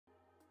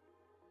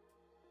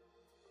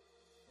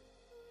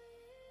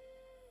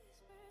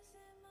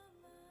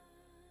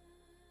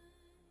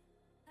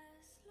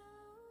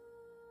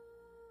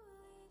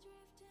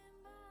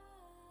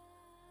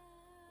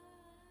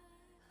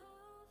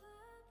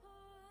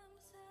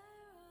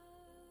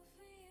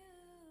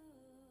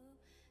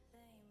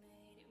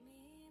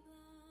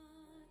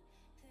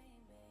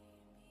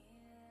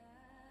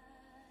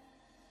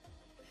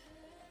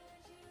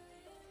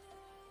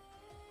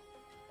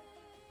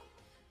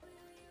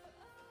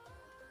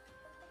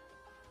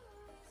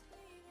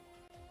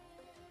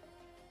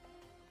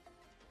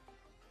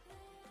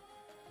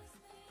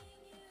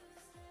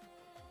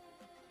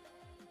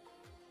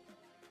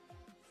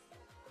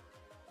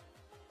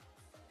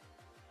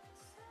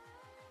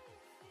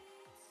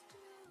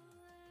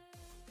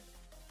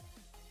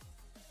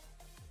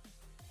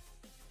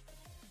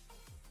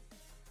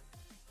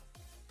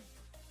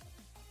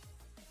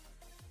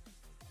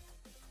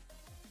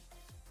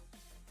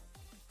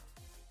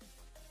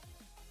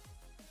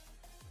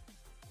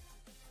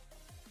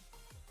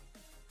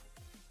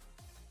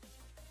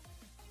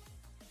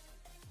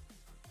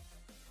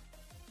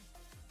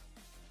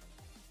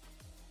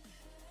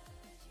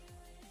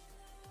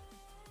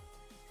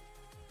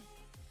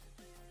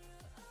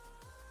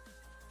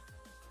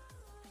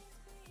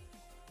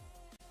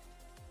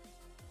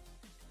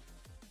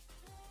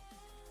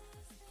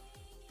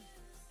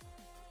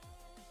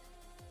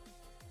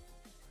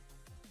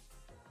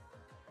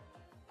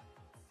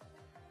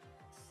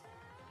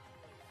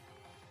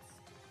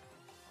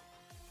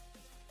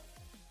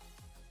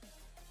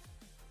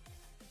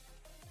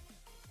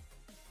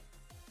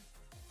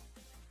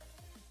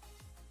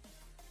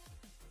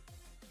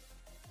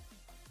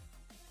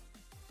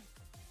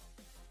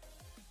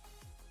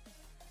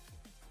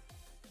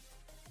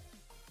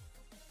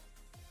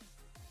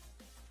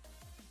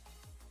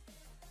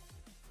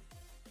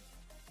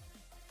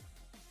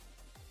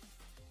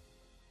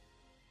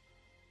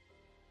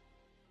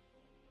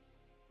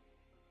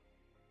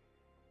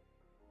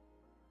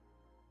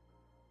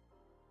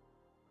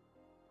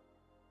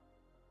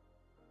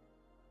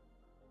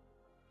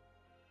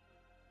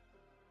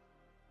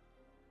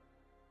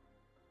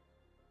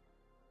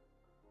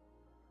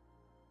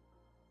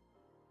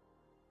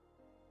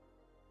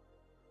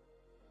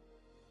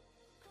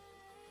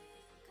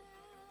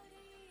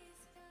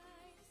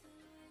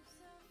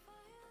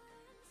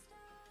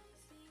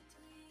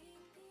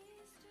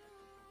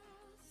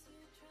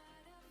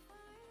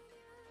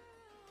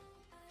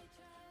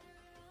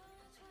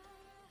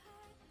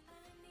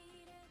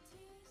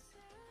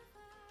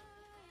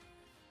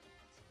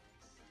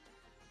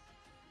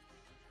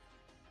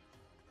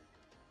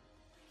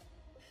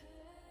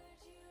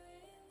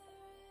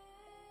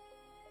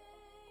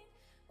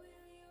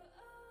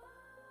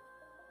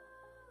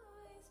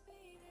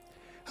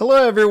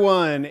Hello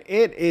everyone,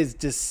 it is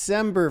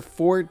December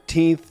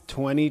 14th,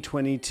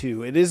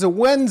 2022. It is a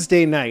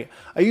Wednesday night.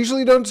 I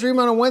usually don't stream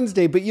on a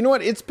Wednesday, but you know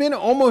what? It's been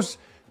almost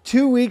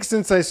 2 weeks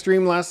since I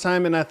streamed last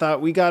time and I thought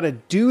we gotta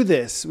do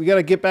this. We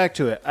gotta get back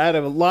to it. I had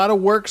a lot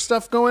of work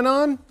stuff going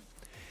on. It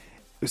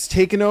was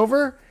taking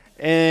over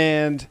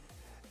and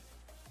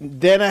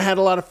then I had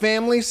a lot of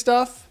family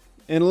stuff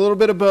and a little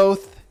bit of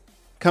both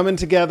coming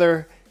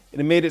together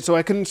and it made it so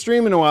I couldn't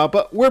stream in a while,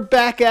 but we're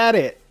back at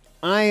it.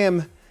 I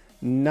am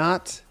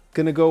not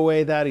gonna go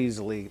away that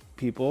easily,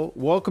 people.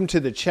 Welcome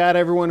to the chat,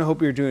 everyone. I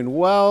hope you're doing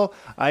well.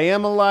 I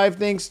am alive,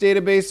 thanks, Data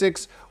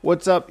Basics.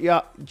 What's up,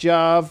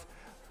 Jav?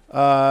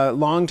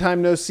 Long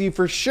time no see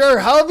for sure.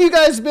 How have you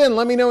guys been?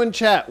 Let me know in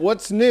chat.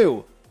 What's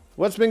new?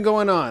 What's been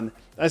going on?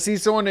 I see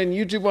someone on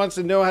YouTube wants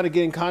to know how to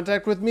get in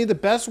contact with me. The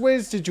best way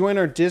is to join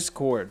our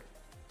Discord.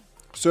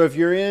 So if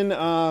you're in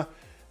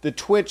the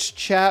Twitch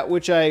chat,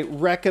 which I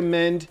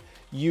recommend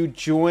you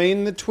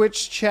join the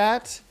Twitch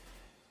chat,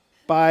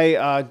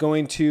 by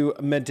going to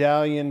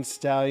Medallion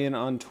Stallion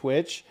on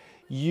Twitch,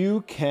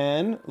 you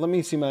can, let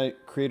me see my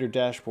creator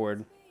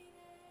dashboard.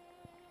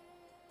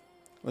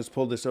 Let's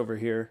pull this over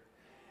here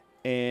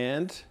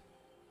and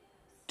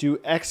do !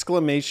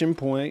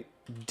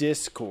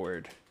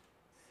 Discord.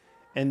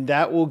 And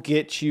that will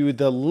get you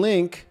the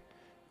link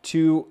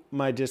to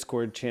my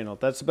Discord channel.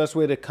 That's the best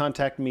way to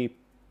contact me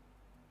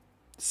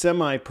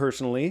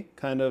semi-personally,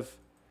 kind of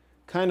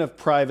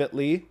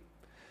privately.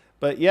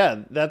 But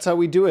yeah, that's how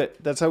we do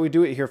it. That's how we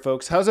do it here,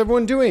 folks. How's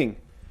everyone doing?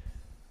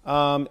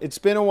 It's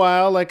been a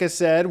while. Like I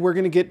said, we're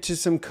going to get to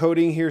some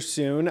coding here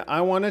soon. I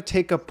want to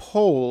take a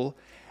poll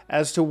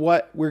as to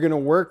what we're going to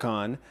work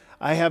on.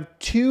 I have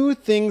two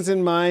things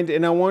in mind,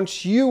 and I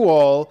want you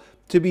all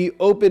to be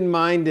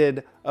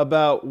open-minded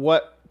about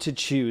what to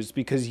choose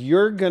because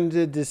you're going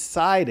to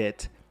decide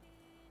it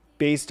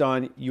based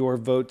on your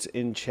votes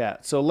in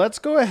chat. So let's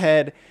go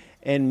ahead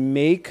and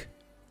make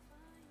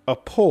a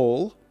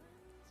poll.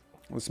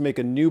 Let's make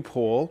a new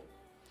poll.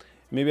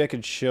 Maybe I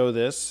could show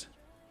this.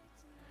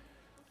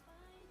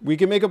 We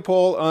can make a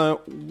poll on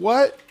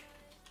what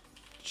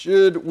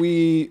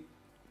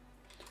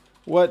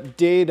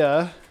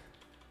data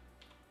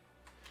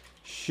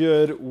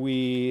should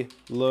we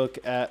look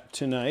at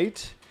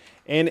tonight?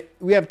 And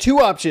we have two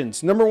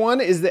options. Number one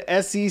is the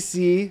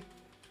SEC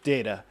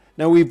data.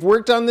 Now we've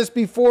worked on this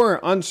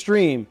before on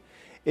stream.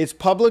 It's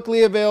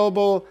publicly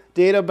available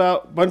data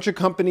about a bunch of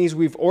companies.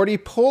 We've already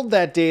pulled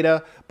that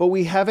data, but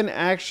we haven't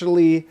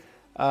actually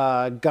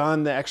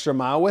gone the extra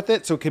mile with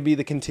it. So it could be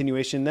the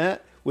continuation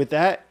with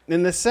that.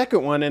 And the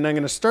second one, and I'm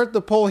going to start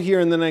the poll here,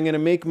 and then I'm going to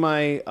make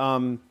my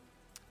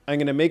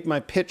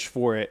pitch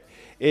for it.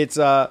 It's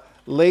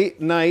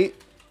late night.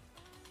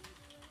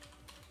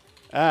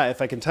 If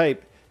I can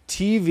type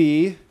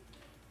TV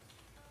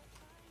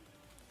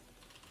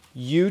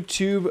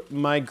YouTube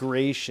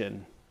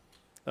migration.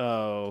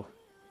 Oh.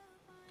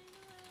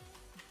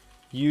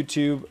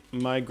 YouTube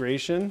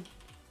migration.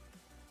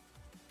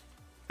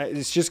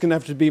 It's just gonna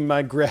have to be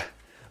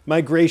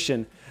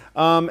migration.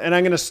 And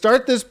I'm gonna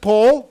start this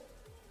poll.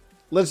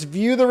 Let's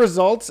view the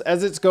results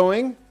as it's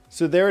going.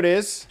 So there it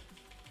is.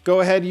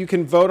 Go ahead, you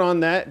can vote on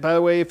that. By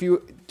the way, if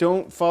you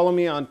don't follow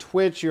me on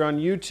Twitch, you're on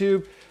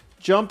YouTube,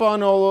 jump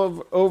on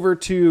over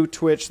to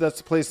Twitch. That's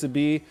the place to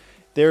be.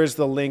 There's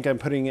the link, I'm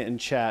putting it in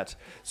chat.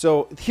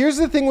 So here's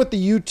the thing with the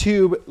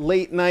YouTube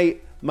late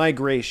night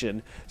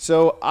migration.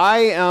 So I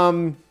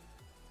am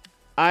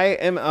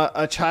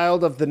a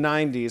child of the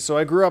 90s, so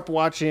I grew up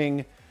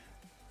watching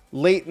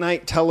late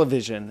night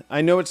television.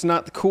 I know it's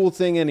not the cool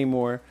thing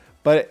anymore,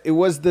 but it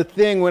was the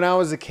thing when I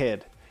was a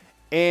kid.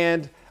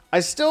 And I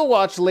still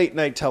watch late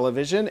night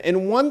television,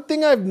 and one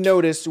thing I've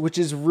noticed, which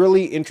is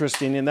really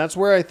interesting, and that's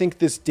where I think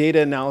this data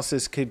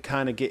analysis could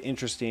kind of get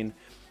interesting,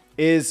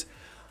 is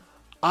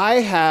I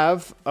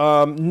have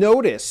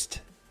noticed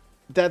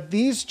that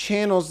these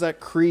channels that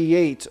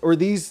create, or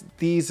this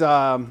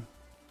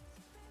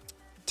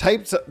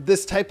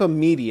type of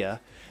media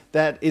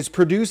that is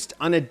produced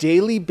on a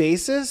daily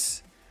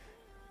basis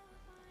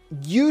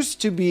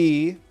used to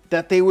be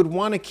that they would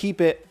want to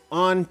keep it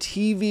on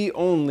TV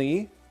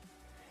only,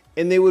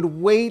 and they would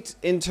wait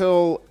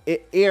until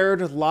it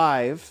aired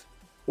live,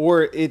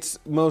 or it's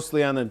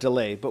mostly on a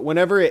delay. But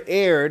whenever it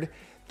aired,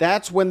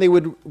 that's when they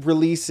would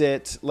release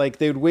it. Like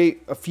they would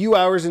wait a few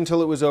hours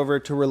until it was over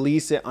to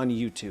release it on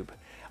YouTube.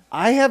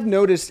 I have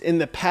noticed in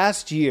the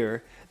past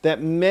year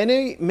that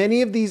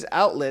many of these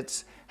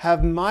outlets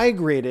have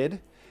migrated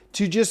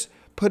to just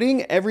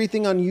putting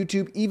everything on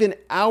YouTube even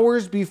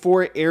hours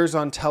before it airs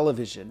on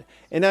television.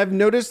 And I've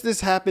noticed this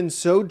happen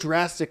so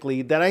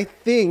drastically that I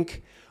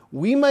think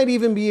we might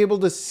even be able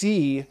to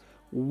see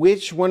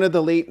which one of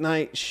the late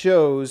night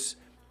shows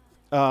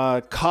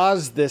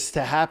caused this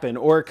to happen,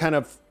 or kind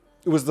of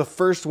was the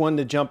first one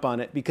to jump on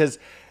it. Because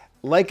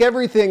like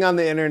everything on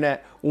the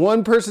internet,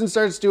 one person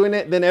starts doing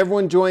it, then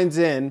everyone joins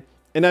in.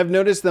 And I've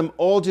noticed them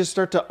all just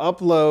start to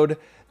upload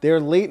their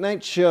late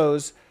night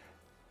shows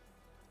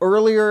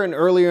earlier and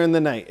earlier in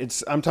the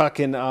night. I'm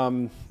talking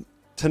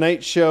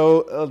Tonight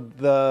Show,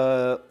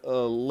 the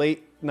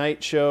late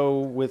night show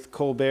with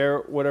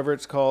Colbert, whatever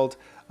it's called.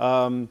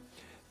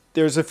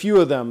 There's a few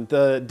of them.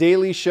 The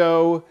Daily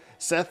Show,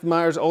 Seth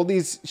Meyers, all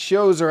these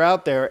shows are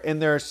out there,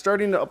 and they're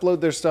starting to upload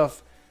their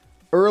stuff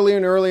early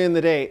and early in the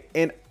day.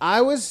 And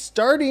I was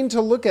starting to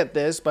look at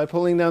this by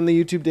pulling down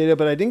the YouTube data,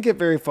 but I didn't get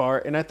very far,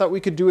 and I thought we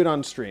could do it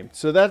on stream.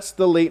 So that's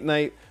the late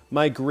night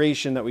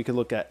migration that we could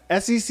look at.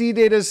 SEC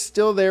data is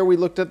still there. We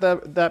looked at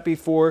that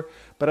before,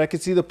 but I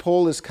could see the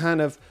poll is kind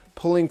of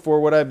pulling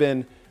for what I've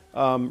been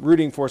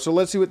rooting for. So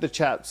let's see what the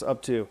chat's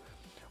up to.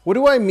 What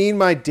do I mean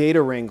by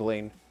data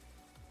wrangling?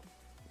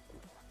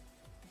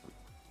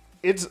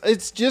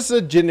 It's just a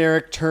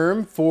generic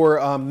term for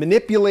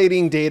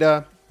manipulating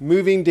data,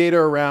 moving data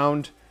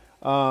around,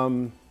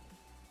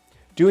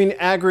 doing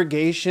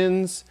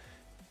aggregations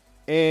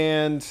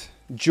and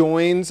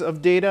joins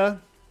of data.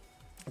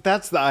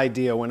 That's the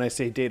idea when I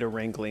say data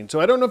wrangling.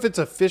 So I don't know if it's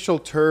an official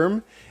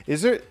term.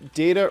 Is it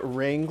data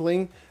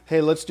wrangling?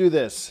 Hey, let's do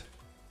this.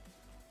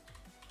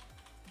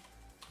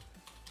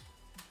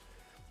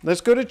 Let's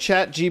go to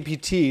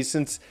ChatGPT,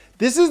 since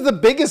this is the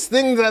biggest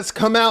thing that's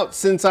come out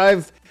since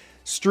I've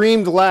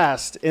streamed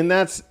last, and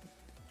that's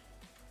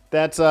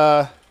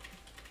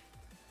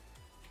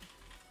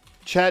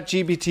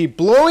ChatGPT,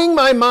 blowing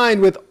my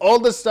mind with all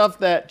the stuff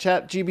that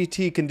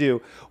ChatGPT can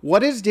do.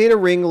 What is data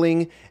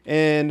wrangling,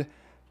 and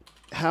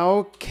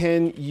how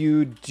can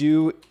you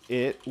do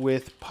it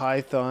with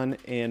Python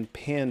and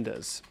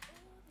Pandas?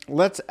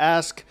 Let's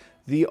ask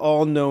the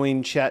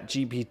all-knowing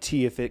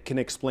ChatGPT if it can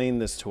explain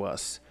this to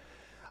us.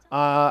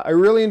 I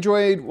really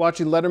enjoyed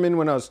watching Letterman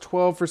when I was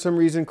 12 for some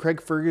reason.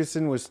 Craig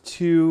Ferguson was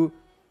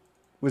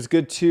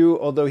good too,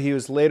 although he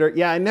was later.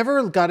 Yeah, I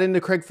never got into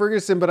Craig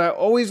Ferguson, but I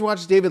always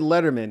watched David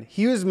Letterman.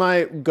 He was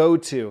my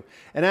go-to.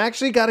 And I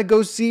actually got to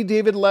go see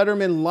David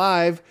Letterman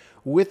live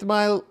with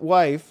my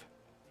wife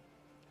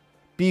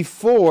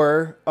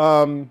before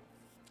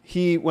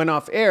he went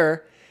off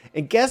air.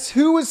 And guess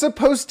who was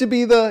supposed to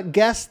be the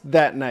guest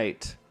that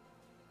night?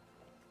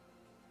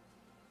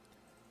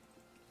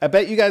 I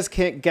bet you guys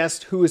can't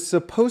guess who was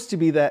supposed to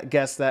be that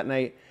guest that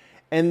night.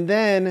 And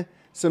then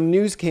some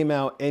news came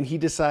out and he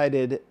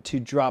decided to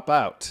drop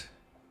out.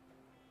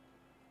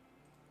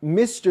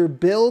 Mr.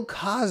 Bill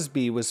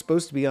Cosby was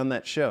supposed to be on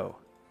that show.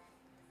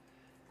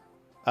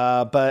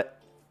 But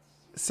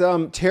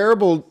some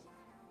terrible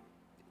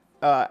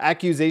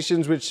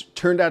accusations, which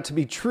turned out to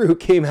be true,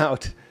 came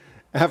out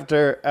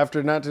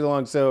after not too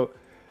long. So,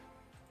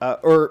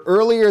 or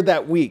earlier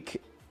that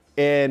week,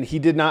 and he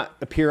did not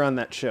appear on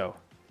that show.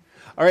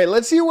 All right,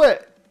 let's see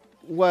what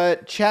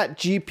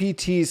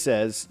ChatGPT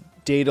says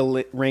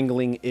data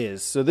wrangling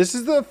is. So this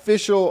is the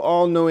official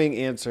all-knowing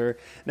answer.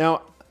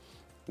 Now,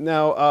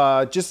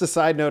 just a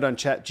side note on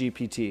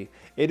ChatGPT.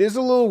 It is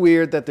a little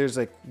weird that there's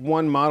like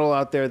one model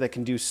out there that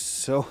can do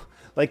so,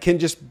 like can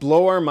just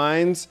blow our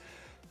minds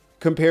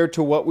compared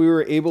to what we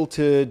were able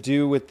to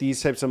do with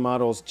these types of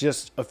models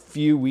just a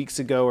few weeks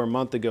ago or a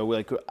month ago.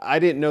 Like, I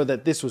didn't know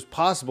that this was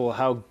possible.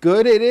 How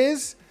good it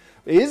is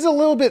a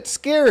little bit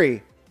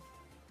scary.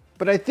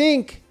 But I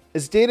think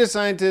as data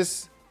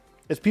scientists,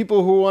 as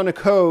people who want to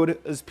code,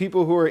 as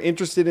people who are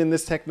interested in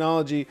this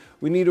technology,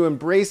 we need to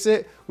embrace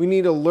it. We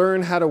need to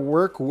learn how to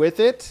work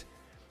with it.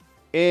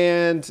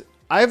 And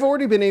I've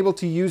already been able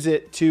to use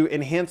it to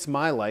enhance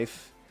my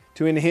life,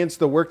 to enhance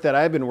the work that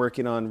I've been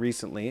working on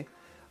recently.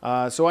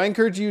 So I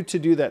encourage you to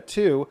do that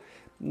too.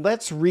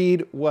 Let's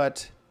read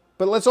but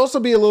let's also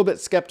be a little bit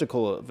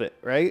skeptical of it,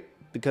 right?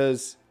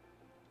 Because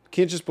you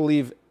can't just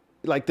believe,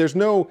 like there's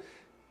no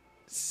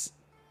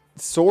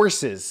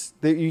sources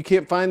that you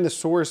can't find the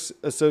source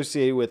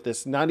associated with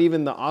this. Not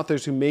even the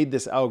authors who made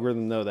this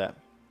algorithm know that.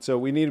 So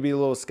we need to be a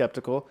little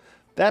skeptical.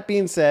 That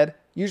being said,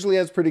 usually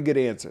has pretty good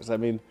answers. I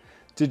mean,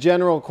 to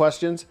general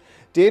questions,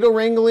 data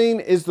wrangling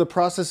is the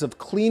process of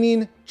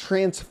cleaning,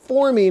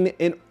 transforming,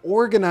 and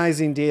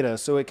organizing data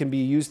so it can be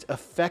used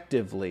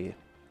effectively.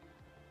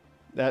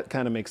 That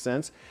kind of makes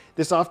sense.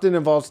 This often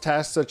involves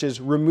tasks such as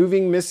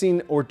removing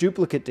missing or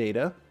duplicate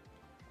data,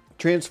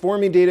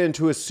 transforming data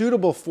into a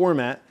suitable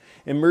format,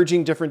 and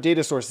merging different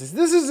data sources.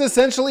 This is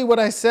essentially what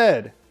I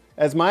said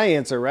as my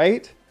answer,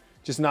 right?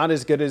 Just not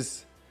as good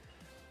as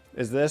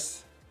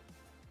this.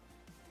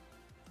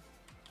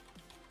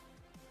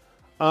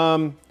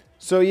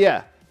 So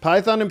yeah,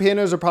 Python and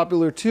Pandas are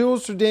popular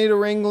tools for data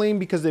wrangling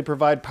because they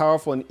provide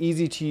powerful and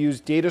easy to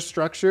use data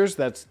structures.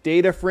 That's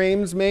data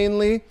frames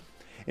mainly.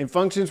 And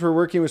functions for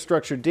working with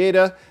structured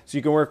data. So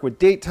you can work with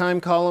date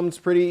time columns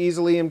pretty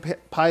easily in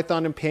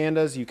Python and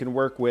Pandas. You can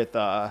work with,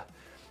 I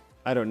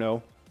don't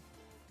know,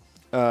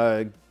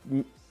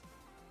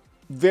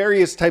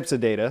 various types of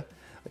data,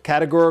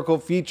 categorical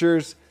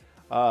features,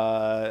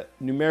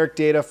 numeric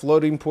data,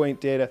 floating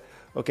point data.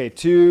 Okay,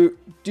 to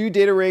do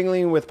data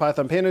wrangling with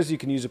Python Pandas, you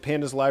can use a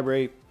Pandas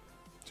library,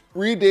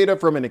 read data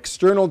from an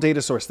external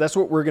data source. That's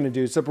what we're going to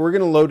do. So we're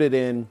going to load it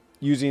in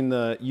using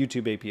the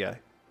YouTube API.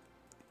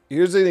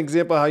 Here's an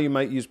example of how you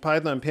might use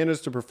Python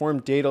Pandas to perform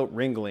data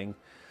wrangling.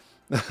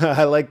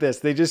 I like this.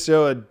 They just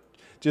show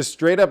Just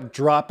straight up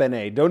drop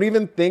NA. Don't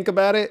even think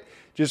about it.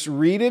 Just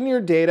read in your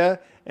data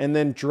and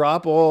then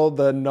drop all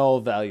the null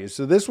values.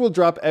 So this will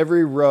drop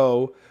every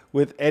row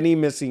with any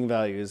missing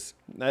values.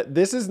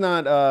 This is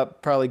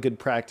not probably good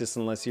practice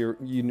unless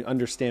you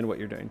understand what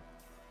you're doing.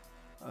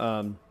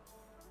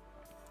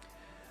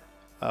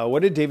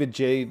 What did David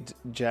J.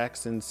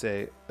 Jackson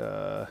say?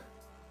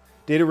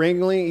 Data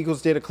wrangling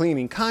equals data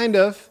cleaning. Kind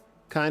of.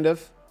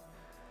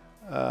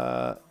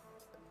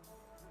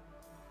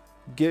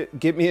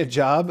 Get me a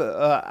job.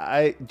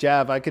 I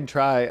can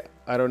try.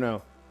 I don't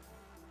know.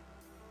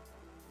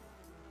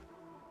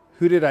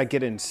 Who did I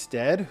get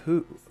instead?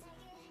 Who?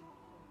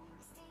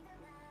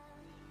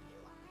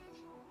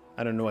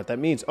 I don't know what that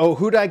means. Oh,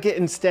 who did I get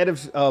instead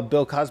of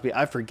Bill Cosby?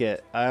 I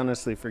forget. I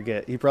honestly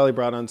forget. He probably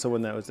brought on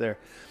someone that was there.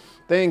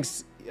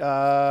 Thanks. Use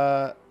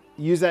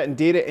that in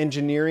data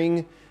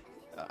engineering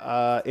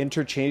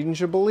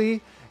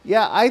interchangeably.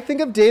 Yeah, I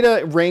think of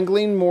data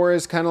wrangling more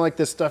as kind of like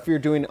the stuff you're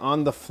doing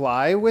on the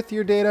fly with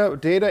your data.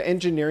 Data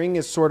engineering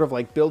is sort of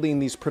like building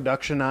these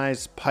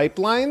productionized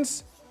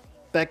pipelines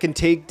that can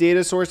take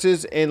data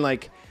sources and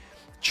like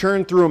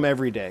churn through them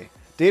every day.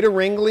 Data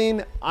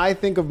wrangling, I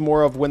think of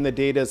more of when the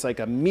data is like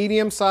a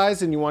medium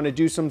size and you want to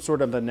do some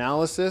sort of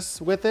analysis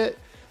with it,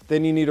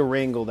 then you need to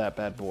wrangle that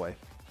bad boy.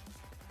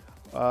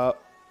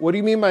 What do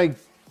you mean by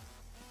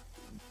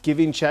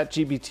giving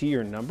ChatGPT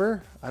your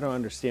number? I don't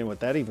understand what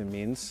that even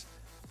means.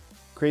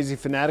 Crazy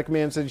Fanatic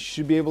Man said you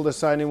should be able to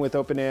sign in with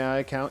OpenAI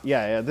account.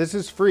 Yeah, this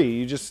is free.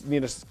 You just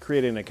need to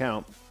create an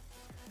account.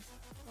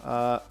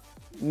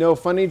 No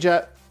funny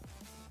chat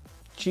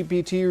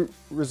GPT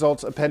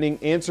results a pending.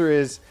 Answer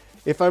is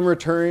if I'm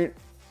referring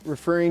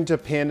to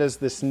pandas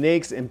the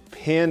snakes and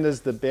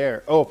pandas the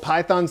bear. Oh,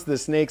 pythons the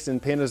snakes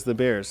and pandas the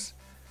bears.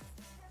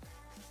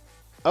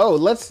 Oh,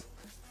 let's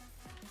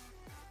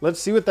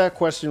see what that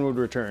question would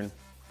return.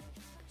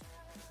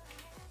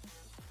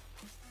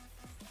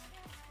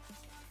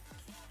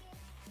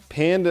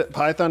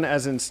 Python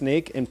as in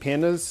snake and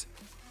pandas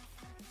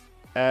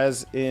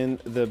as in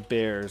the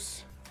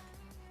bears.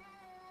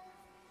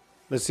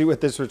 Let's see what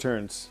this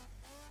returns.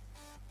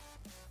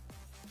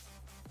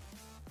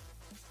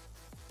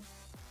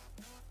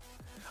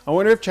 I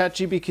wonder if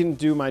ChatGPT can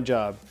do my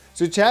job.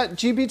 So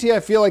ChatGPT, I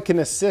feel like, can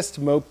assist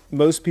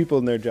most people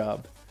in their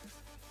job.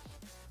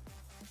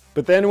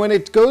 But then when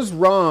it goes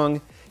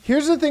wrong,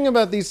 here's the thing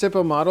about these type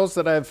of models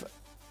that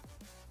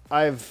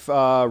I've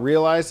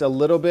realized a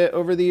little bit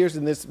over the years,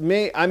 and this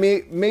may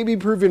be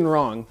proven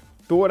wrong,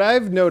 but what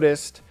I've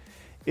noticed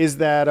is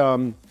that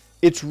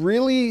it's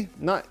really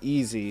not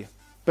easy,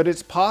 but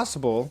it's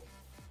possible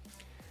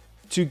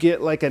to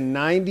get like a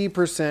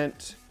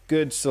 90%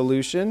 good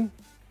solution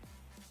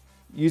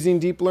using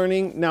deep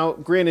learning. Now,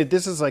 granted,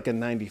 this is like a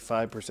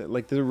 95%,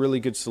 like the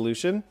really good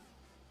solution.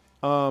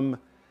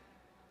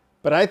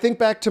 But I think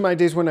back to my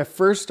days when I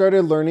first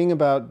started learning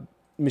about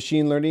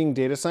machine learning,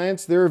 data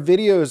science. There are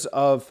videos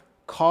of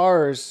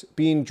cars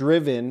being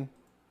driven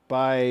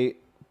by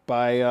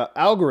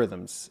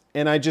algorithms.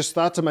 And I just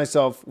thought to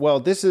myself, well,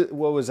 this is,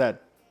 what was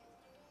that?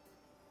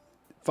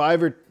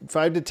 5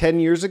 to 10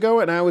 years ago.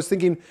 And I was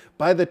thinking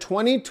by the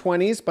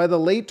 2020s, by the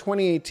late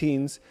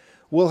 2018s,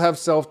 we'll have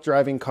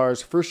self-driving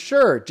cars for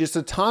sure. Just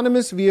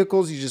autonomous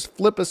vehicles. You just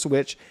flip a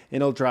switch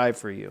and it'll drive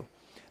for you.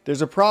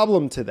 There's a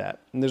problem to that.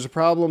 And there's a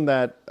problem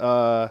that,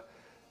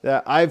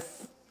 that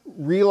I've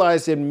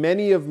realized in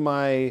many of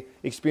my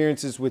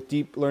experiences with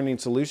deep learning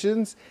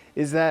solutions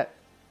is that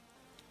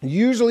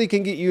usually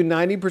can get you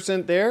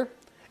 90% there.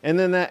 And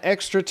then that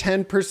extra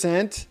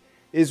 10%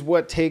 is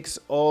what takes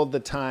all the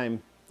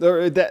time.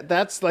 Or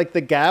that's like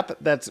the gap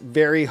that's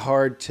very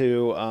hard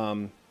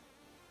to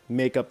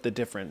make up the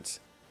difference.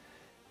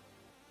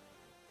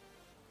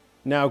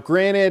 Now,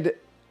 granted,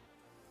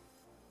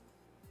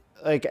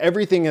 like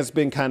everything has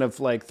been kind of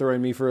like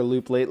throwing me for a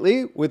loop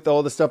lately with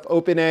all the stuff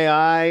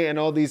OpenAI and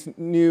all these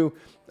new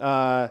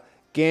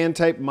GAN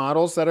type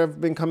models that have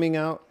been coming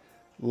out,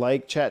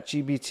 like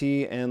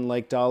ChatGPT and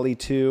like DALL-E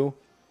 2.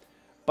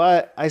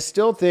 But I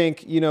still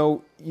think, you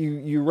know,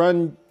 you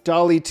run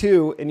DALL-E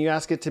 2 and you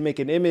ask it to make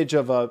an image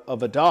of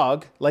a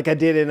dog, like I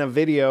did in a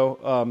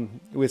video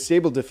with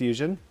Stable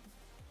Diffusion,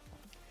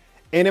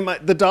 and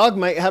the dog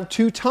might have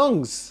 2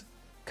 tongues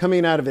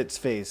coming out of its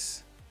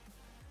face.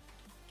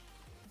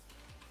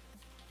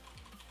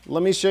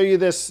 Let me show you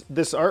this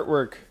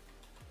artwork.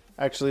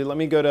 Actually, let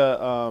me go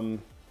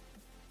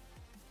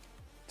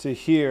to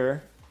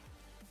here.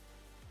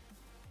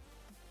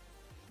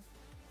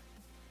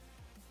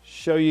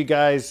 Show you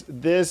guys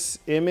this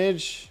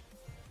image.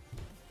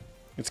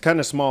 It's kind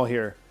of small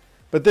here,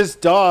 but this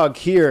dog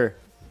here,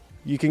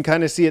 you can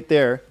kind of see it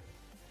there,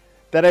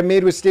 that I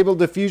made with Stable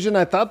Diffusion.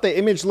 I thought the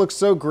image looked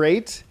so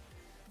great,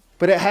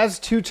 but it has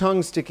 2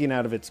 tongues sticking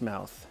out of its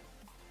mouth.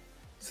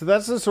 So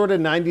that's the sort of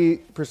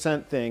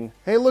 90% thing.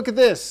 Hey, look at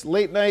this.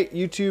 Late night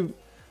YouTube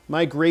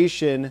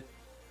migration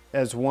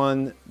has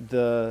won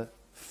the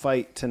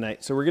fight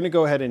tonight. So we're going to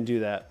go ahead and do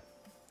that.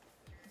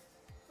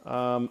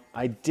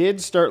 I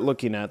did start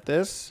looking at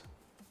this,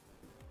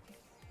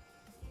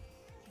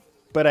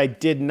 but I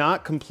did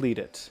not complete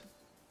it.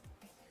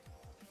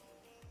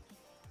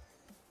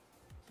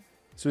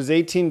 This was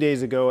 18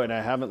 days ago, and I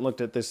haven't looked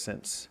at this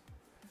since.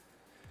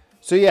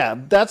 So yeah,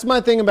 that's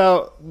my thing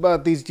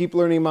about these deep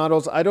learning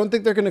models. I don't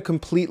think they're going to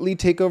completely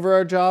take over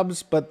our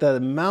jobs, but the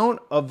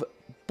amount of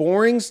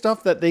boring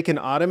stuff that they can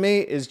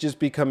automate is just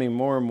becoming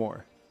more and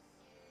more.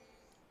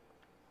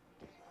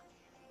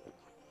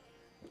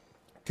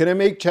 Can I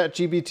make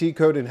ChatGPT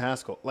code in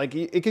Haskell? Like,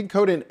 it can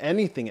code in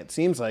anything, it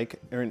seems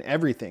like, or in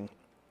everything.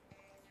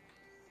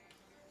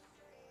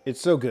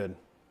 It's so good.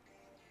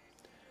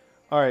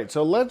 All right,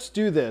 so let's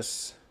do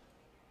this.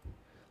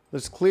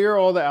 Let's clear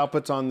all the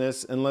outputs on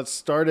this, and let's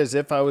start as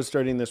if I was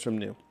starting this from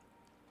new.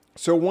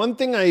 So one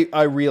thing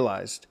I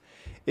realized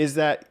is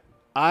that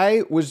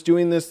I was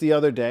doing this the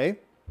other day,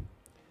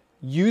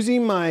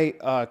 using my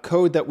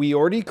code that we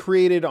already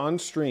created on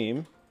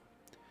stream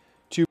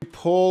to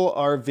pull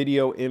our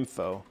video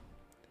info.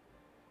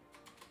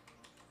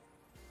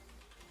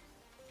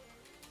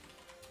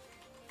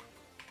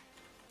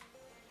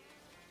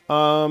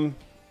 Let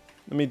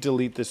me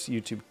delete this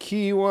YouTube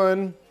key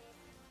one.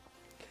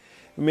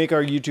 Make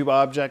our YouTube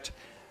object.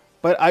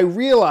 But I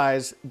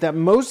realized that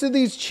most of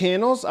these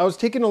channels, I was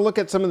taking a look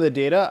at some of the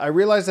data, I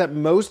realized that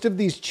most of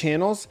these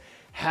channels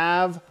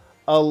have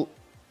a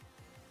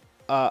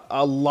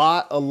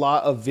lot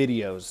of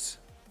videos.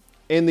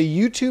 And the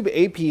YouTube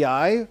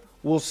API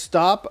will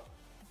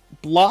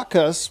block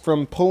us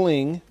from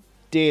pulling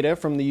data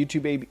from the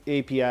YouTube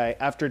API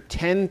after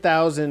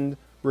 10,000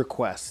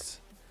 requests,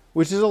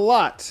 which is a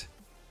lot.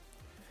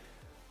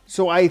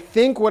 So I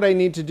think what I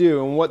need to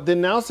do, and what the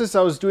analysis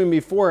I was doing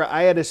before,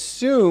 I had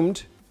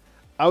assumed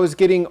I was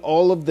getting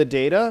all of the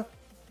data,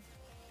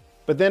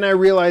 but then I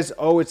realized,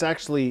 oh, it's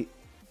actually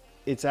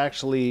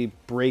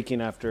breaking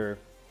after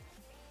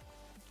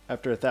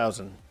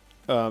 1,000,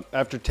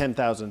 after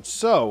 10,000.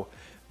 So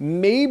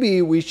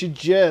maybe we should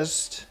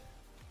just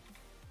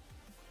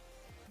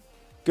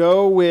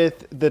go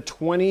with the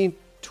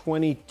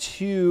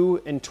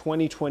 2022 and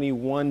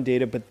 2021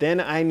 data, but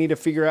then I need to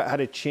figure out how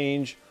to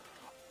change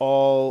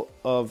all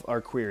of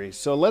our queries.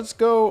 So let's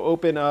go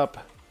open up.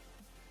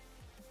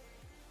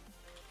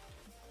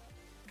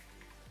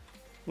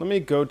 Let me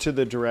go to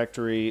the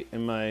directory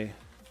in my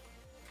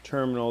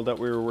terminal that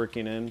we were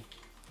working in.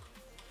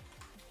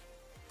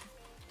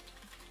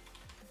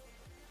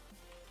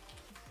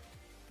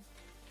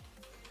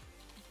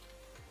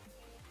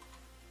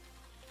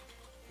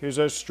 Here's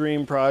our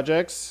stream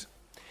projects.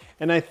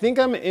 And I think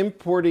I'm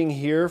importing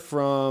here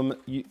from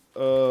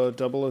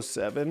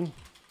 007.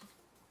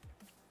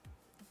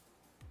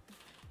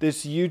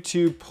 This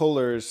YouTube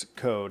pullers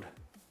code.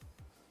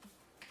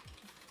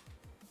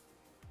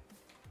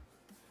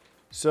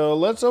 So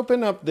let's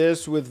open up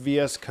this with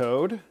VS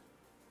Code.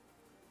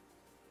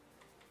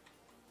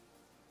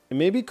 And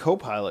maybe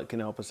Copilot can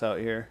help us out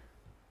here.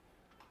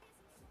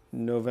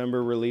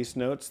 November release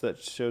notes,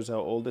 that shows how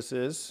old this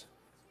is.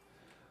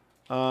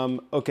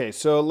 Okay,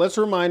 so let's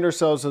remind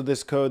ourselves of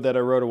this code that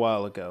I wrote a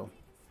while ago.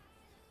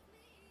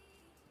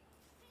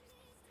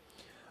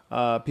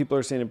 People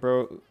are saying it,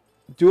 bro.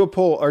 Do a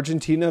poll,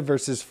 Argentina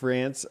versus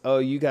France. Oh,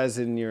 you guys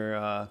in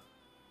your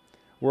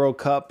World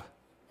Cup.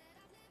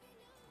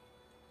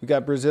 We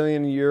got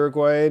Brazilian and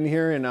Uruguay in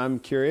here, and I'm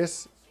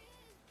curious.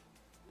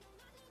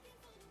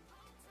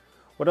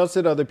 What else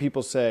did other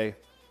people say?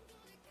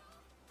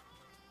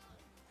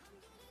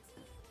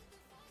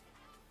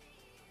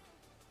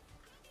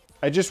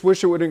 I just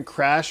wish it wouldn't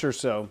crash or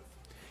so.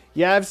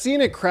 Yeah, I've seen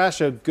it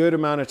crash a good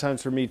amount of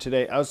times for me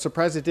today. I was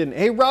surprised it didn't.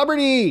 Hey, Robert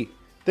E!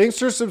 Thanks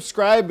for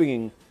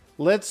subscribing.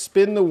 Let's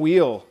spin the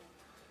wheel.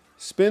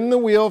 Spin the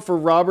wheel for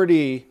Robert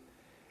E.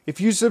 If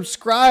you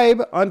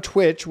subscribe on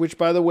Twitch, which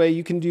by the way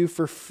you can do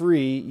for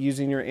free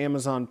using your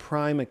Amazon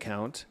Prime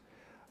account,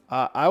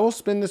 I will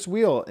spin this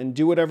wheel and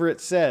do whatever it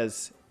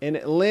says. And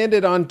it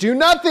landed on do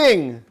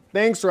nothing.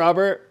 Thanks,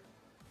 Robert.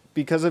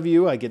 Because of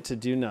you, I get to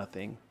do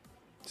nothing.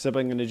 Except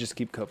I'm going to just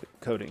keep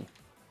coding.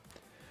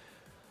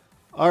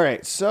 All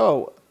right,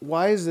 so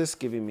why is this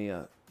giving me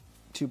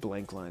two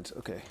blank lines?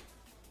 Okay.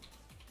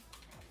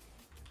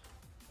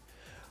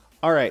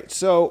 All right,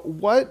 so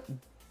what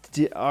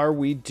are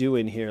we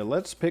doing here?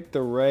 Let's pick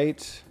the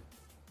right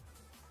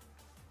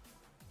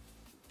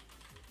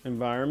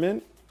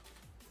environment.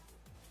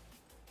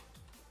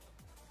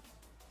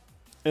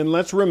 And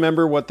let's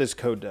remember what this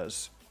code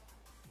does.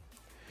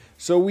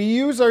 So we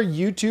use our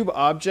YouTube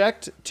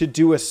object to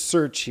do a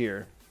search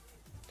here.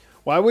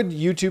 Why would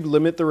YouTube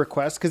limit the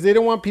request? Because they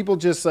don't want people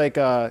just like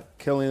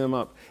killing them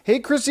up. Hey,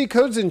 Chrissy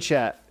Code's in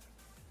chat.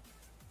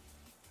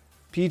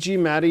 PG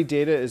Maddie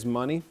data is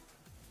money.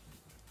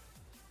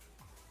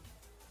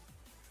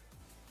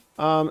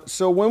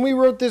 So when we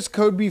wrote this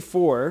code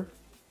before,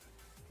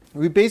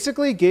 we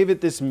basically gave it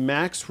this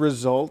max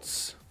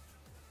results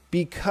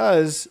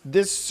because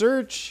this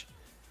search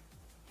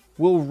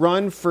will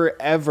run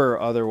forever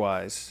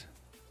otherwise.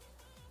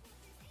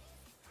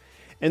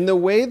 And the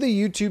way the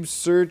YouTube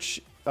search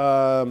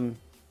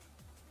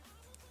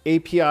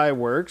API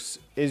works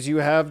is you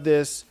have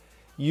this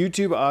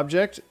YouTube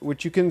object,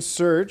 which you can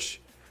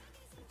search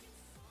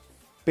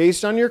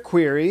based on your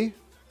query.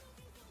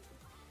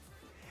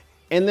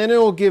 and then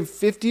it'll give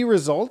 50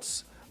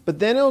 results, but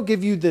then it'll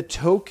give you the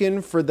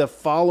token for the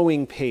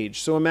following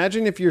page. So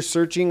imagine if you're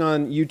searching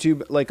on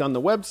YouTube, like on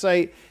the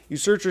website, you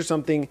search for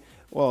something.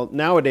 Well,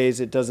 nowadays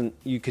it doesn't,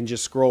 you can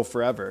just scroll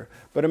forever.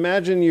 But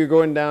imagine you're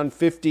going down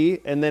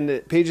 50 and then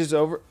the page is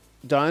over,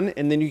 done,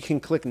 and then you can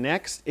click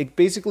next. It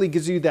basically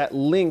gives you that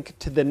link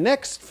to the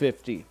next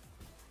 50.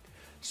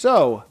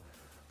 So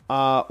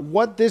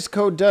what this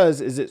code does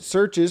is it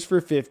searches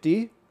for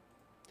 50,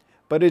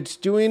 but it's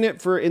doing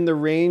it for in the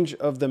range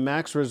of the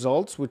max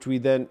results, which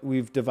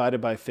we've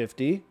divided by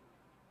 50.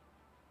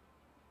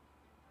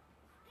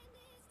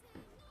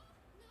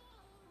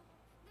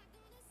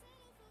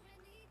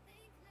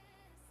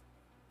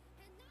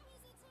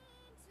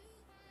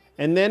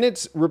 And then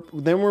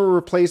we're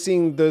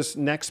replacing this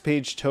next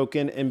page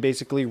token and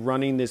basically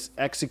running this,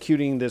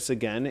 executing this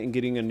again and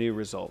getting a new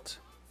result.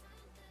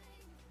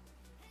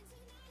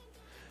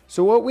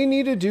 So what we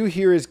need to do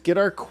here is get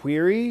our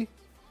query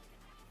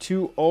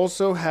to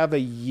also have a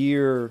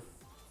year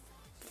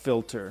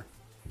filter.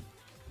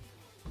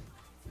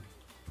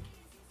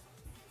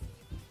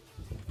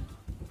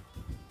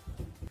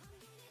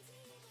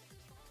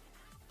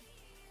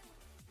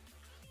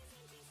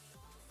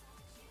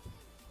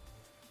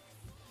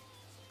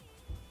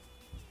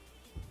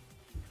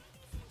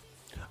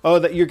 Oh,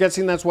 that you're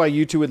guessing that's why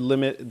YouTube would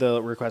limit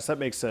the request. That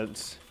makes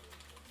sense.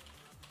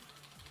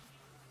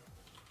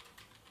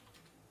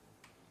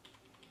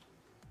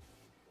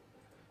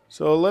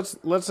 So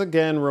let's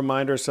again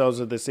remind ourselves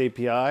of this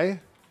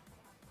API.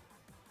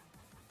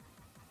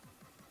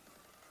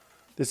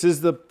 This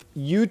is the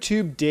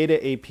YouTube Data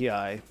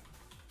API.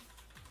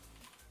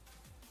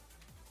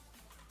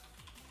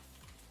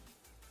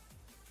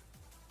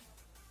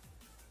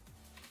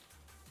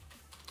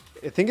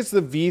 I think it's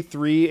the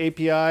V3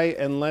 API,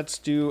 and let's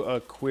do a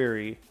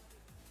query.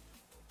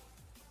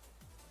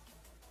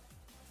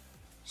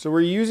 So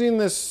we're using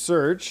this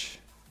search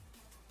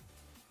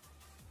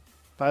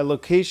by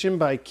location,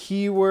 by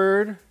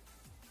keyword.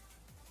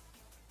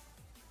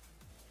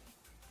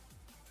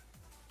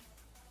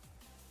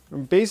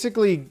 I'm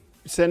basically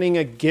sending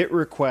a GET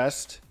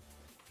request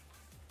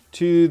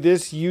to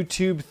this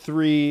YouTube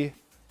 3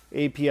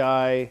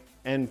 API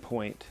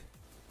endpoint.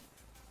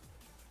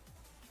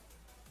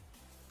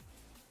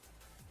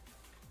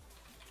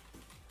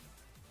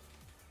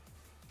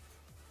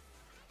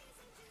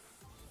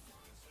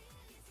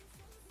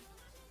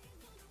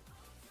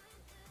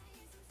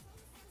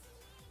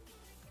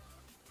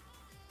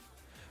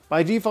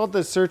 By default,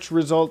 the search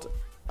result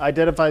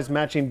identifies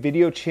matching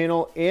video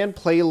channel and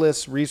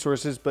playlist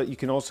resources, but you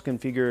can also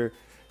configure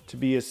to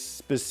be a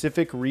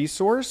specific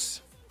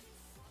resource.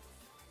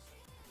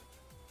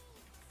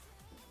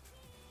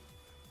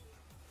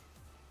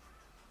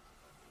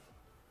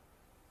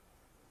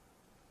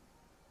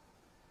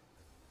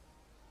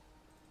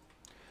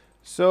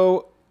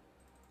 So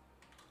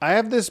I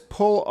have this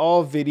pull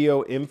all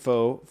video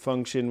info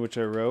function, which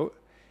I wrote,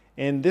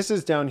 and this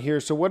is down here.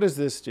 So what does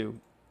this do?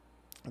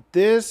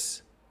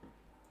 This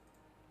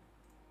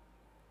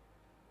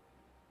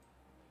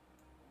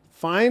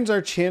finds our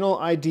channel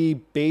ID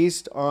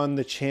based on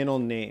the channel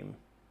name.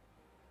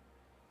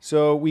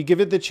 So we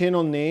give it the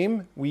channel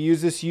name. We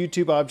use this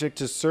YouTube object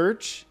to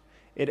search.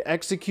 It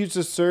executes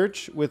a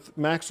search with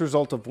max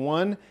result of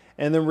 1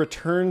 and then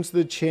returns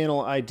the channel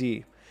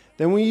ID.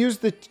 Then we use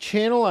the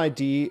channel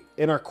ID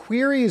and our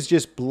query is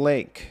just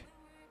blank.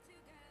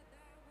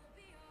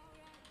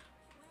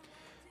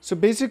 So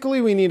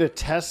basically we need to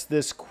test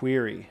this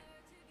query.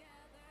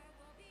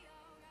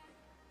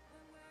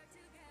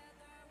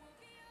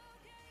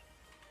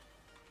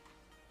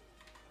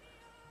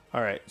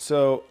 All right,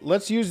 so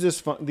let's use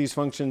these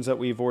functions that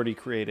we've already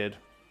created.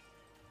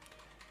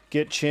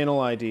 Get channel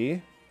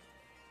ID.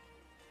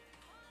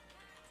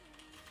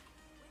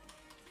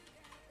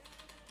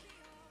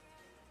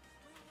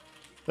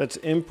 Let's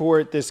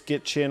import this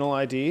get channel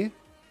ID.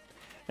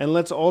 And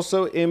let's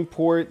also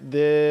import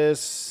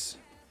this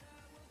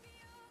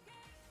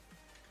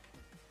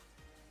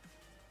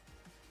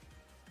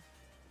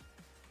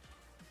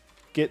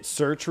get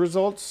search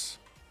results.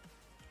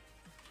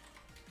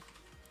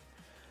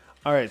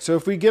 All right, so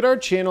if we get our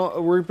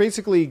channel, we're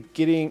basically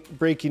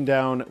breaking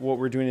down what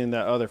we're doing in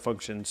that other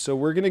function. So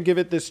we're gonna give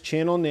it this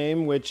channel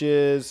name, which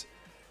is,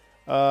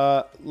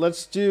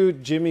 let's do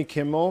Jimmy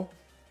Kimmel.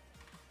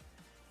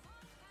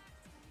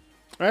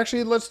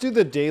 Actually, let's do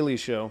The Daily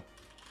Show.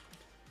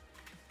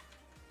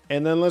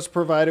 And then let's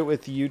provide it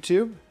with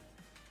YouTube.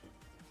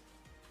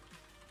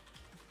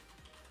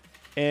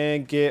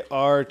 And get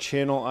our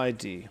channel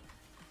ID.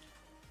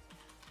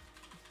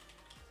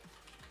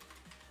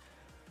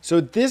 So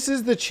this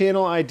is the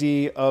channel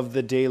ID of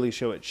The Daily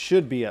Show. It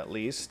should be, at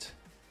least.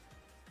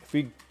 If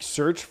we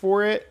search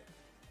for it,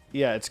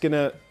 yeah, it's going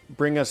to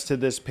bring us to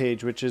this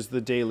page, which is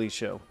The Daily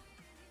Show.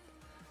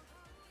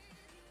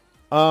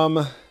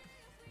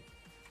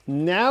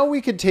 Now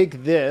we could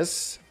take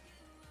this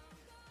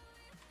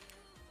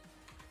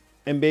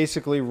and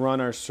basically run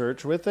our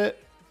search with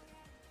it.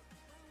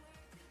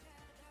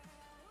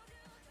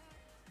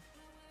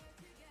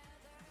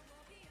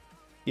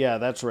 Yeah,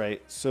 that's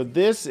right. So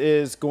this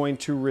is going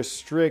to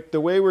restrict,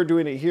 the way we're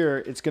doing it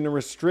here, it's going to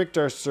restrict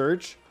our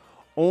search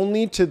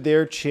only to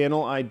their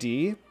channel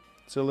ID.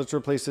 So let's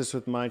replace this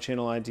with my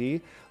channel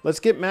ID. Let's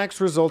get max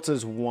results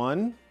as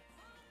 1.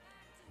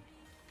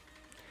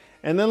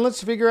 And then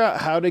let's figure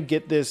out how to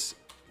get this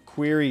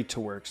query to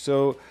work.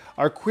 So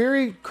our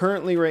query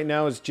currently right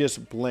now is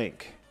just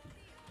blank.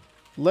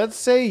 Let's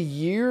say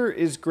year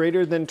is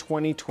greater than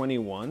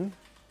 2021.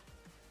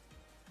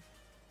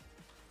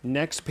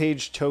 Next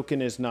page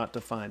token is not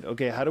defined.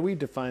 Okay, how do we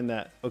define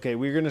that? Okay,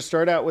 we're going to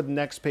start out with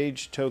next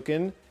page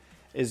token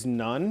is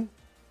none. And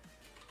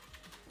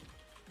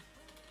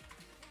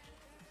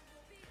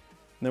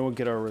then we'll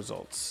get our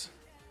results.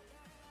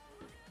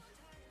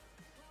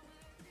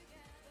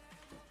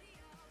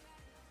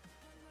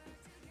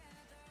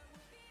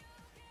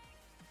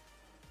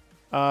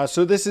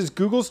 So this is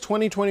Google's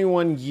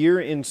 2021 year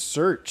in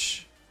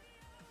search.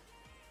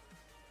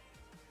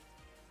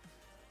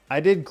 I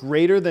did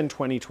greater than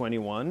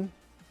 2021.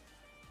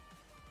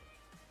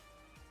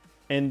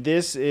 And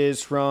this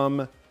is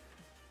from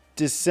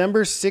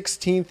December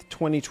 16th,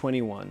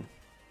 2021.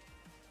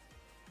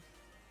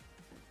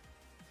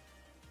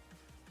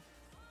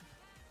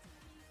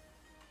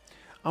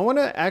 I want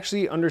to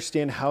actually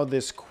understand how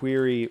this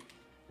query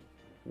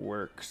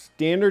works.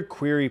 Standard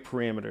query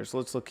parameters.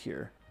 Let's look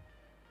here.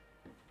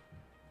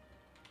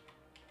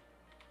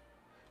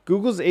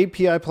 Google's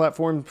API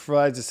platform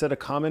provides a set of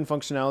common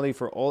functionality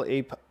for all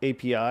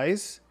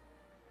APIs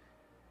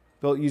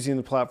built using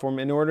the platform.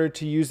 In order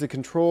to use the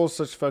controls,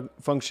 such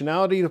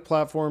functionality, the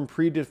platform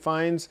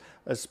predefines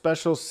a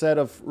special set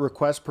of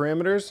request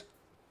parameters.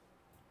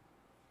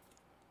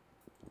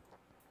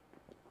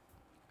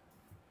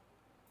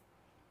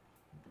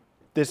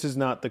 This is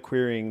not the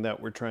querying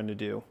that we're trying to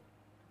do.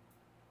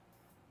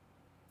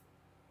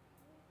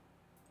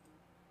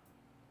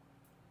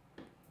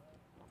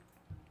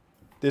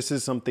 This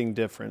is something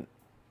different.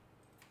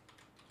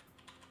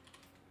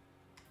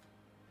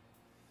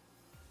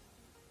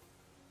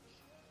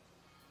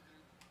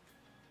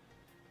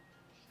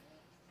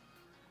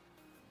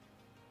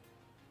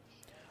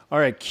 All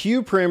right,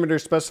 Q parameter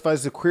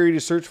specifies the query to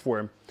search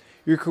for.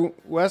 Your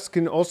request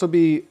can also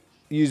be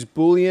use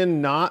Boolean,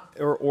 not,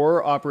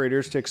 or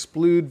operators to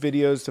exclude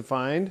videos to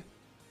find.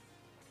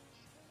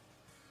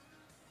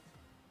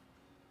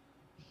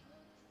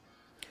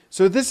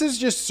 So this is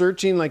just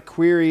searching like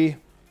query.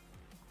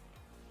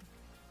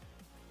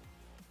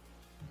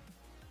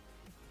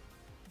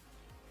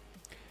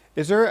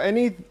 Is there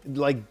any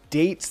like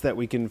dates that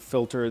we can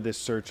filter this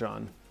search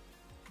on?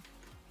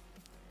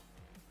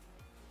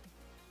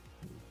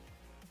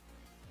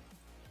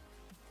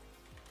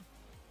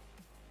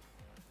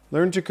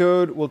 Learn to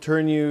code will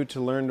turn you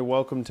to learn to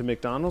welcome to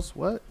McDonald's.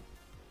 What?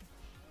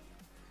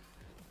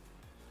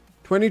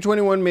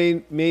 2021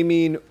 may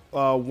mean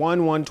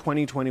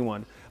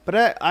 1/1/2021.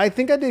 But I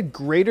think I did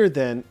greater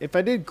than. If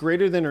I did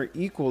greater than or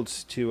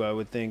equals to, I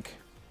would think.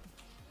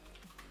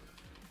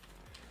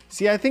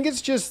 See, I think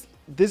it's just,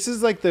 this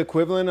is like the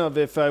equivalent of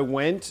if I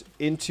went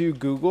into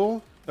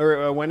Google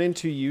or I went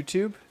into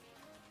YouTube.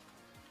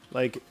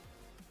 Like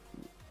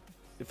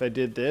if I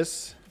did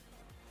this,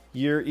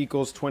 year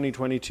equals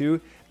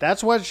 2022.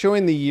 That's what's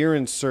showing the year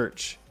in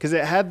search, because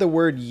it had the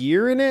word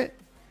year in it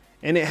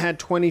and it had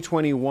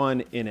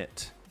 2021 in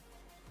it.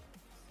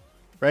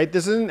 Right?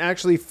 This isn't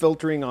actually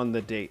filtering on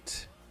the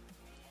date.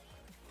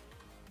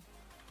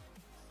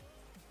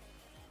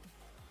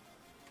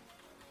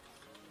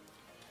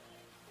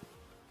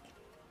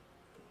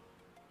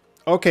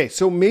 Okay,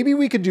 so maybe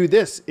we could do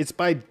this. It's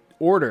by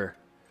order.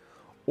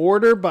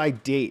 Order by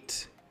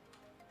date.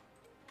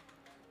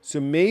 So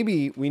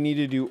maybe we need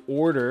to do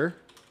order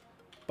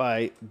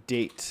by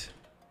date.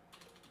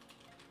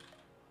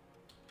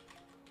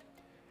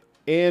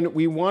 And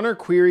we want our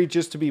query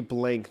just to be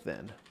blank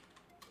then.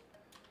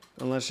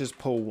 And let's just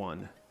pull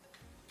one.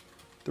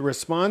 The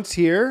response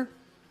here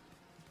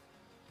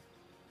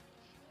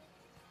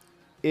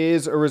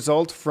is a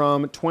result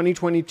from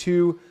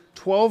 2022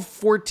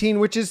 12/14,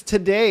 which is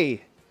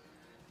today.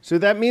 So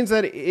that means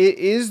that it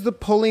is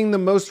pulling the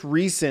most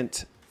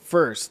recent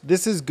first.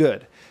 This is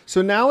good.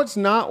 So now it's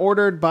not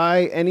ordered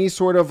by any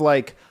sort of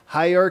like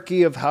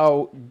hierarchy of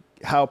how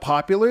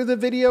popular the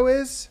video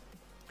is.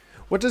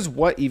 What does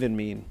what even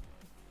mean?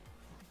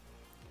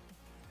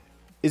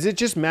 Is it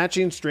just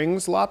matching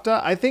strings, Lopta?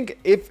 I think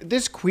if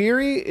this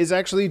query is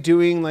actually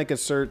doing like a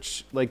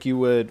search like you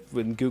would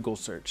in Google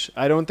search.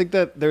 I don't think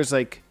that there's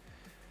like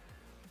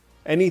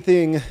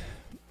anything.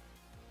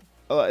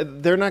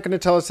 They're not going to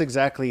tell us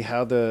exactly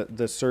how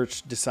the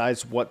search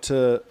decides what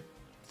to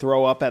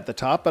throw up at the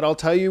top. But I'll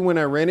tell you, when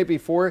I ran it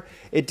before,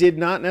 it did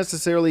not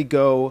necessarily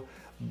go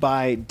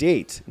by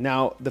date.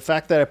 Now, the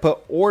fact that I put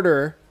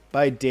order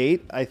by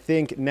date, I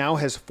think now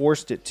has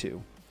forced it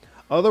to.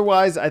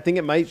 Otherwise, I think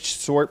it might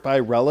sort by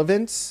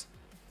relevance.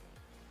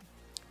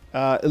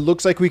 It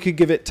looks like we could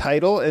give it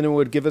title, and it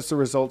would give us the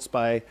results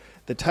by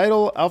the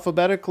title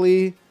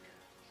alphabetically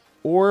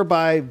or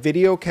by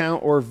video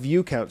count or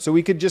view count. So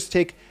we could just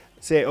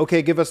say,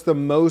 okay, give us the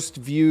most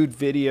viewed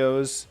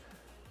videos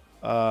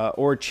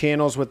or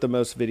channels with the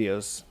most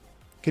videos.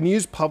 Can you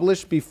use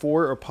published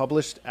before or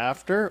published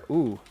after?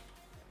 Ooh.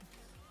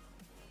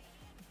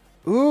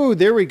 Ooh,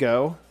 there we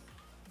go.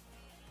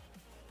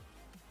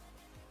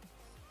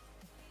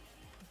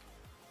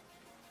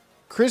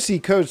 Chrissy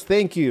Coach,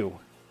 thank you.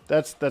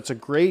 That's a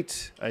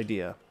great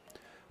idea.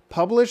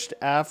 Published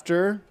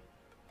after.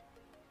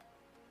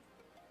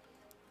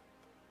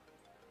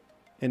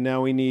 And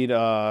now we need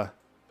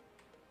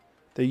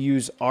they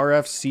use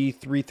RFC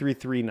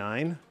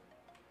 3339.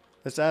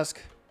 Let's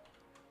ask.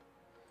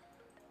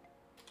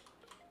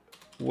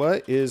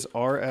 What is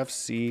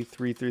RFC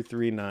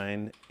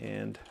 3339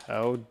 and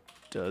how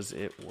does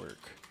it work?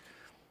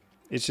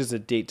 It's just a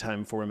date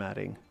time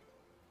formatting.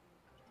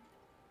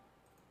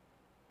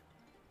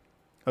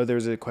 Oh,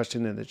 there's a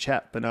question in the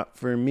chat, but not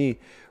for me.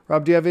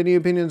 Rob, do you have any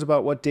opinions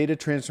about what data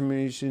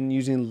transformation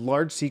using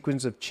large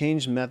sequence of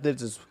change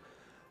methods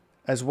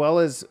as well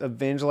as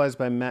evangelized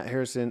by Matt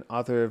Harrison,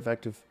 author of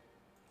Effective?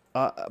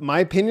 My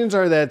opinions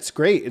are that it's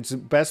great. It's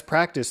best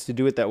practice to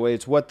do it that way.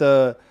 It's what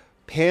the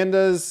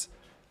Pandas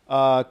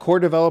core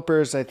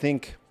developers, I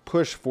think,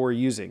 push for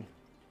using,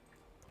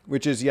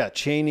 which is, yeah,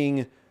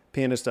 chaining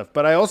Panda stuff.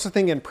 But I also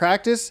think in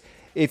practice,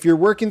 if you're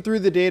working through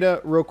the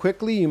data real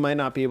quickly, you might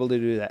not be able to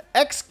do that.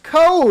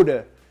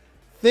 Xcode,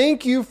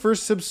 thank you for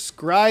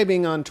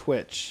subscribing on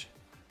Twitch.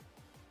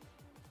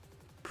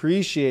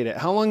 Appreciate it.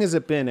 How long has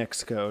it been,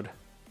 Xcode?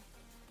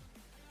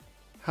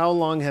 How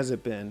long has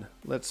it been?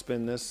 Let's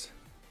spin this.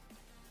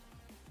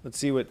 Let's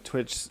see what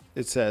Twitch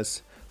it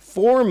says.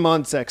 4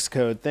 months,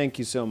 Xcode. Thank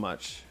you so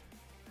much.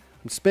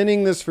 I'm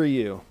spinning this for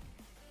you.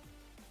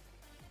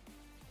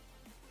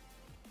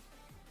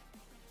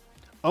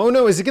 Oh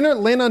no, is it going to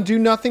land on do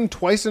nothing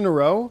twice in a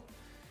row?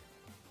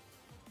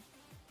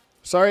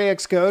 Sorry,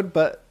 Xcode,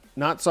 but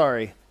not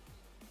sorry.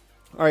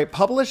 All right,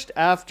 published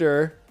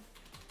after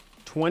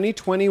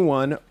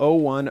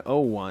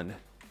 2021-01-01.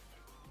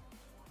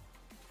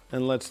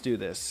 And let's do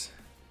this.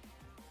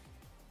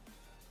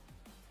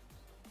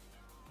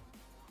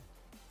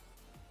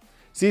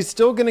 See, it's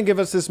still going to give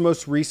us this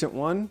most recent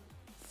one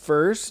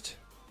first.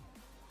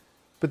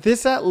 But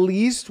this at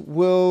least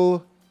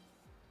will...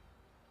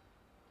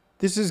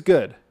 This is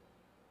good.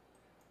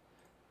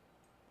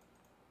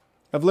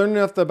 I've learned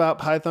enough about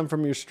Python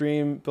from your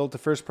stream. Built the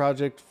first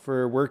project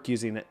for work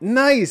using it.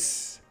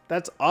 Nice!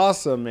 That's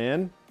awesome,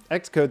 man.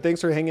 Xcode,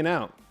 thanks for hanging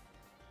out.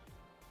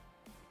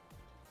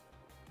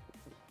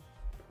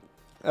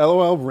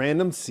 LOL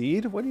random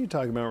seed? What are you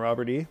talking about,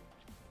 Robert E?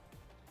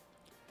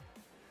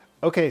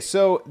 Okay,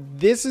 so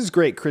this is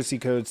great, Chrissy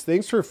Codes.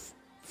 Thanks for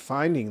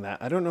finding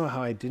that. I don't know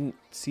how I didn't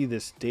see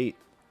this date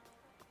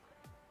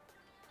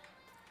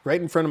right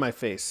in front of my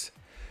face.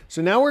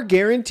 So now we're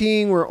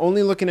guaranteeing we're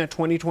only looking at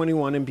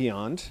 2021 and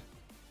beyond.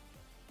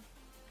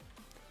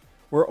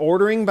 We're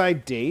ordering by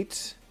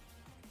date.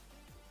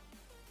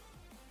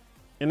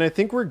 And I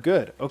think we're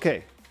good.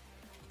 Okay.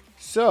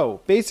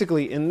 So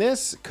basically in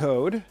this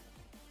code,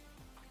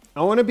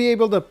 I want to be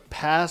able to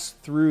pass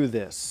through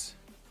this.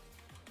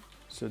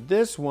 So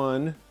this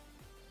one,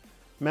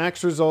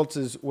 max results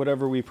is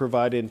whatever we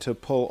provide in to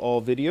pull all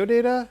video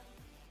data.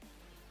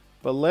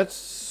 But let's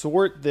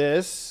sort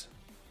this.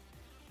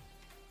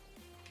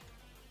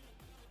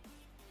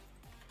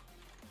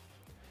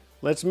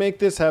 Let's make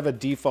this have a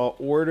default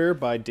order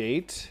by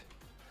date.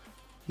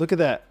 Look at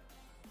that.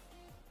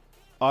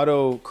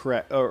 Auto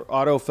correct or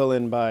auto fill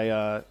in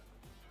by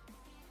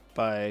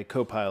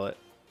Copilot.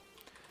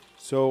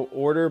 So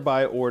order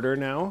by order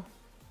now.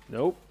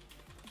 Nope.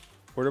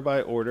 Order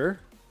by order.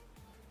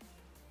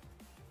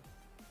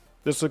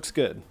 This looks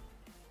good.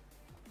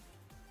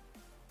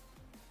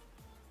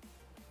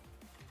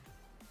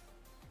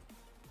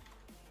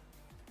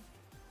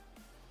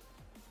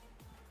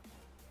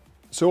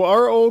 So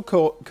our old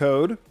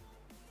code,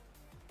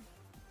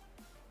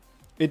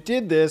 it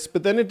did this,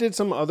 but then it did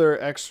some other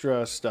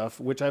extra stuff,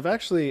 which I've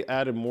actually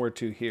added more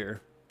to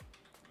here.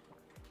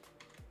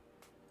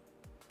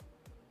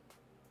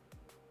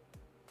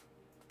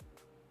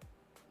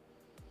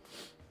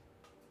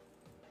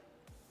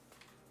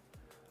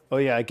 Oh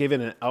yeah, I gave it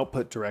an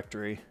output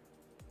directory.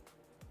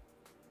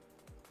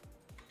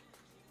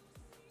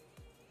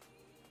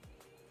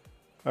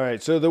 All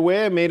right, so the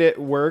way I made it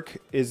work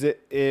is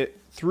it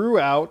threw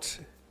out.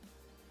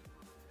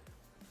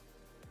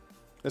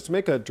 Let's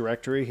make a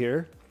directory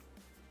here.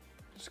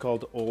 It's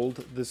called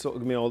old. This will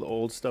give me all the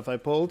old stuff I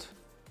pulled.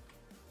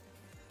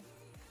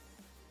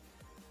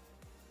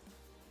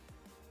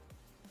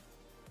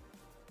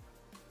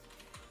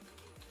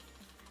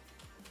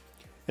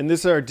 And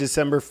this is our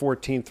December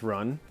 14th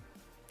run.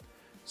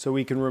 So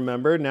we can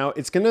remember. Now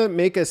it's going to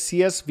make a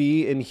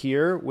CSV in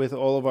here with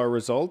all of our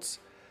results.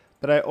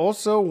 But I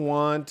also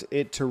want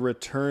it to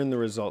return the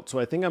results. So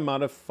I think I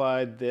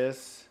modified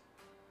this.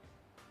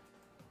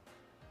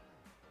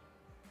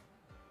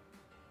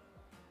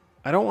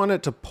 I don't want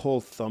it to pull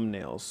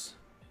thumbnails.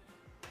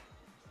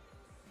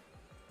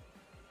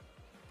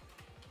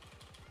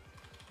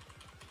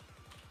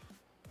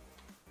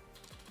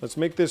 Let's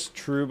make this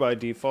true by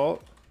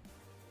default.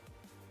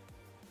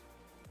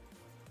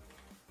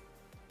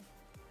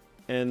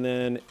 And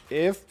then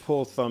if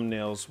pull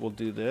thumbnails, we'll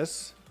do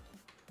this.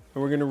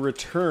 And we're going to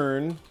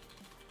return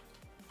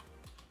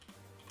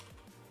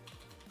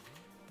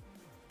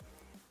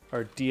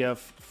our DF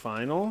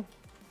final.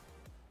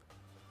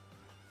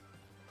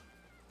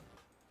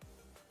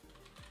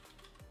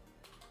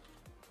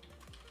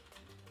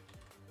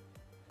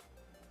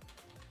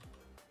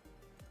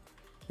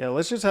 Yeah,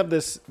 let's just have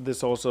this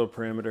also a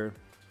parameter.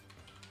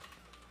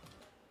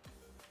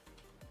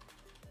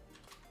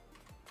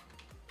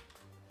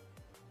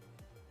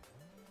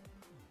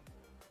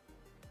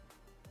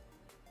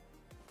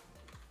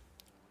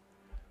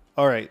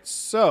 All right,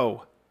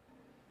 so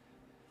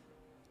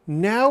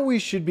now we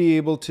should be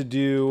able to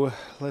do,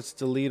 let's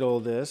delete all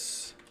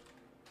this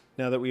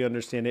now that we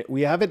understand it.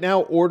 We have it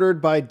now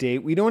ordered by date.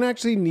 We don't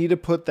actually need to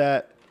put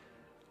that,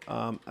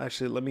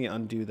 actually, let me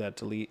undo that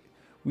delete.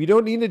 We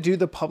don't need to do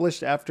the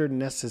published after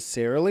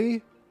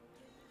necessarily.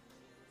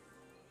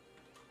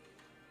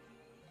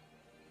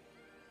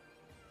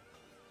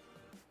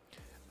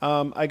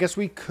 I guess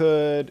we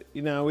could,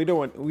 you know, we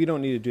don't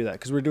need to do that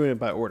because we're doing it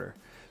by order.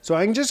 So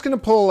I'm just going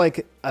to pull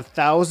like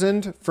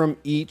 1,000 from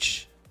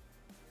each.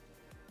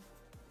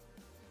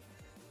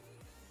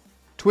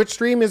 Twitch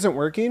stream isn't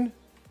working?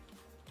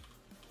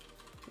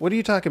 What are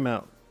you talking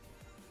about?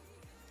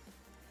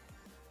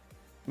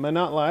 Am I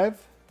not live?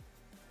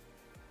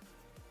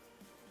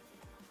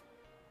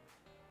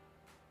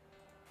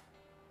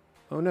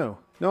 Oh no.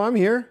 No, I'm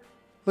here.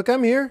 Look,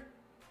 I'm here.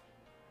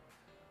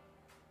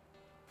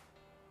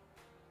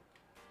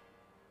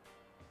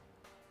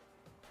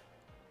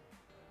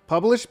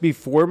 Published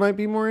before might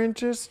be more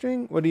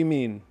interesting? What do you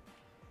mean?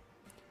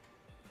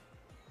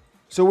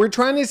 So we're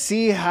trying to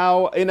see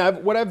how,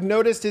 and what I've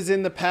noticed is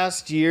in the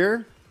past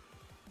year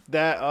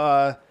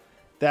that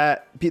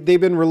that they've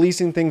been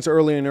releasing things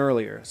earlier and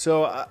earlier.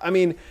 So I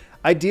mean,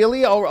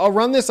 ideally, I'll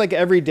run this like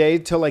every day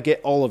till I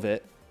get all of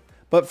it.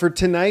 But for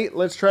tonight,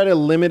 let's try to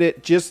limit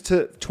it just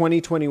to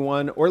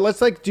 2021, or let's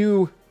like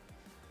do.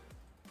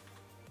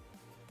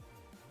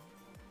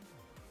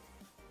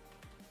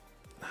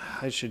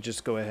 I should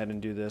just go ahead and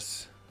do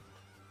this.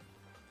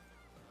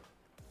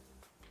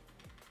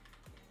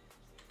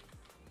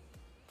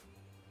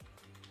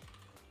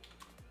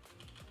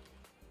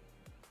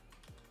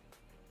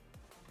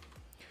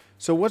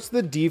 So what's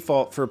the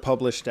default for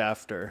published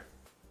after?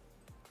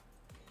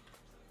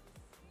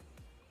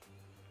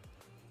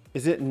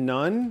 Is it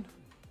none?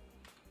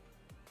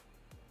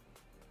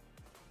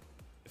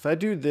 If I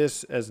do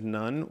this as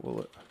none,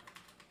 will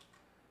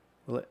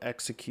it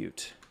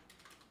execute?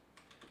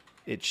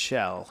 It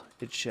shall.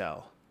 It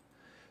shall.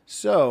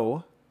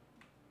 So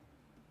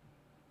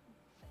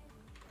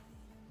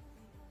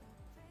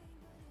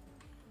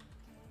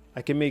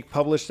I can make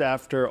published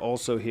after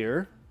also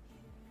here.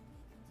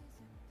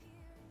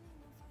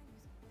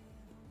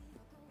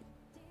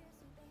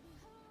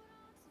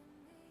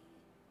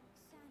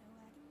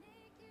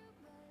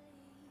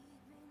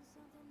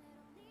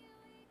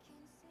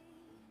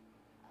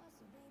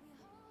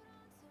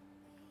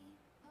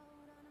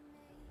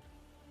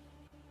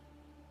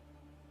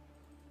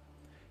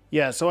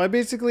 Yeah, so I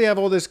basically have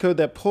all this code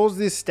that pulls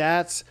these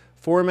stats,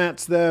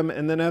 formats them,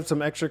 and then I have some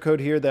extra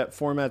code here that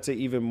formats it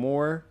even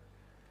more.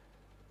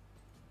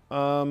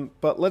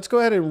 But let's go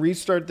ahead and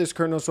restart this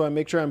kernel so I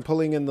make sure I'm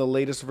pulling in the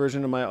latest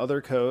version of my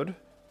other code.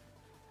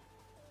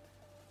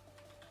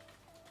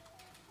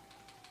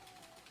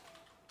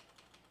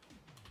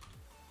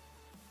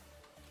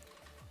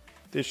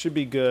 This should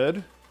be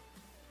good.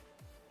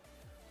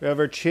 We have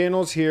our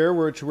channels here,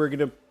 which we're going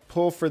to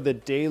pull for the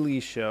daily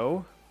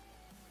show.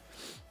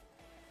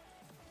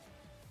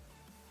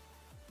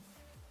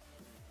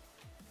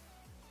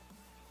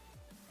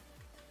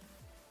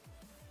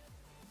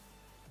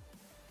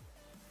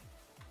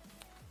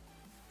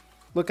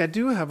 Look, I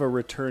do have a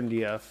return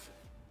DF.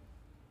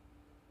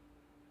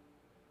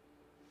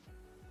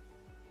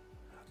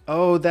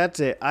 Oh, that's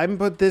it. I'm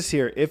put this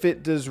here. If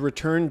it does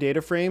return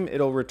data frame,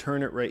 it'll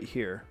return it right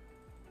here.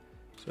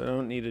 So I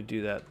don't need to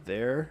do that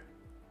there.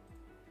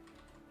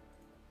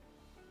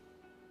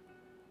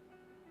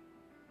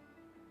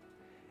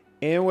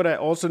 And what I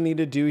also need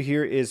to do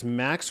here is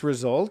max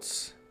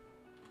results.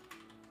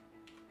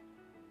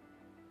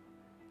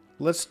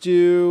 Let's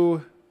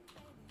do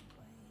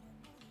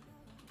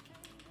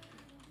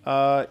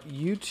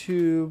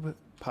YouTube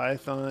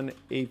Python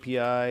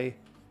API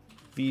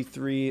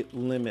v3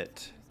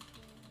 limit.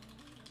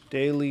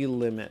 Daily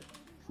limit.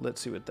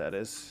 Let's see what that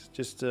is.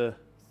 Just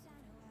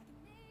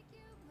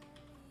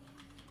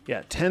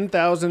yeah,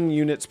 10,000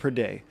 units per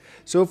day.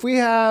 So if we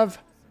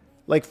have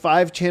like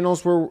 5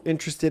 channels we're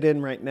interested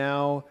in right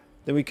now,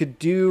 then we could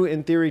do,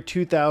 in theory,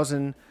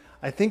 2,000.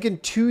 I think in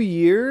 2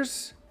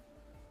 years,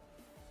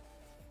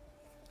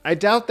 I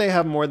doubt they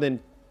have more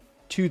than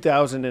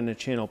 2,000 in a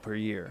channel per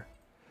year.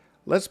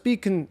 Let's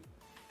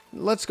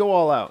go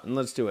all out and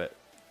let's do it.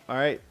 All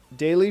right,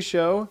 daily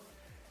show.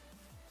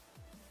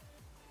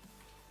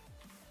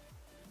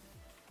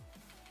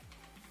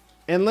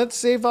 And let's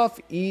save off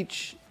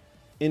each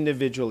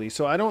individually.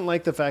 So I don't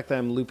like the fact that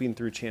I'm looping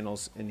through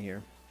channels in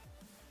here.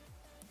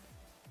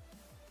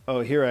 Oh,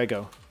 here I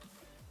go.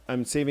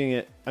 I'm saving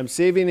it. I'm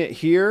saving it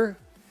here.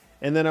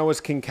 And then I was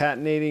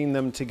concatenating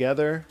them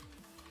together.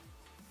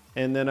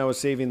 And then I was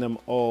saving them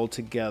all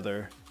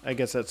together. I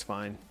guess that's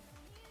fine.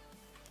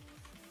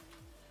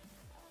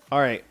 All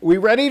right. We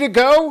ready to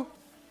go?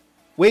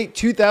 Wait,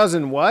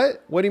 2000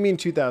 what? What do you mean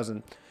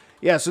 2000?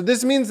 Yeah, so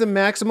this means the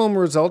maximum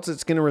results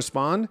it's going to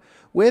respond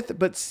with.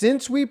 But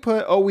since we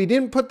put... Oh, we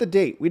didn't put the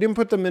date. We didn't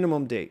put the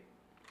minimum date.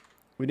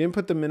 We didn't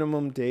put the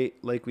minimum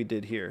date like we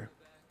did here.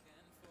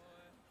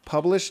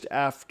 Published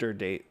after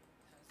date.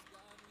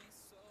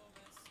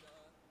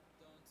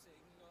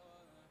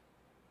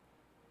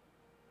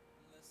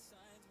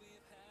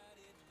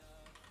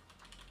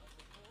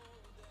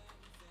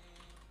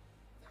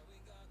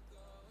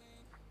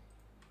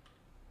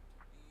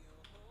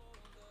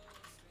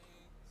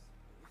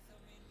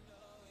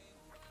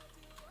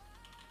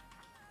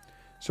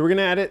 So we're going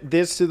to add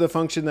this to the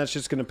function that's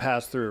just going to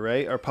pass through,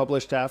 right? Our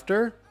published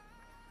after.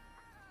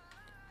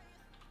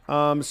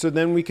 So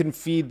then we can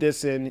feed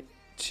this in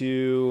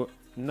to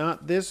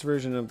not this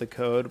version of the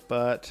code,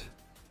 but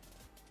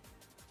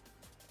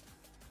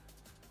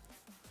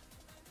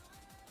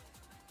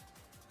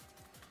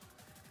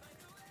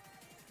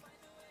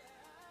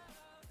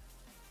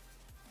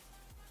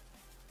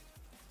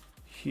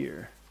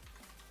here.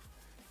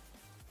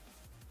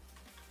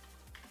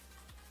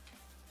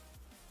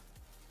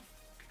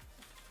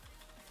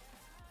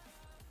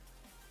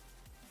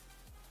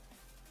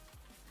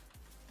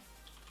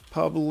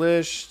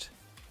 Published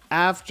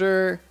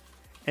after,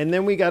 and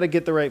then we got to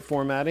get the right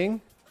formatting.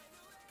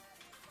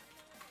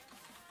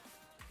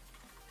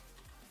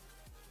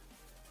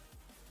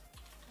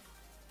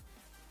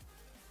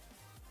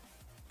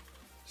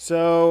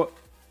 So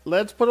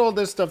let's put all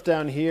this stuff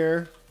down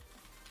here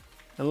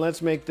and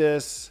let's make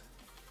this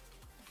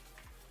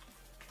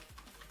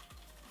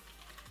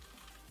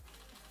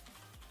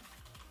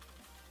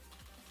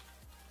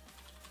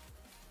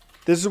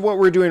This is what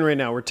we're doing right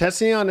now. We're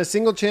testing on a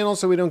single channel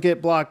so we don't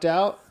get blocked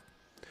out.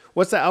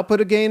 What's the output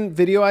again?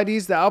 Video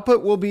IDs. The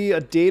output will be a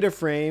data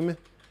frame,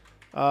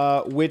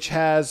 which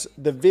has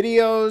the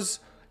videos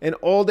and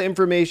all the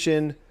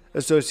information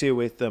associated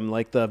with them,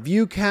 like the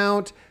view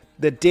count,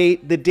 the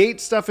date. The date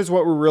stuff is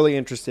what we're really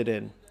interested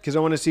in because I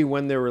want to see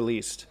when they're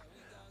released.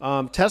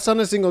 Test on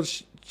a single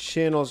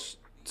channel.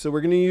 So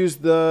we're going to use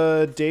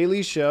the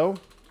daily show.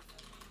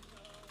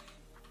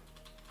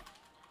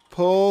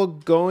 Pull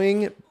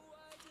going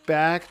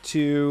back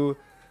to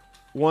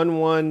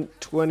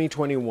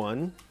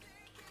 1/1/2021.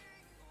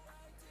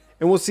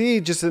 And we'll see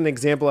just an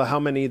example of how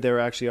many there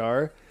actually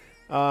are.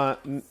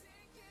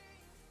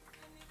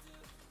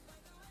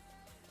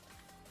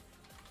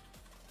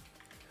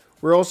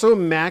 We're also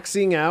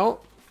maxing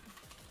out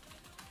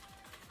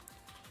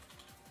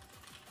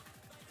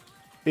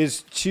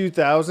is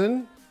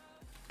 2000.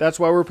 That's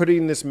why we're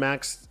putting this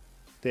max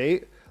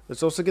date.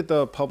 Let's also get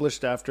the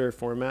published after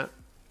format.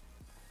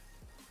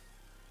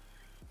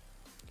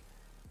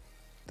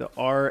 The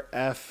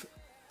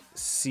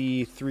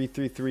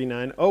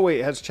RFC3339. Oh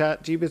wait, has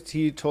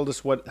ChatGPT told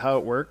us how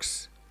it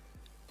works?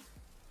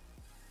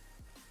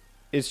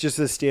 It's just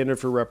the standard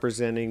for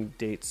representing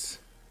dates.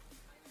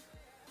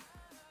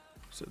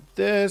 So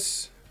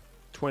this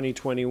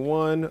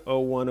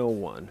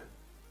 2021-0101.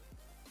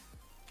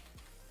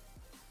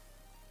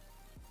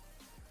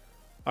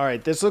 All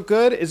right, this look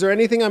good. Is there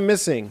anything I'm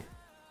missing?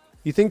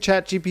 You think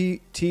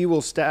ChatGPT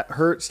will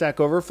hurt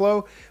Stack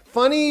Overflow?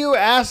 Funny you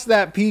asked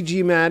that,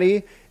 PG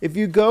Maddie. If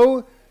you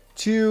go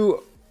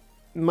to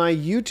my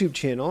YouTube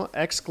channel,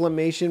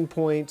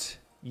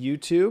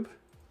 !YouTube,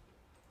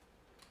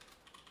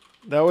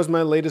 that was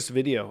my latest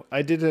video.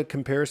 I did a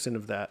comparison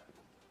of that.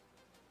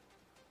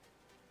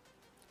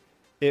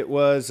 It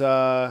was,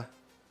 did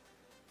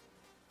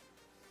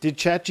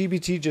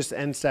ChatGPT just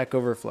end Stack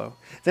Overflow?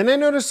 Then I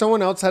noticed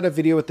someone else had a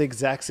video with the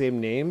exact same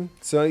name.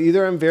 So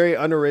either I'm very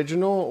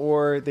unoriginal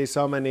or they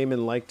saw my name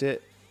and liked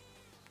it.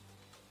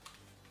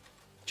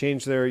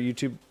 Change their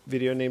YouTube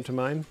video name to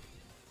mine.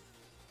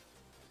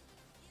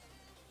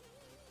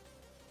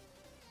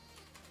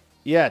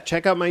 Yeah,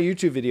 check out my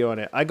YouTube video on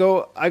it. I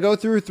go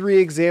through 3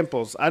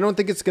 examples. I don't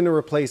think it's going to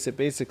replace it,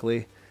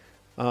 basically.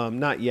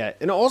 Not yet.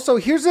 And also,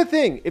 here's the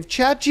thing. If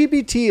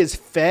ChatGPT is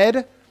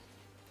fed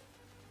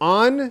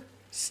on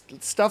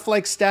stuff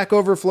like Stack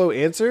Overflow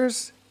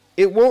answers,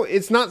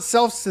 it's not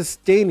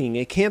self-sustaining.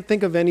 It can't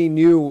think of any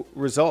new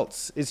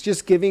results. It's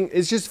just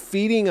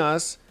feeding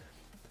us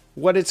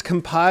what it's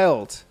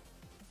compiled.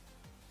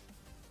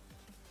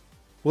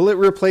 Will it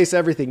replace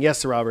everything?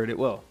 Yes, Robert, it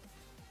will.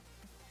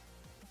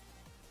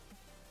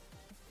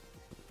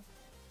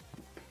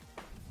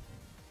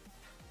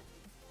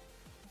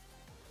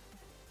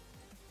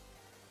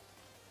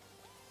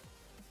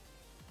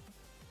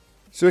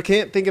 So it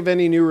can't think of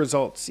any new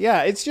results.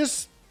 Yeah, it's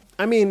just,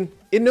 I mean,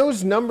 it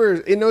knows numbers.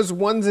 It knows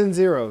ones and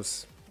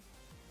zeros.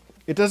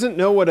 It doesn't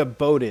know what a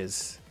boat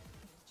is.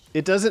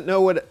 It doesn't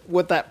know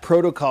what that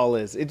protocol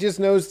is. It just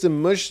knows to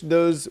mush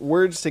those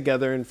words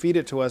together and feed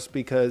it to us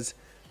because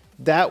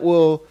that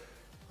will,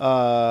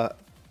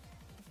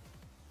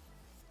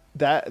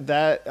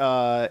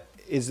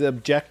 is the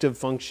objective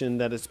function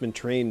that it's been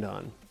trained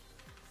on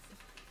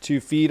to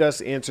feed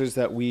us answers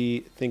that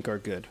we think are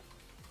good.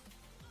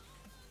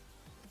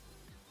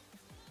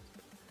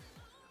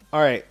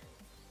 All right.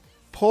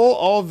 Pull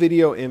all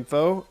video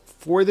info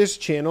for this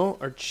channel.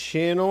 Our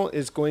channel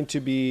is going to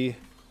be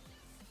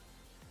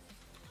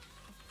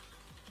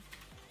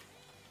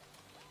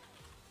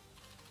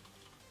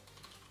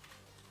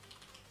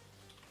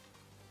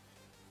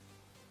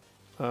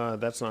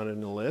that's not in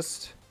the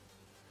list.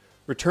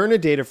 Return a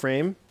data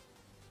frame.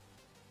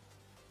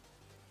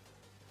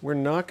 We're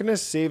not going to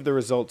save the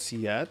results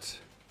yet.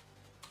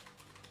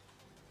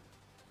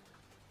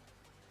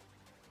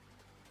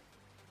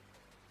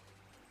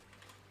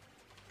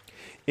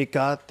 It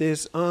got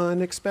this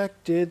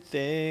unexpected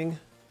thing.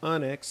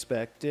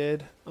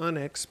 Unexpected,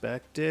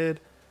 unexpected.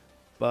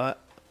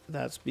 But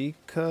that's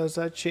because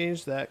I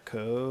changed that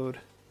code.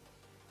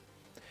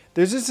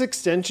 There's this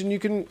extension you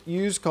can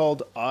use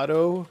called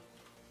auto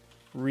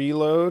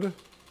reload.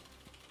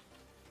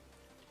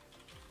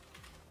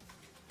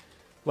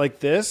 Like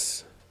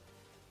this.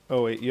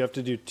 Oh wait, you have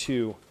to do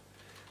 2.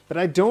 But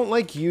I don't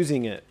like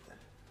using it.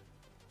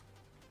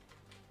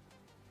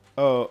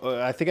 Oh,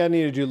 I think I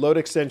need to do load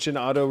extension,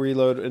 auto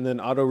reload, and then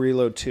auto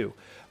reload 2.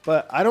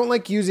 But I don't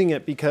like using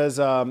it because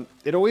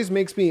it always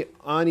makes me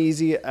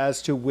uneasy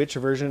as to which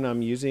version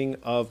I'm using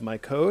of my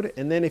code.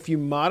 And then if you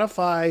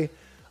modify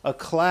a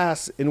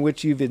class in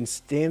which you've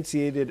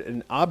instantiated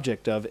an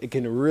object of, it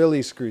can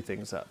really screw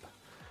things up.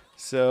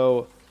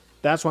 So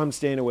that's why I'm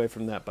staying away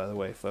from that, by the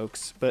way,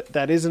 folks. But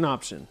that is an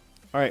option.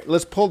 All right,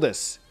 let's pull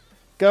this.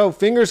 Go,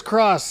 fingers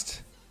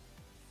crossed.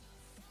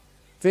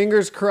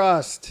 Fingers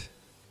crossed.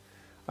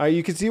 All right,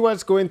 you can see why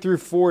it's going through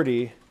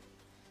 40.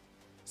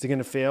 Is it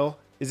gonna fail?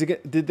 Is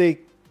it? Did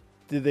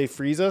they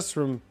freeze us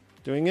from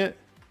doing it?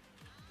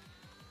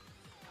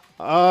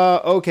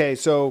 Okay,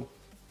 so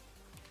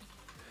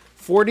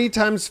 40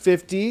 times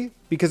 50,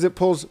 because it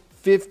pulls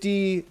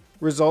 50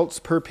 results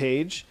per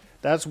page.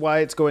 That's why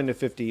it's going to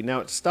 50. Now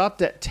it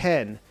stopped at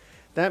 10.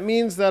 That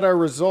means that our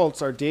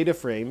results, our data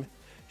frame,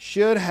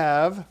 should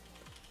have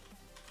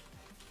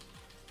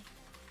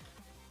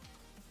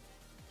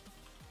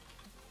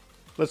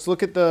let's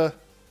look at the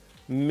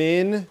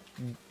min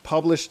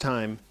publish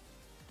time.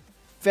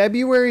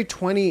 February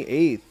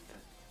 28th.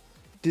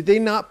 Did they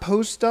not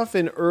post stuff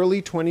in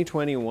early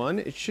 2021?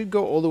 It should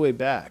go all the way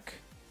back.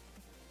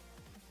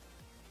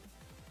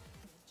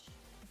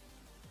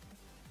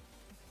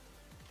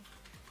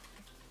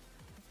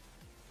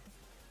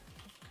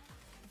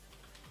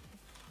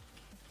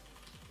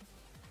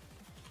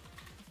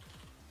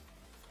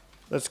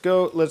 Let's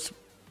go, let's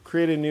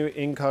create a new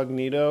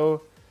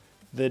incognito.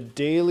 The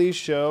Daily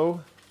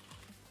Show.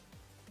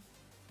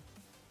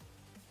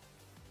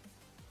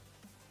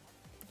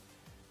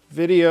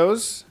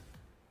 Videos.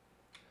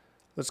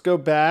 Let's go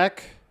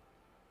back.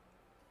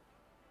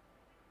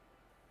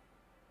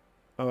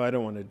 Oh, I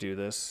don't want to do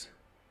this.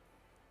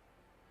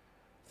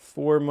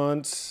 4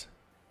 months.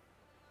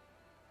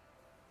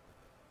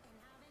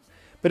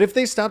 But if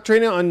they stop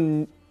training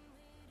on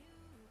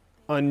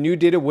new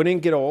data, wouldn't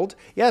it get old?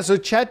 Yeah, so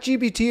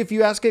ChatGPT, if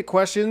you ask it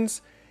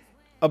questions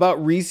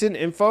about recent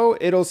info,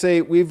 it'll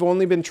say we've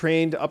only been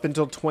trained up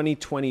until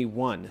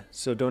 2021.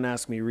 So don't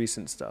ask me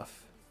recent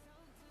stuff.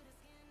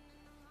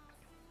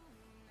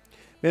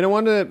 Man, I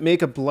want to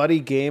make a bloody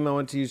game. I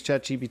want to use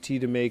ChatGPT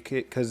to make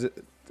it because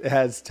it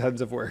has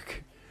tons of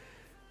work.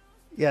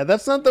 Yeah,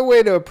 that's not the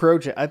way to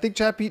approach it. I think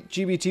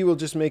ChatGPT will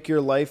just make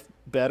your life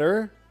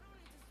better.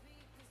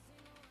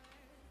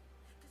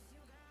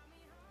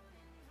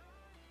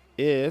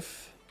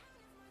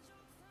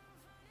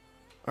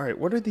 All right,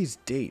 what are these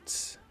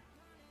dates?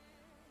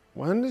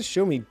 Why don't it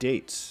show me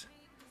dates?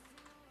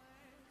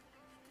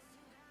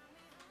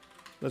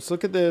 Let's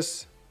look at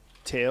this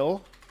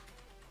tail.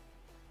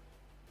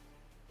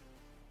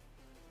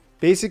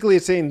 Basically,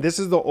 it's saying this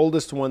is the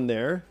oldest one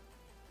there.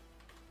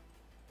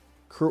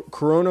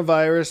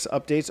 Coronavirus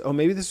updates. Oh,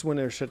 maybe this is when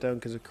they're shut down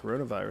because of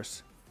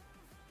coronavirus.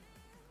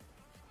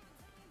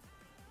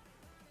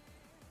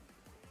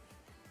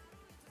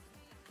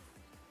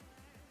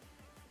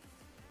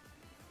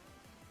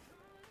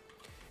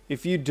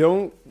 If you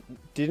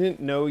didn't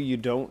know, you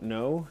don't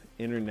know.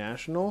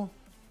 International.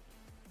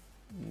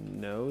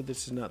 No,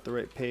 this is not the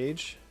right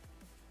page.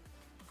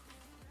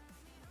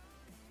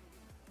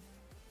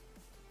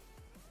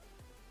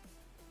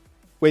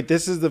 Wait,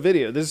 this is the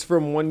video. This is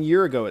from 1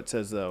 year ago, it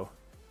says, though.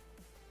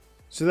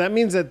 So that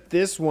means that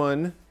this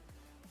one,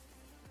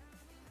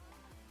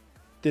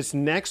 this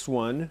next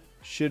one,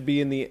 should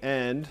be in the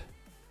end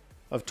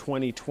of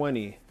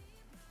 2020.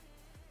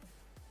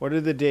 What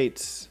are the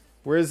dates?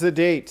 Where's the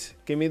date?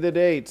 Give me the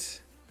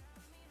date.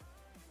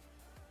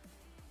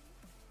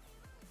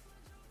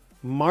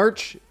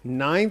 March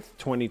 9th,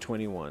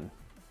 2021.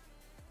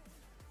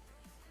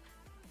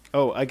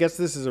 Oh, I guess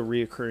this is a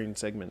reoccurring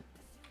segment.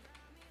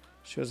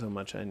 Shows how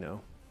much I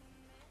know.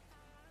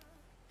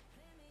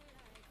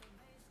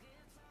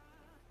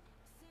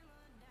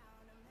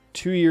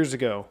 Two years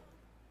ago.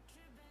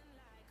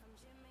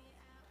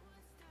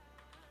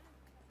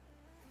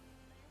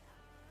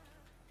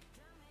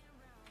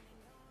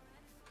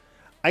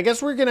 I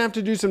guess we're going to have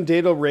to do some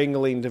data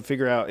wrangling to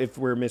figure out if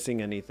we're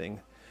missing anything.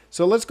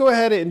 So let's go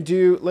ahead and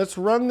let's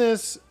run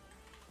this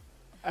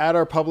at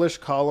our published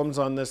columns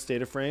on this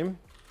data frame.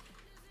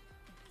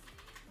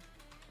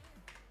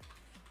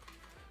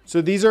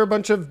 So these are a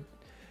bunch of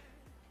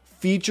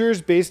features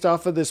based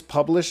off of this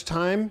published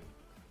time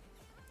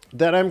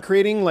that I'm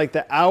creating, like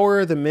the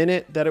hour, the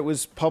minute that it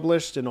was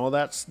published and all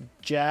that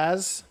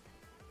jazz.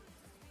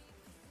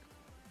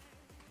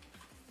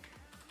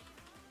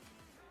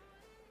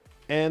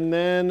 And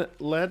then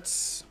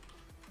let's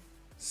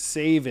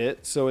save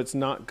it so it's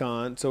not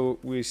gone. So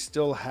we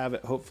still have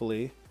it,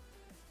 hopefully.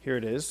 Here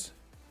it is.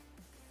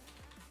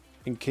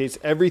 In case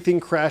everything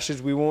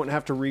crashes, we won't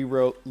have to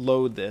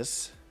reload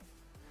this.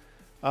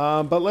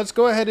 But let's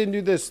go ahead and do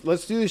this.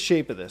 Let's do the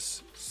shape of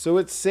this. So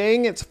it's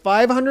saying it's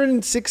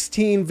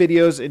 516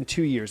 videos in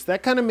 2 years.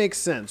 That kind of makes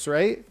sense,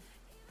 right?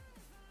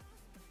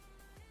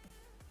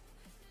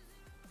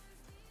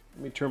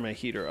 Let me turn my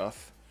heater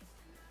off.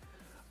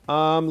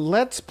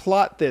 Let's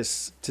plot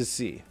this to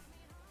see.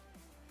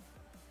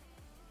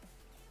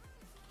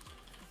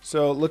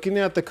 So looking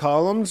at the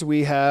columns,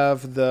 we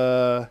have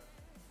the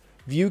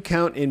view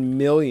count in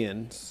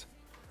millions.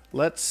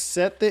 Let's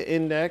set the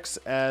index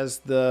as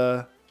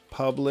the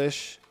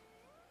publish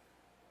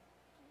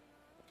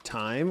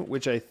time,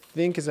 which I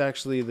think is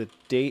actually the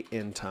date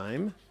and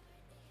time,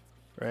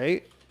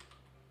 right?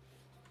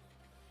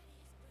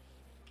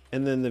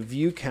 And then the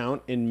view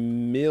count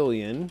in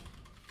million.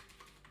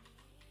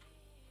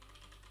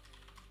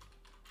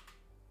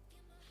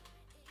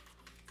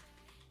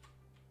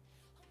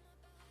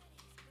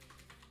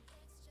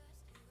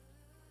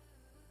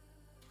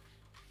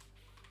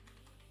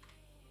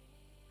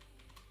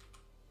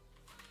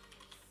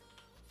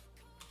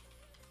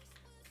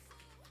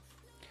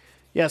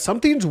 Yeah,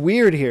 something's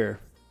weird here.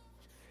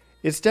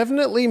 It's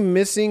definitely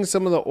missing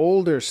some of the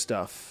older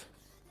stuff.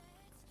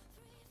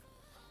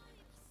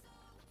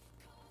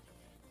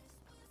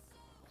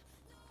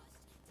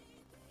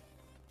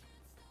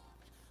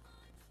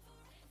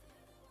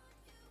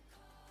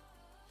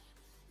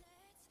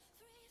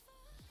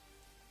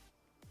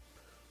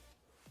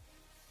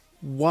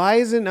 Why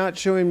is it not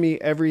showing me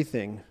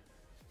everything?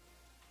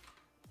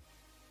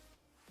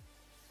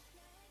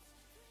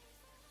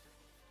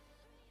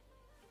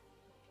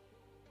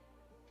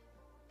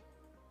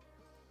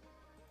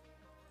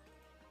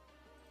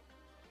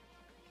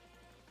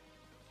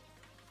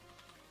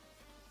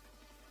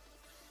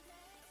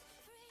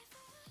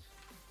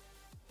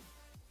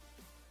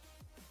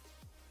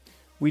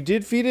 We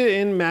did feed it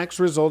in max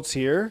results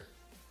here,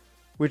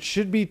 which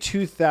should be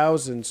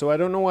 2000. So I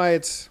don't know why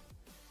it's...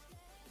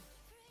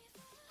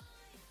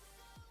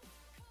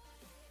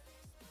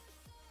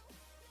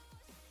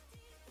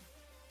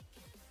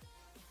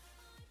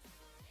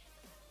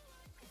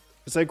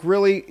 It's like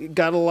really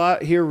got a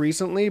lot here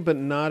recently, but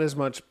not as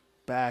much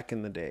back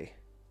in the day.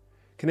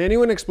 Can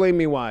anyone explain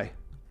me why?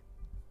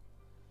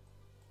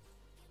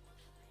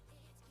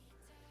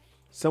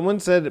 Someone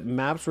said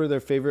maps were their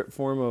favorite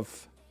form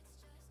of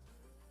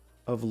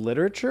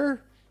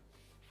literature?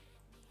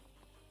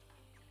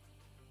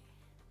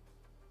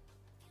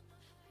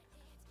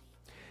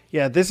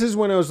 Yeah, this is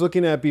when I was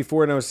looking at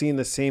before and I was seeing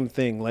the same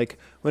thing. Like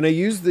when I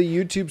used the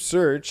YouTube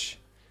search,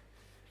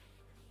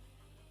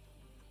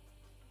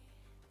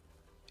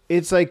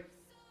 it's like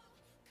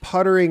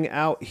puttering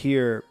out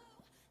here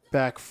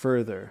back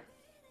further.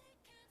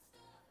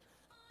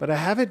 But I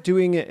have it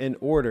doing it in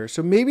order.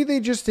 So maybe they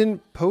just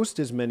didn't post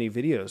as many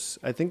videos.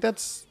 I think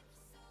that's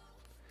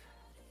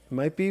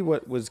might be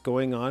what was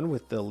going on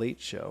with the Late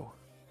Show.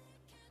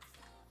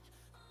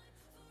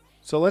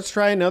 So let's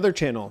try another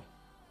channel.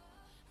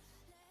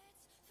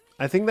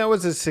 I think that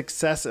was a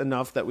success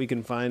enough that we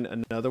can find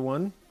another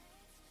one.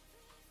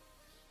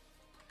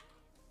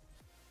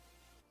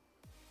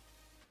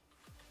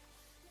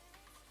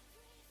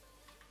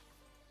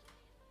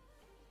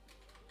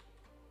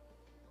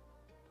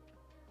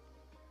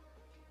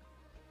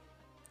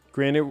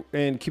 Granted,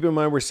 and keep in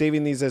mind we're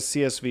saving these as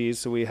CSVs,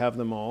 so we have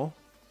them all.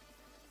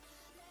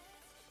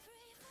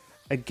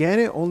 Again,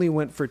 it only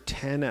went for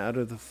 10 out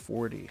of the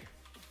 40.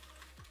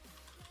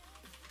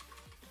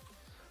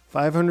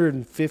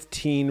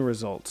 515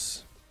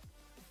 results.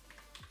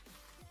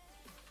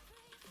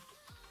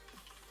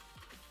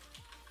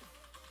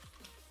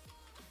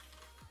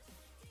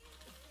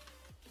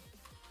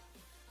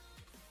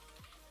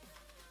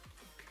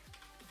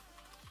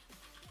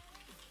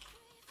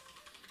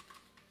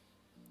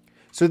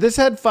 So this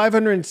had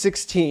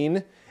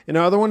 516, and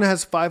our other one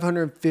has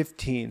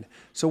 515.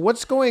 So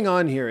what's going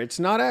on here? It's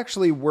not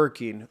actually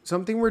working.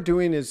 Something we're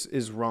doing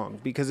is wrong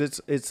because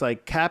it's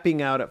like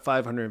capping out at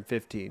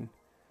 515.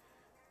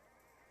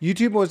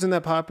 YouTube wasn't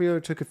that popular.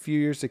 It took a few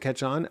years to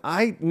catch on.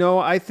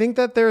 I think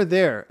that they're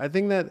there. I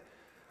think that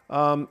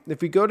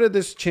if we go to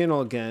this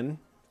channel again,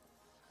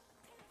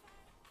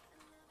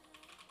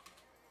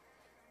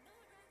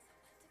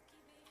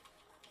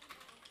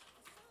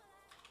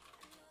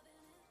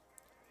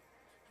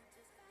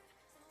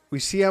 we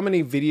see how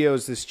many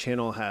videos this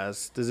channel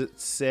has. Does it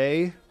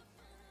say?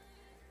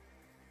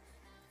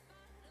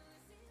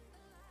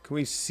 Can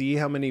we see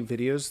how many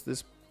videos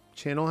this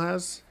channel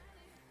has?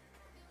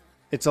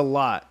 It's a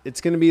lot.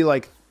 It's going to be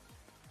like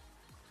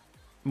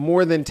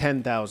more than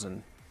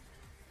 10,000.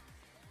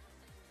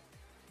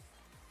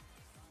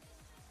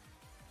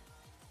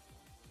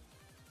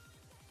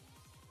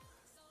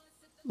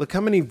 Look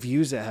how many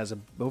views it has.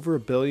 Over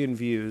 1 billion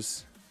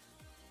views.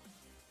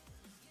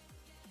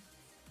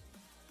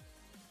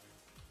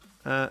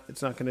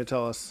 It's not going to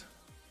tell us.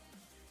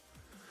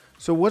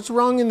 So what's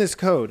wrong in this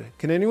code?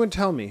 Can anyone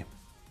tell me?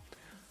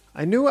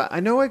 I know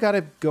I got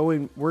it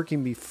going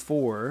working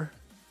before,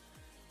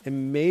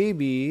 and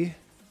maybe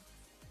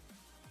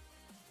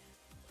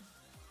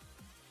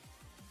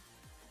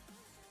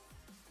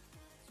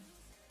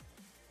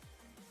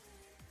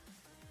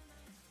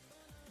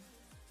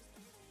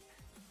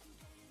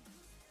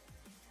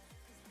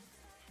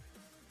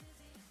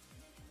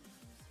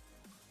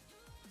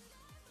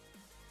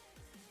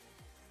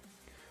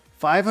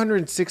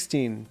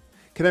 $516.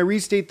 Can I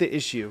restate the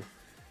issue?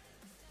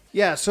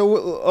 Yeah, so,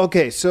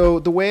 okay, so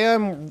the way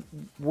I'm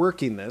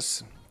working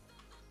this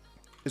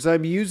is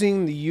I'm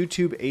using the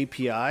YouTube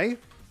API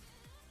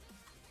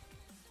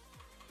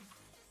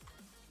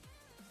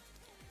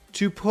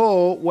to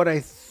pull what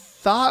I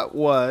thought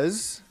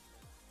was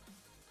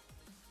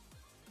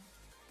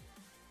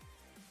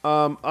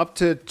up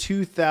to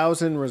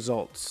 2,000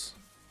 results.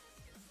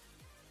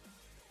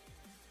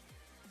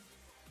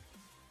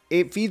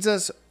 It feeds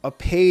us a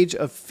page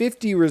of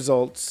 50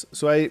 results.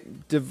 So I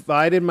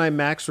divided my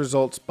max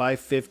results by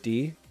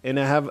 50, and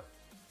I have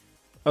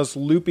us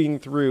looping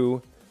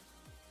through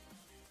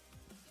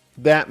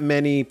that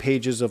many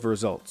pages of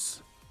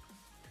results.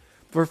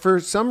 But for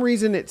some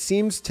reason, it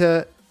seems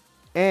to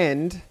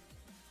end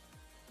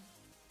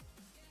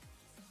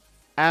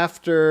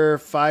after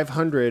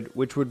 500,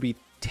 which would be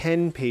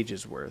 10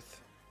 pages worth.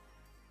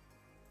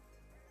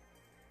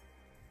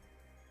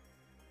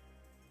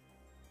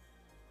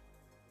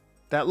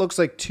 That looks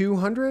like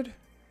 200.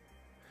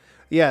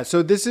 Yeah,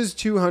 so this is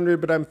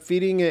 200, but I'm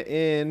feeding it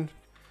in.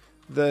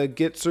 The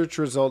get search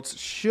results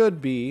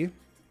should be.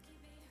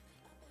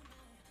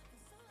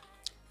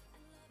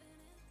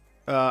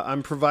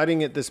 I'm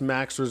providing it this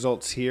max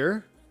results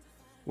here,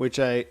 which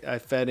I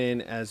fed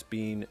in as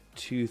being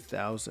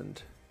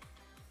 2,000.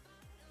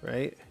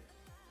 Right?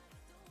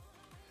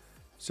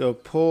 So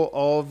pull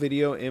all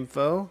video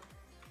info.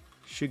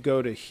 Should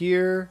go to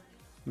here.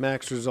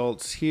 Max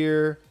results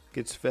here.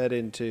 Gets fed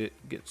into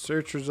get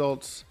search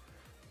results,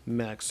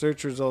 max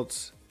search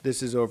results.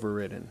 This is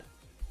overridden.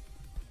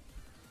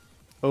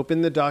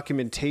 Open the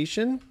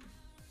documentation.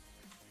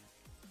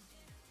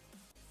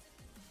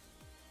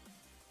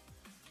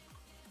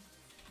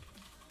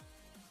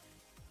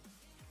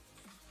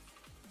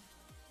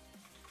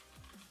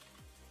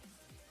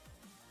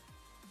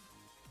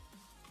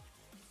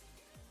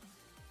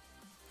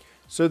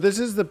 So this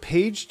is the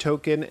page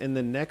token and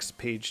the next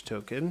page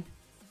token.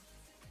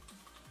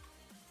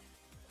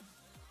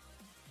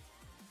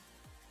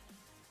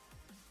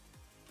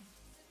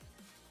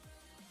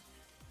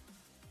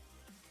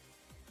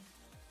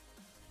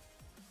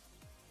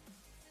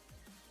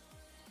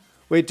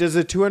 Wait, does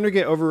the 200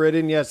 get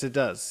overridden? Yes, it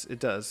does. It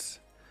does.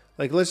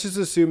 Like, let's just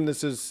assume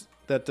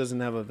that doesn't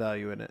have a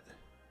value in it.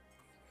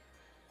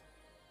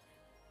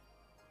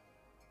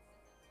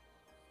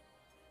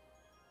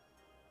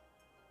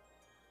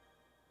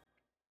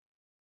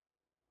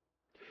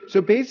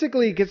 So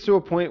basically it gets to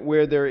a point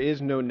where there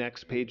is no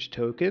next page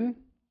token.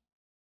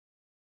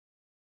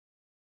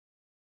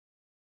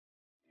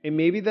 And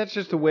maybe that's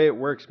just the way it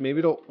works. Maybe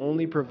it'll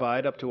only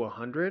provide up to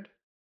 100.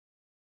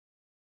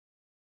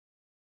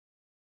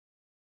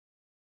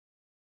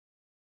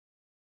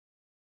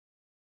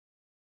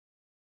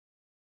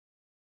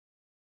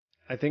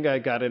 I think I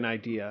got an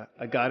idea.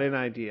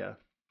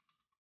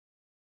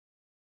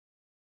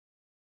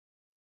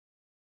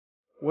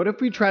 What if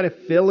we try to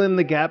fill in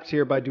the gaps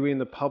here by doing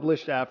the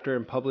published after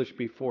and published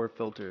before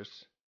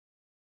filters?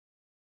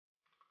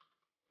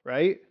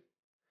 Right?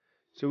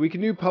 So we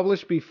can do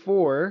published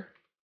before.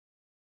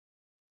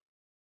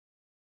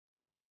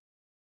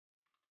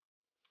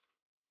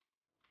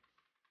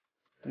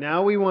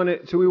 Now we want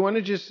to, so we want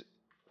to just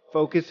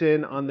focus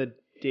in on the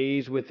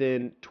days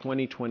within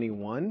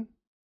 2021.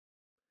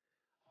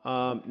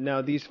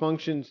 Now these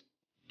functions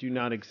do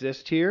not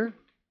exist here.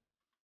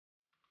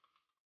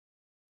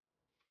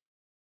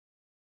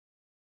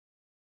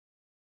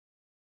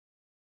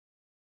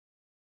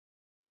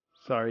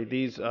 Sorry,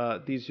 these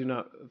do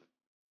not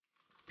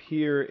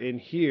appear in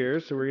here,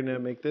 so we're going to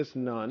make this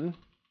none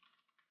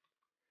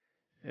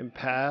and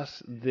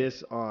pass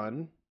this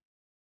on.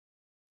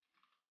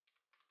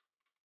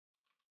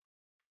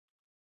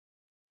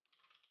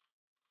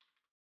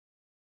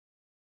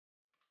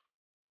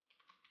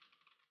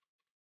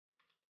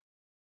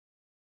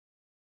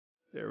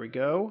 There we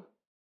go.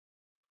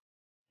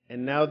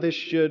 And now this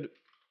should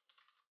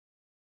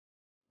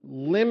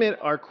limit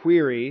our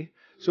query.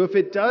 So if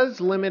it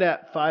does limit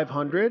at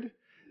 500,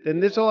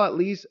 then this will at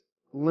least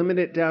limit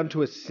it down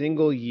to a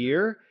single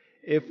year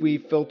if we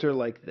filter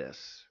like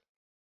this.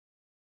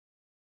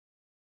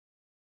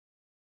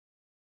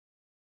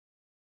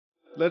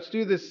 Let's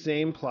do the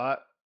same plot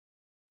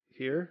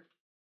here.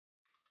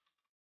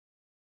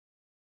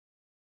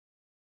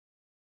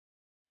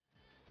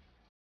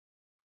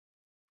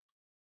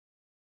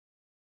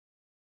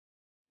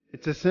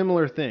 It's a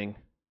similar thing.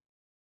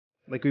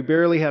 Like we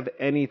barely have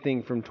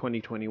anything from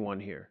 2021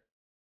 here.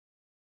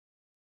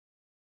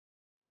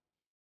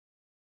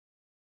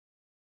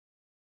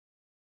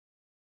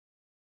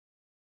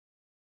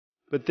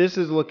 But this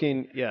is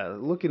looking, yeah,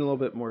 looking a little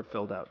bit more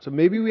filled out. So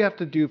maybe we have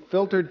to do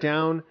filter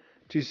down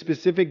to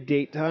specific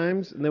date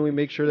times, and then we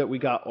make sure that we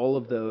got all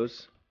of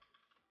those.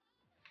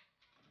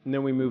 And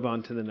then we move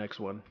on to the next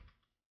one.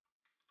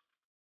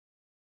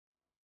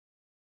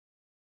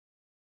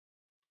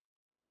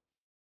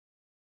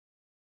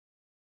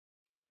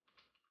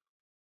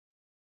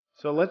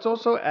 So let's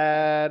also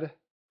add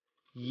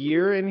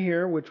year in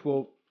here, which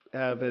we'll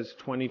have as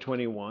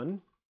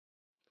 2021.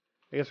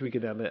 I guess we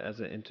could have it as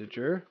an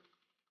integer.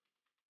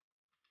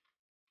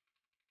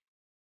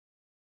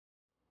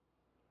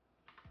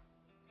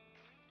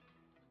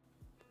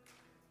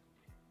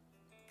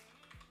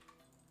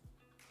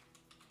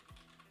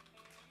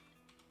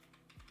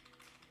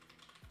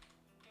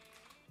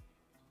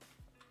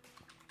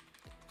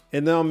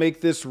 And then I'll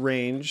make this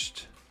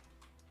ranged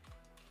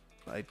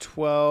by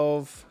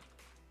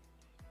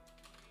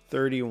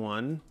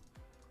 12/31,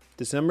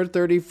 December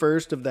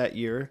 31st of that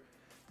year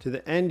to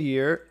the end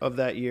year of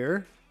that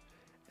year.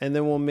 And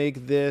then we'll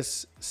make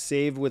this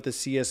save with the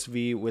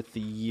CSV with the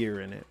year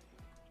in it.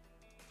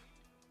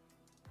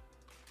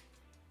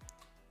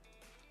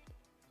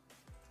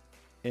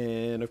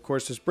 And of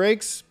course this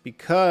breaks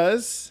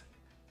because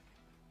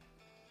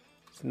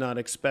let's not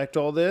expect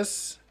all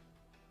this.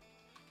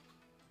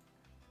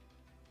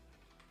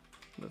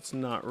 Let's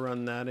not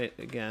run that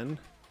again.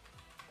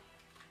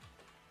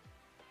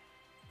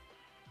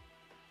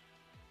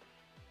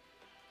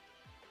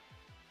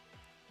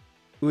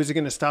 Ooh, is it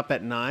going to stop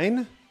at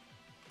 9?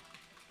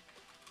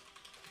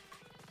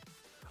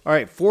 All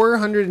right,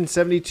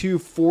 472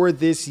 for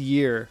this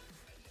year.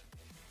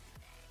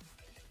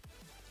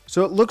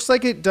 So it looks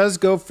like it does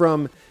go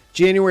from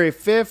January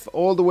 5th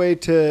all the way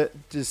to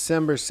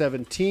December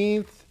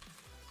 17th.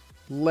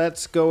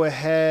 Let's go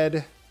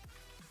ahead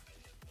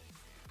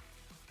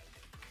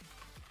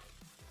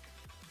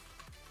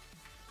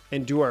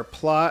and do our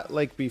plot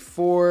like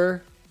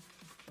before.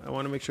 I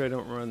want to make sure I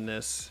don't run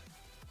this.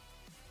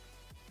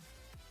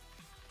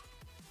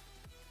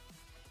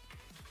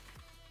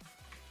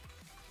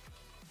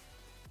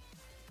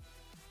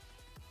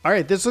 All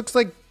right, this looks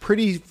like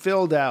pretty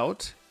filled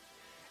out.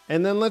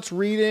 And then let's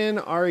read in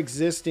our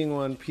existing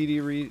one, PD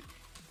read.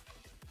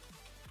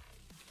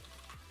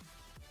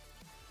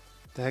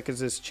 The heck is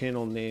this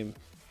channel name?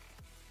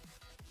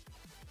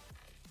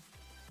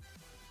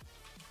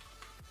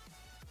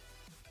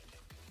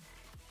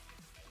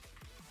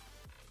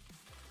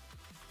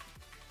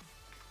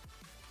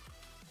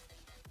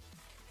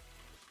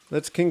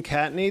 Let's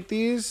concatenate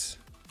these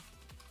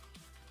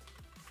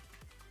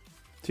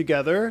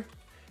together.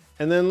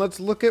 And then let's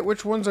look at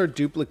which ones are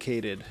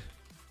duplicated.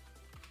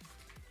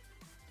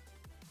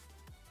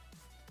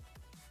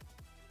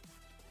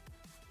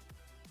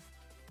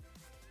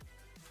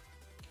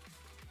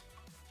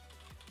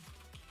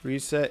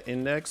 Reset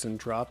index and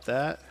drop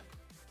that.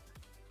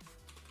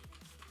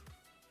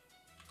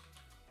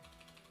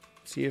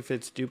 See if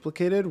it's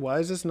duplicated. Why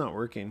is this not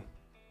working?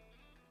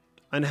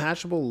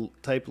 Unhashable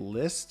type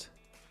list.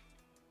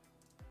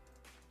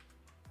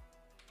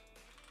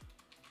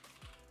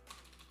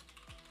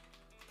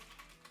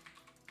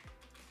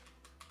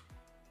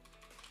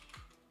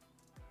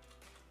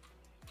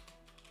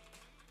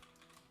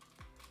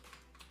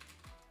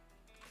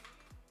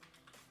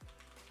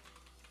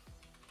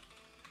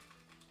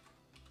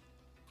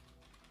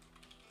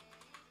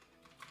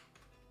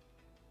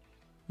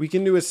 We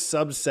can do a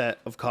subset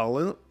of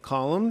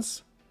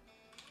columns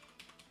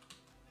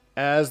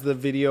as the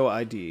video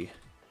ID.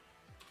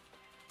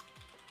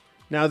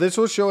 Now this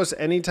will show us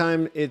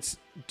anytime it's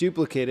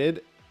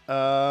duplicated.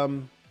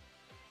 And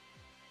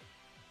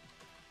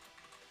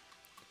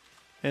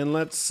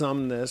let's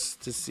sum this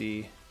to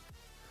see.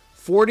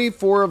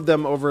 44 of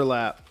them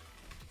overlap.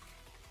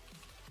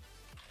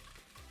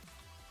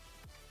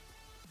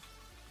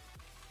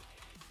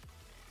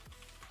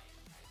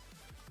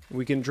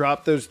 We can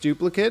drop those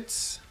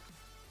duplicates.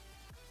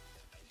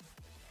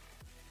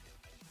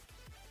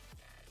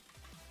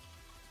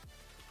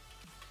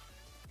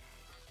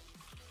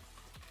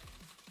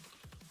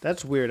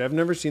 That's weird. I've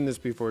never seen this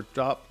before.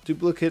 Drop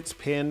duplicates,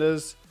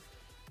 pandas,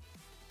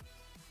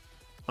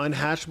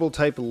 unhashable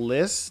type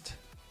list.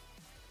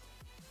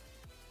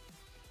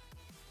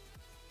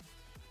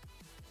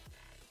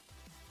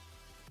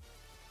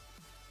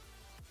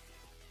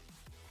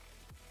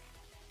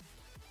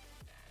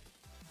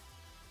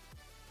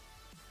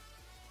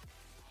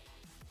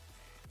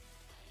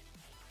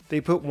 They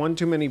put one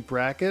too many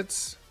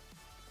brackets.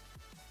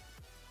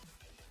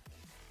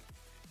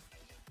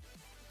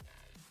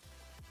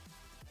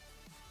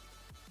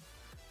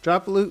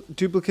 Drop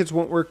duplicates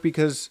won't work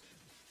because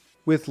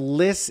with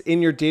lists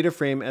in your data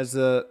frame as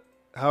the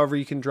However,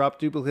 you can drop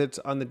duplicates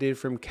on the data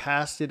frame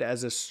casted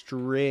as a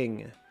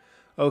string.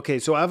 Okay,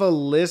 so I have a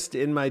list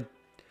in my...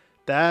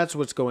 That's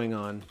what's going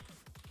on.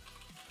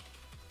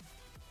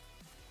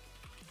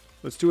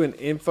 Let's do an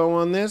info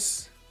on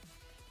this.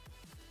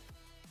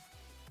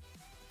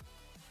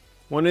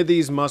 One of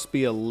these must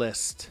be a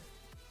list.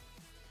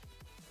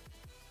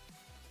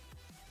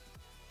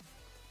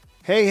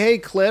 Hey,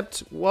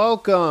 Clipped.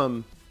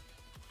 Welcome.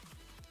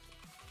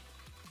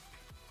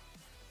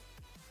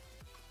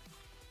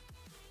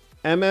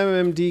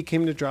 MMMD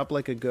came to drop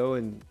like a go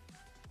and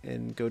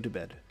go to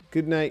bed.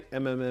 Good night,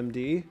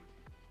 MMMD.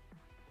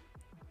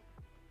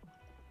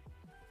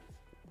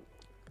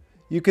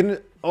 You can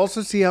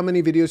also see how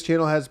many videos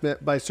channel has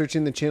by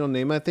searching the channel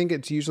name. I think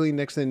it's usually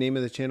next to the name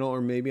of the channel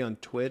or maybe on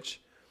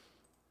Twitch.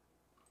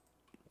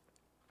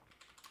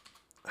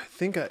 I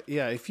think,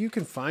 yeah, if you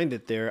can find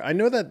it there. I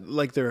know that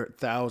like there are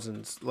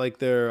thousands, like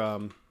they're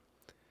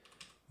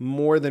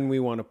more than we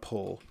want to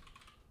pull.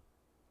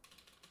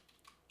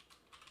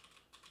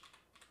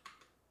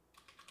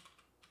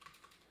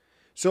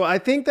 So I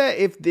think that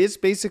if this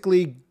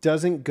basically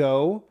doesn't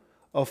go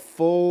a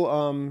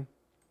full,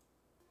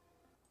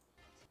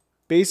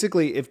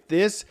 basically if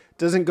this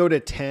doesn't go to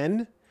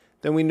 10,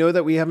 then we know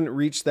that we haven't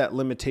reached that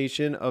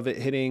limitation of it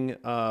hitting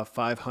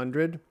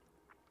 500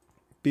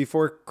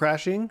 before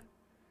crashing.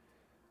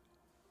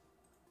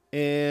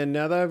 And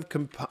now that I've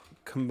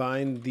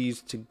combined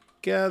these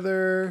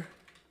together,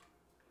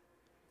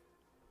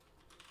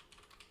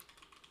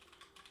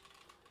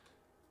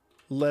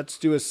 let's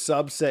do a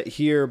subset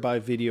here by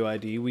video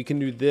ID. We can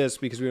do this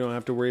because we don't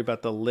have to worry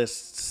about the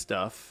list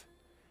stuff.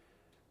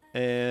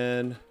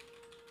 And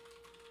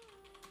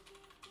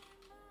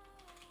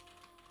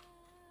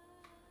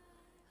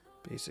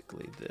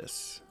basically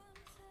this.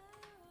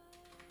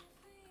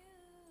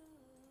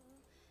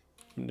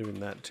 I'm doing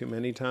that too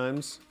many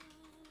times.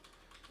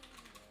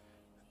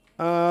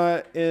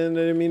 And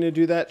I didn't mean to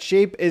do that.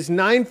 Shape is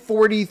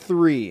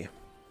 943.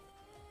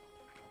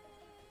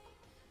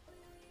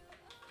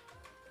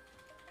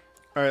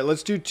 All right,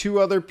 let's do two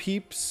other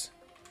peeps.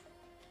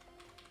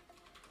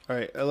 All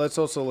right, let's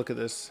also look at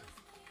this.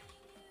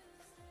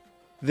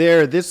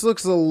 There, this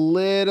looks a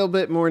little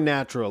bit more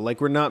natural. Like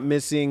we're not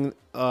missing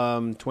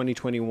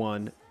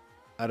 2021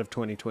 out of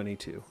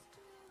 2022.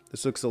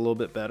 This looks a little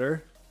bit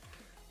better.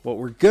 What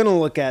we're gonna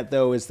look at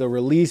though is the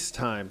release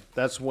time.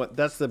 That's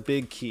the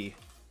big key.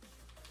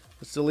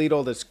 Let's delete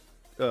all this.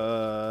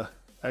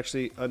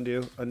 Actually,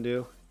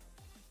 undo.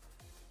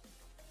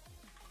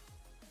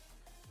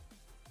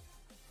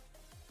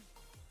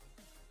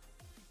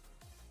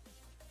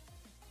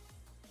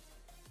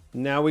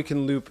 Now we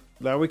can loop.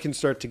 Now we can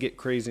start to get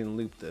crazy and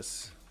loop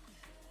this.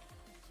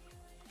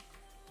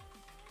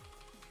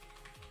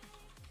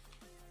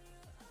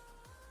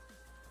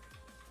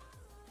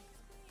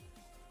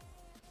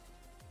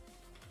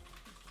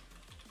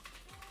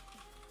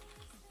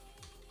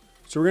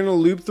 So we're going to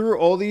loop through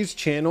all these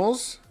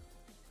channels.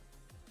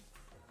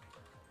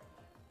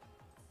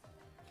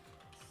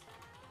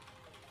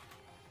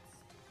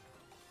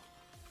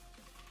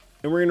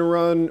 And we're going to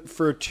run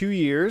for 2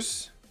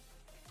 years.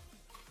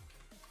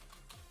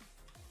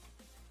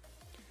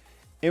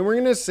 And we're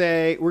going to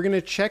say, we're going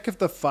to check if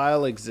the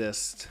file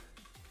exists.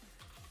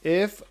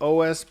 If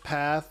OS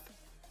path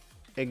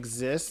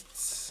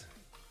exists,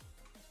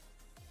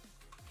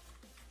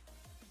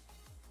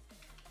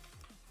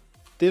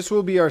 this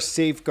will be our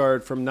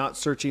safeguard from not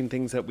searching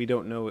things that we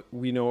don't know,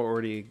 we know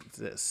already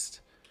exist.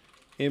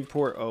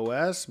 Import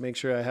OS, make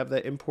sure I have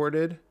that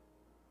imported.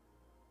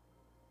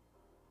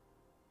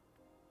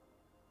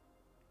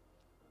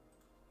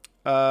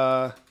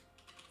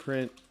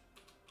 Print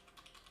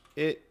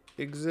it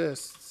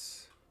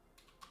exists.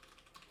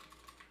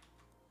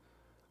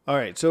 All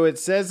right, so it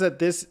says that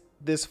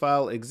this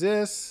file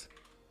exists.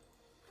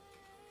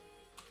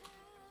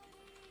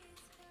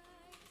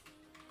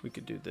 We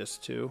could do this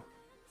too.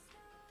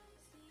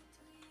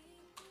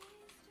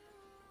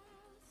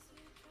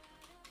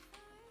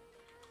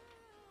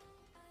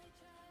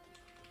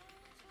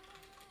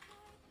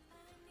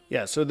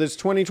 Yeah, so this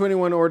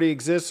 2021 already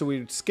exists, so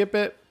we'd skip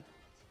it.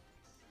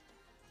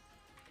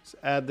 Let's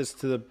add this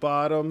to the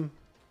bottom.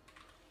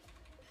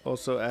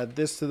 Also add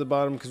this to the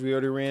bottom because we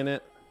already ran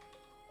it.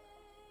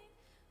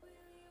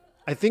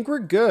 I think we're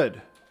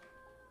good.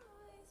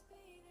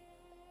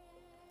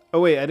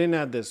 Oh wait, I didn't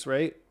add this,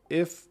 right?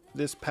 If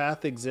this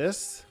path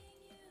exists,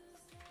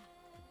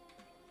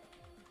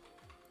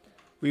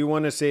 we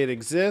want to say it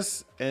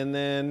exists and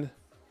then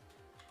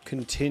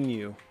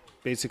continue.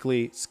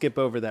 Basically skip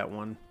over that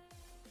one.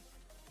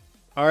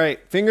 All right,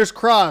 fingers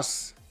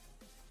crossed.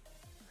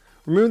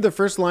 Remove the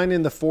first line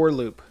in the for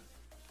loop.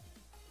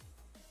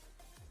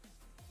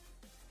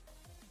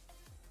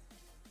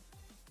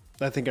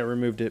 I think I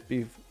removed it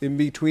in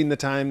between the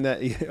time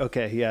that...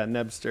 Okay, yeah,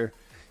 Nebster.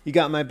 You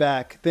got my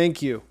back.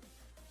 Thank you.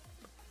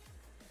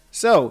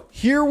 So,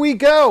 here we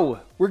go.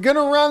 We're going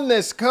to run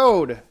this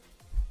code.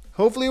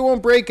 Hopefully it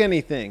won't break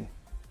anything.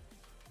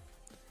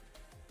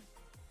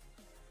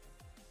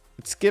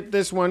 Let's skip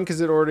this one because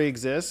it already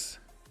exists.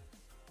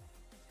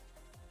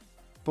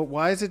 But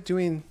why is it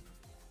doing...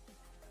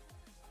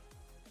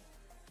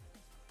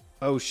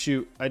 Oh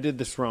shoot, I did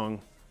this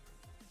wrong.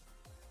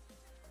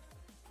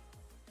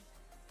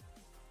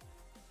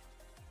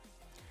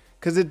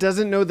 Because it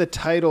doesn't know the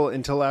title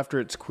until after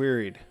it's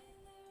queried.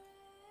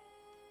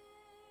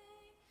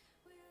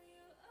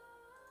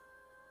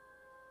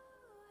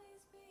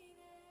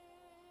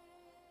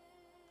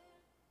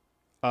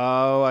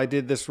 Oh, I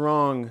did this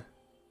wrong.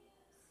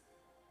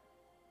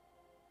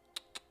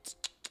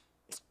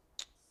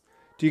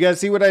 Do you guys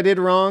see what I did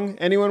wrong?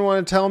 Anyone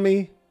want to tell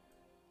me?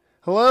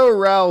 Hello,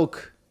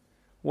 Rauk.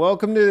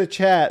 Welcome to the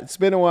chat. It's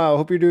been a while.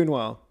 Hope you're doing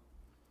well.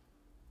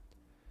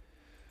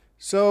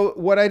 So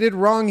what I did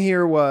wrong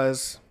here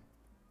was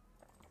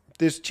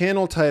this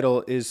channel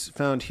title is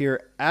found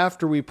here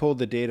after we pulled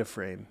the data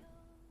frame.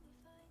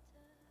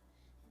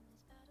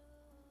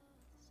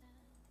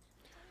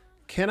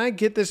 Can I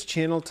get this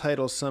channel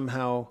title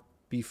somehow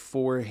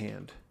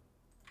beforehand?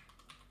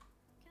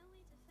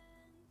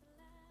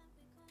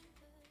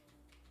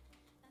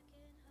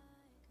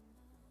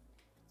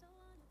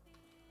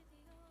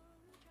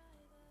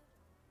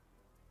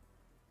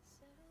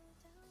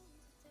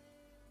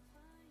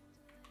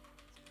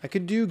 I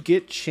could do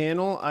get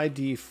channel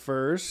ID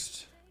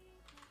first.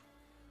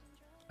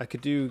 I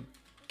could do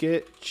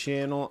get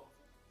channel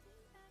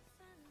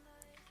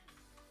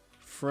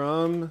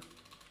from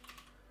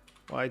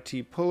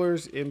YT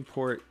pullers,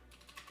 import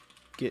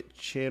get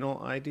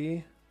channel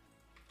ID.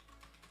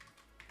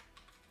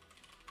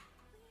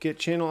 Get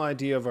channel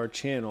ID of our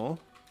channel.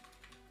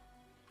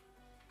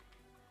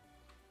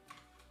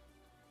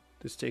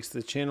 This takes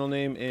the channel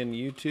name in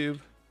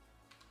YouTube.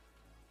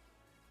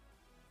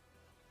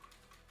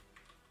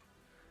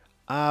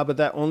 Ah, but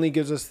that only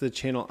gives us the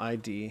channel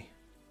ID.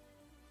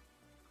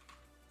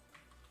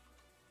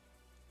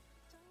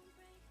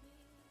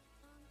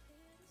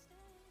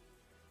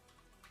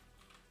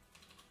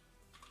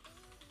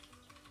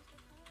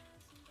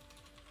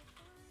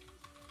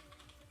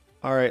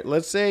 All right,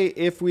 let's say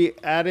if we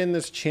add in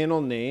this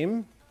channel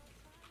name,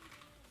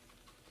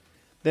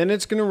 then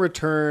it's going to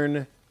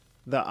return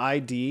the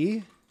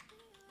ID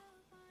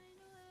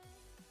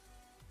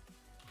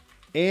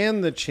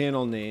and the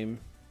channel name.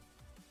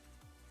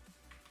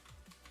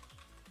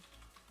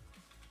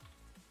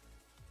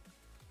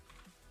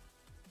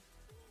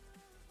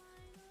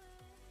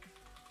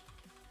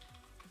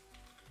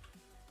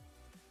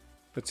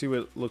 Let's see what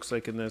it looks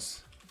like in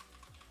this.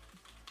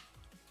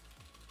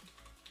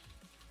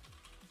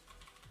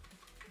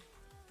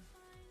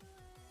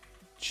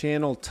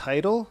 Channel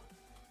title.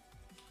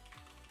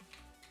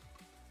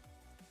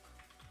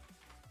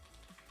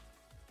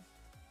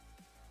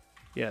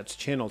 Yeah, it's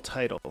channel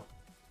title.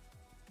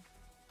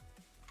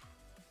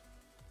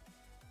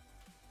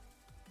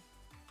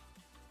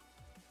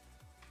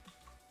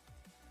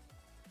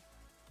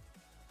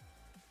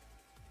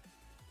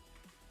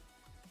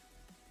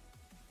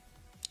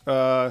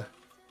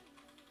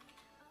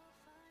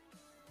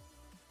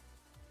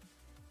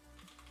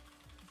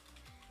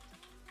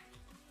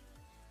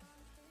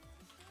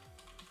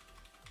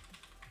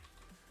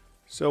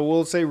 So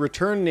we'll say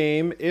return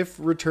name. If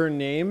return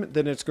name,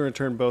 then it's going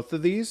to return both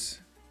of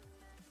these.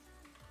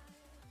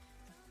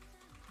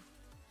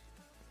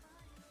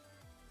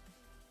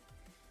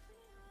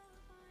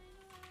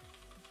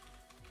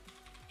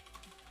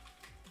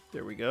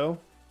 There we go.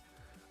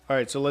 All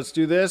right, so let's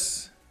do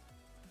this.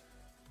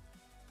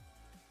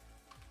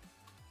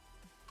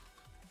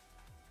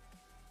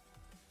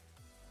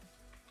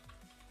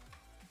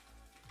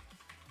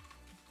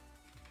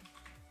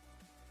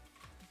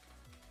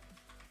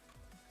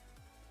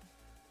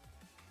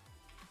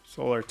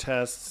 Solar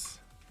tests.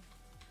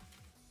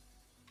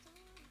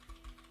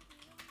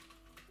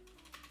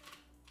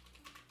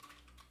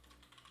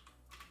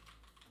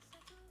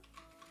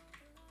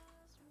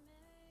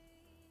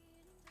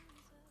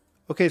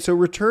 Okay, so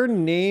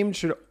return name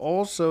should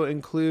also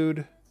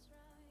include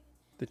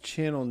the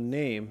channel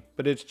name,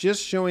 but it's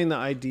just showing the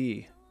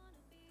ID.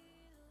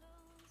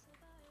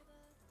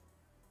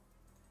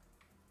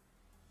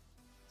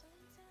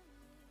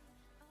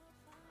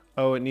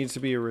 Oh, it needs to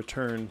be a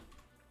return.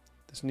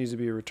 This needs to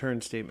be a return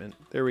statement.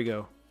 There we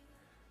go.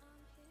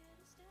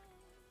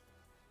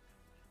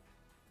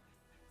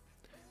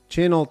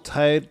 Channel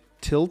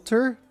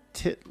tilter?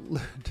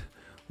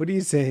 What are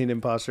you saying,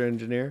 imposter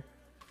engineer?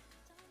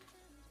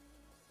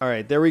 All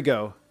right, there we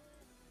go.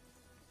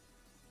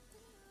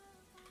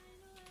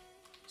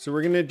 So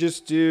we're going to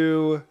just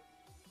do...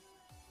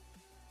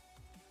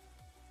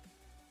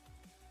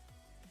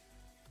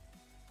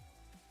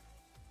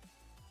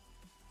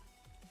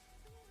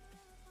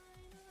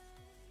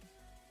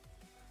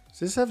 Does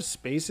this have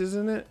spaces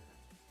in it?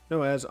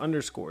 No, it has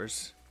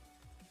underscores.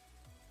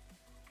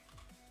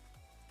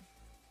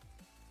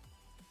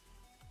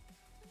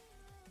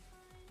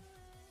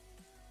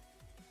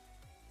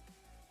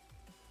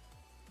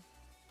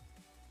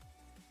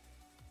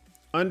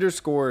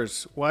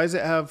 Underscores. Why does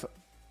it have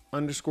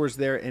underscores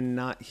there and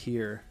not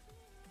here?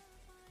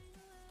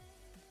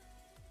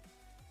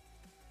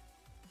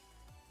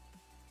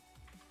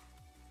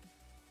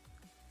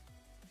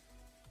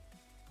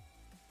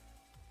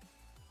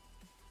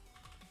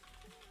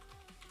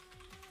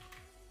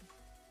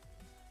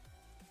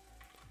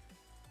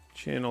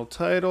 Channel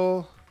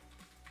title.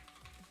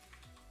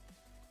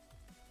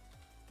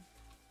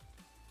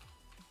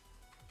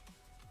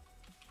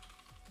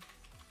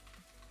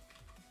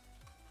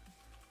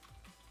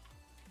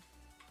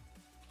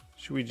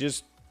 Should we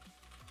just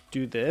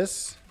do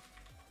this?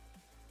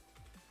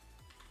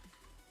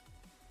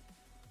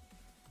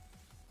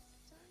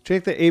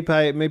 Check the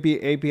API. It might be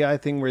API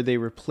thing where they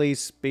replace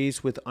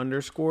space with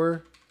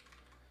underscore.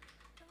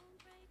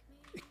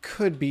 It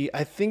could be.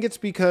 I think it's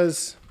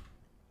because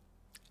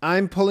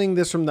I'm pulling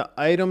this from the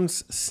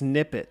items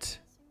snippet.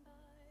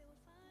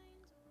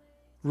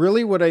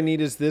 Really what I need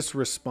is this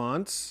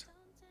response.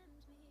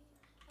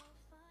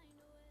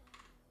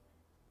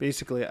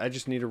 Basically, I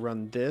just need to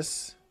run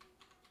this.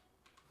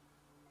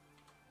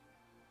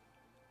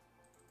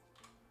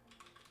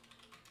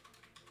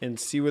 And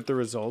see what the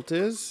result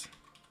is.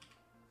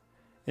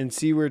 And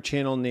see where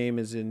channel name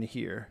is in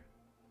here.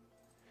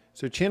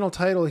 So channel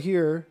title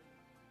here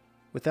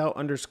without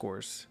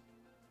underscores.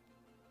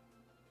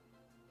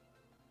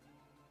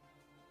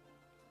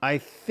 I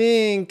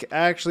think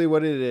actually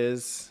what it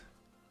is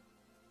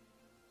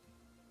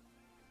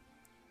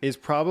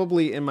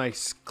probably in my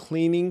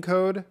cleaning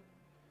code.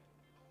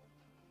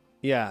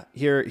 Yeah,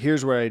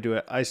 here's where I do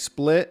it. I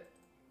split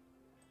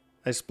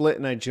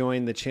and I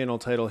join the channel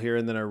title here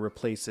and then I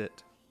replace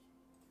it.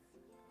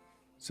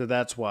 So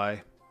that's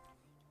why.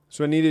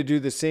 So I need to do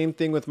the same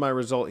thing with my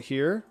result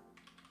here.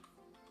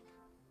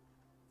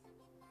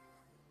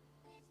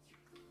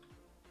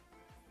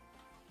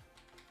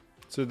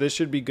 So this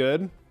should be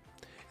good.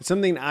 It's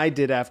something I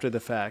did after the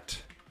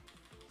fact.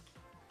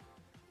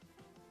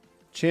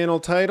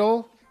 Channel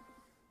title.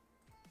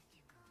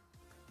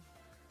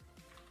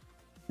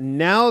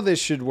 Now this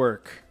should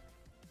work.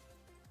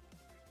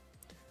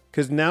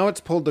 Because now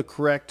it's pulled the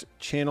correct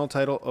channel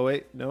title. Oh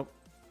wait, nope.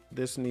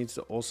 This needs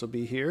to also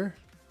be here.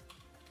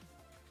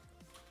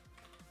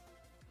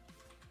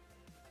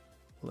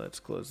 Let's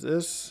close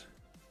this.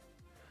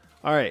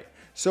 All right.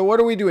 So what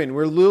are we doing?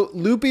 We're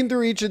looping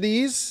through each of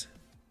these.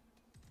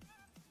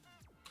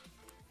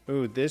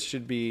 Ooh, this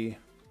should be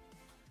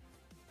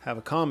have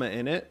a comma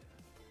in it.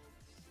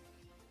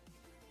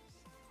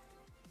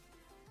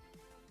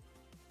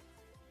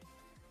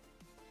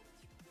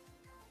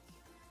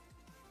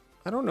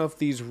 I don't know if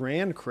these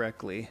ran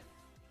correctly.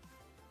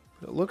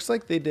 But it looks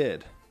like they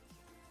did.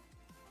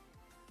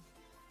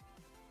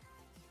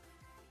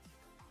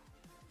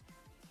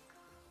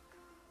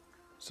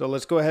 So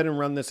let's go ahead and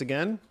run this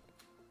again.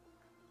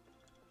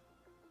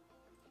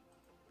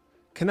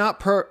 Cannot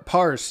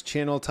parse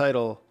channel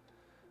title.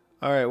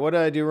 All right, what did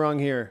I do wrong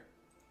here?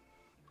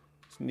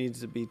 This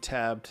needs to be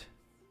tabbed.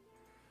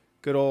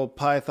 Good old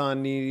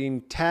Python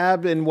needing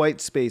tabbed and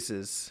white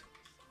spaces.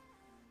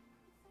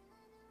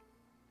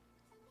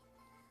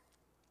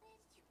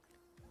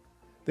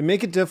 They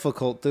make it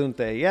difficult, don't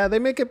they? Yeah, they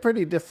make it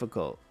pretty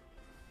difficult.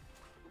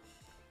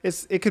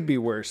 It could be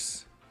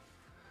worse.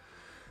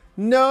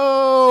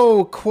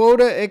 No!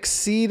 Quota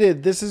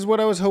exceeded. This is what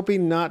I was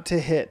hoping not to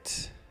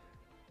hit.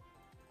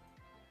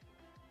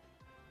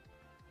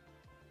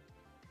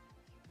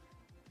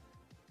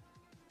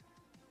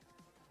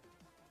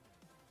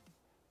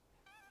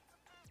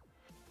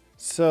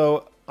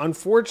 So,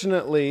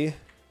 unfortunately,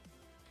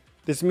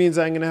 this means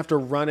I'm going to have to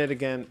run it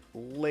again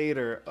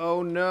later.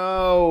 Oh,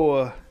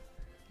 no.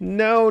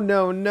 No,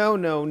 no, no,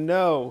 no,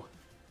 no.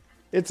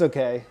 It's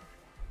okay.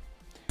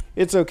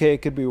 It's okay. It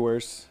could be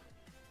worse.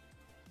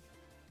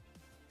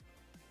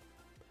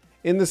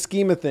 In the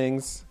scheme of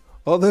things,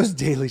 all those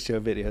Daily Show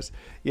videos.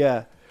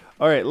 Yeah.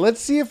 All right. Let's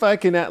see if I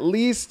can at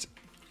least,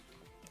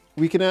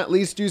 we can at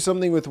least do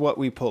something with what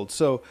we pulled.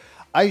 So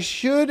I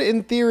should,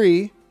 in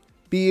theory,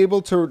 be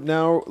able to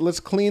now, let's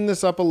clean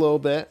this up a little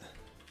bit.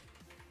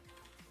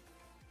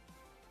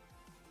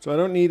 So I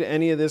don't need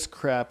any of this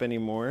crap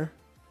anymore.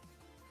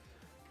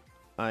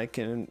 I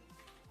can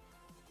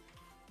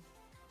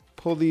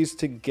pull these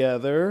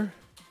together.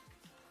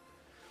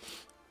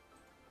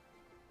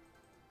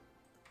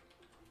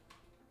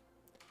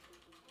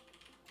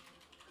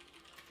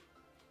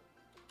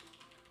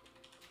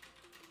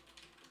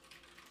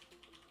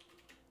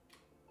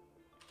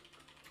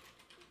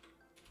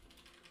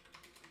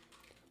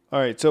 All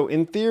right, so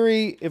in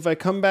theory, if I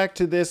come back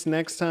to this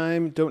next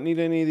time, don't need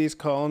any of these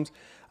columns,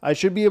 I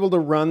should be able to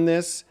run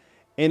this,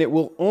 and it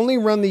will only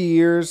run the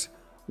years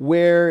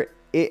where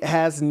it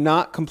has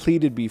not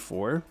completed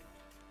before.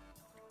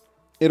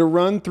 It'll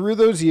run through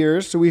those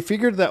years, so we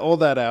figured that all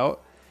that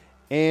out,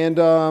 and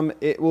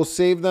it will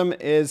save them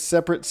as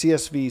separate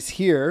CSVs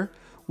here.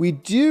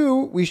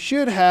 We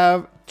should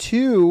have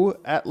two,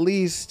 at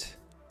least,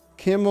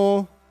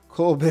 Kimmel,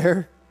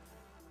 Colbert,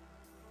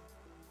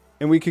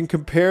 and we can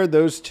compare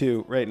those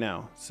two right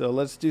now. So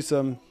let's do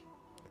some.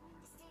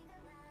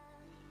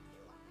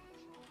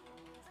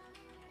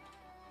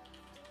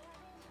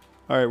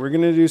 All right, we're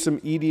going to do some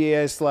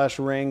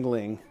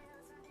EDAI/wrangling.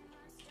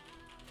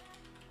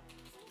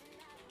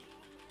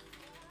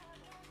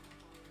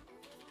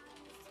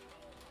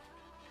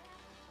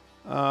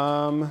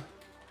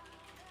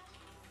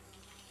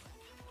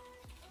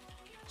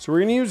 So we're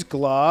going to use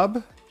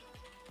glob.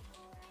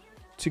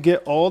 to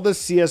get all the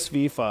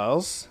CSV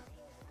files.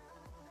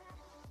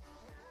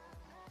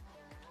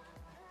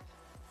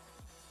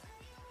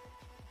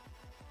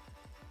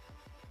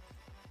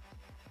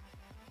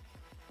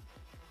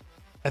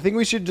 I think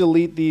we should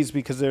delete these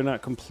because they're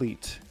not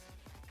complete.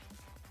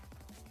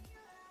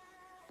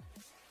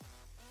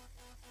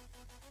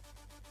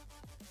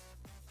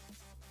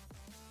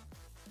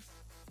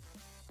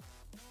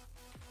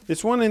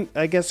 This one,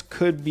 I guess,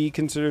 could be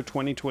considered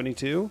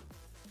 2022.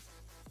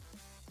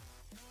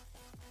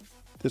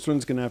 This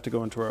one's going to have to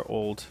go into our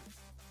old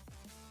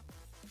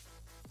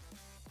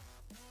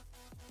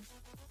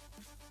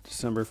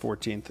December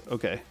 14th.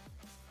 Okay.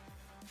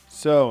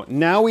 So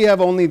now we have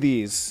only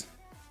these.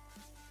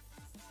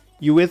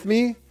 You with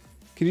me?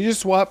 Can you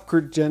just swap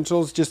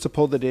credentials just to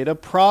pull the data?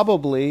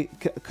 Probably.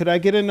 Could I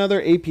get another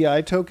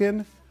API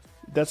token?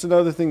 That's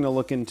another thing to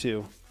look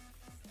into.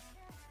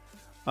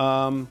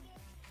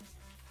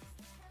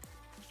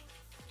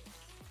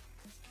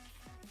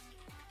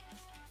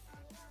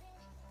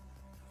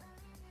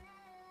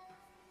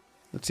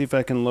 Let's see if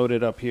I can load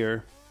it up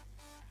here.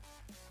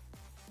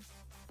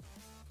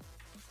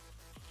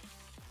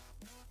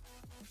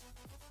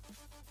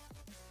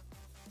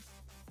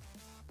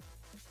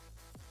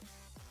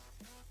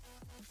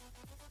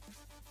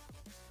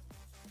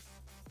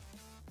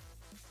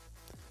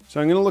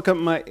 So I'm going to look up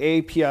my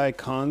API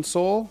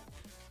console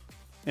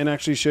and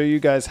actually show you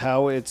guys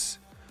how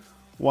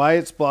why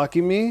it's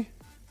blocking me.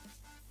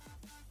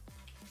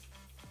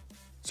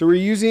 So we're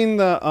using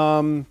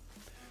the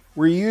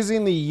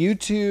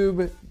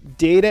YouTube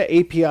Data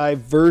API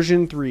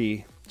version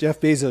 3. Jeff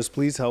Bezos,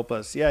 please help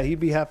us. Yeah, he'd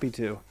be happy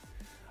to.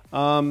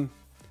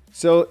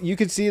 So you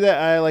can see that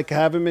I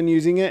haven't been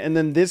using it, and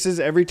then this is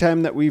every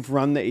time that we've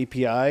run the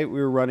API,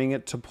 we're running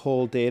it to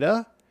pull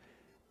data.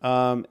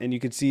 And you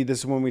can see this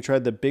is when we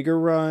tried the bigger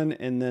run,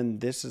 and then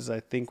this is, I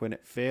think, when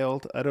it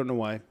failed. I don't know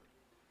why.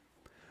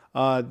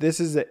 This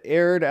is the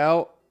aired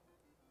out.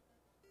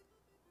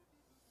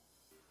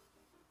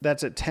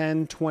 That's at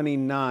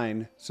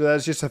 10:29. So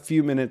that's just a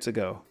few minutes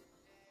ago.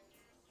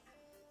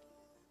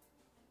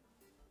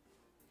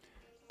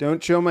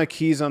 Don't show my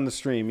keys on the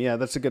stream. Yeah,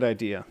 that's a good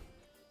idea.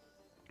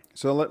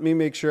 So let me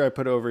make sure I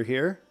put it over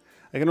here.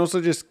 I can also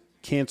just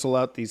cancel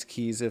out these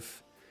keys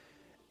if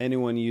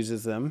anyone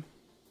uses them.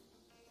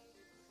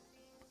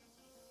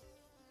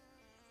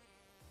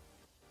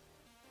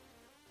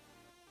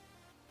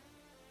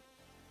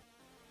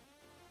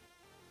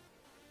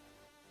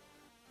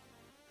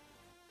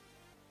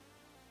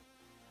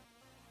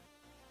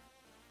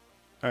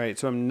 All right,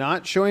 so I'm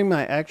not showing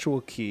my actual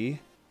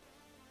key.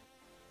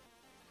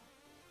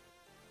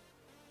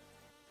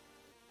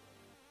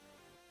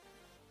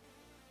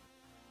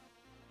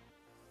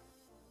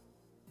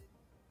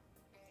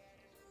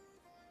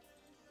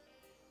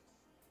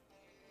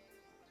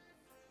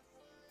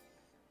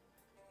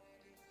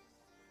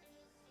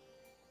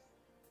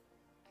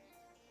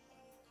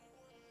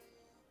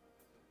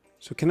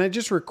 So can I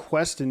just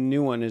request a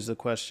new one is the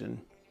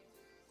question.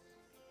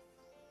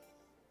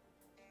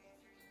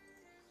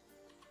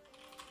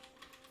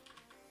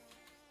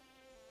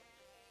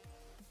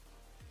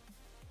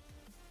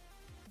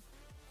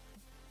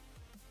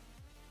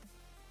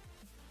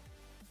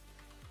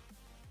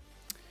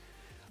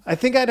 I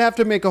think I'd have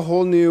to make a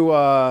whole new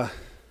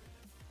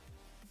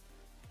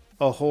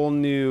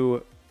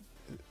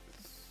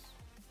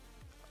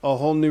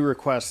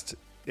request,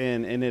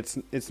 and it's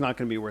not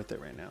going to be worth it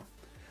right now.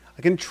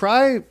 I can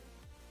try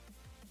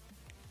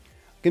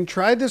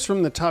this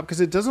from the top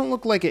because it doesn't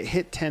look like it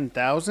hit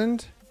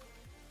 10,000,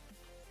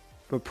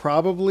 but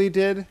probably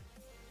did.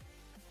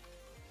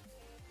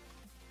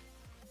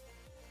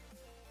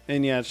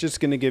 And yeah, it's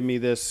just going to give me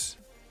this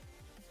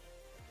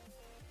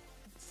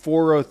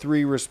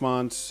 403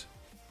 response.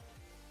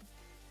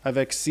 I've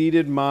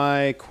exceeded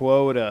my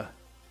quota.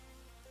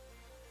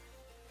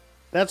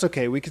 That's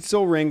okay. We can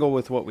still wrangle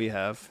with what we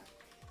have.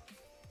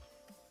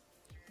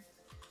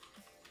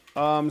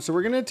 So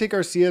we're going to take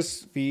our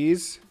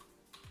CSVs.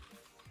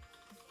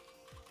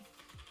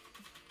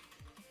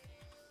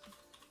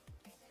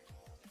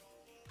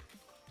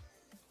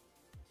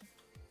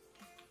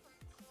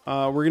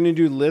 We're going to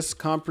do list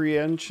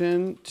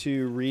comprehension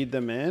to read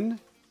them in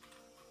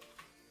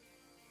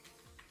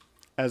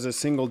as a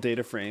single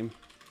data frame.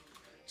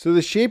 So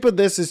the shape of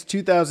this is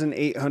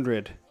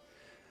 2,800.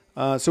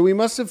 So we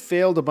must have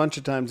failed a bunch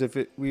of times if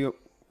we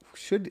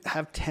should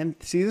have 10.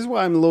 See, this is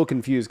why I'm a little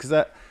confused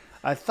because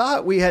I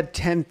thought we had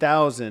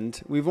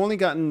 10,000. We've only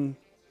gotten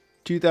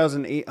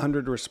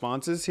 2,800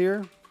 responses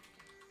here.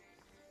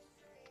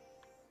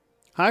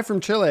 Hi from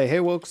Chile. Hey,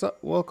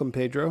 welcome,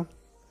 Pedro.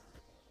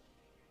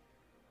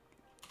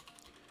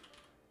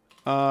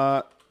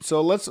 So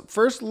let's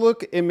first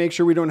look and make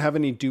sure we don't have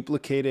any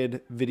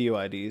duplicated video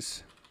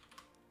IDs.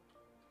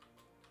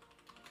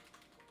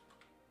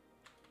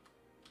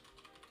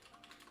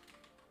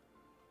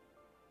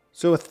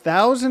 So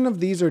 1,000 of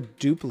these are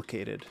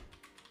duplicated.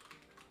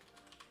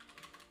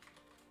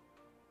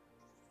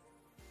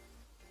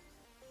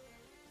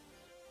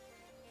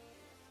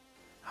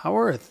 How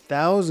are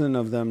 1,000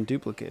 of them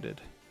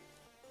duplicated?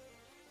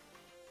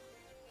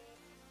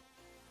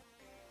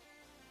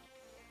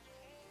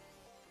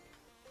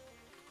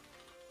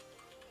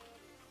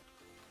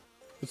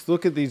 Let's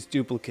look at these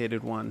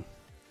duplicated ones.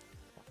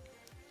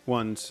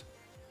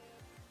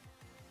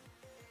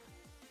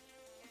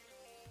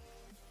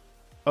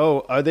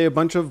 Oh, are they a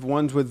bunch of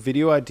ones with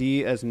video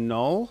ID as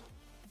null?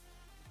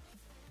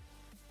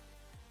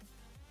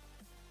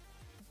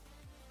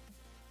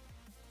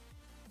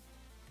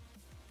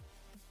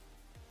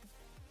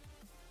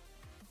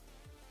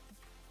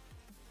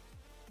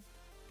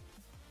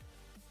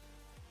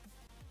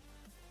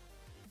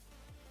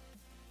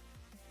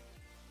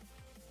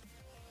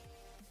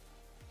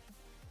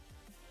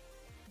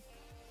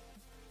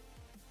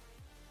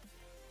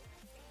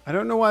 I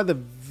don't know why the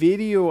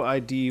video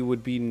ID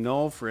would be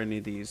null for any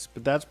of these,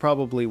 but that's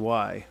probably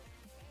why.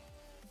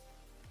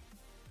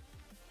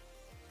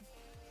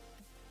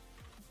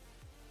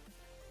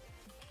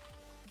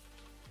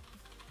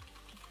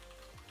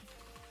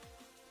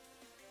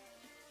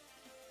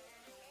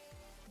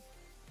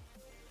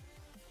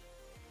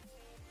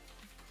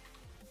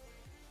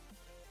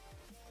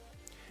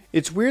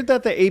 It's weird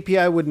that the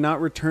API would not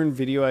return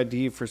video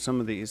ID for some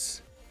of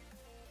these.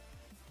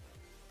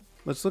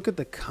 Let's look at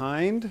the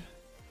kind.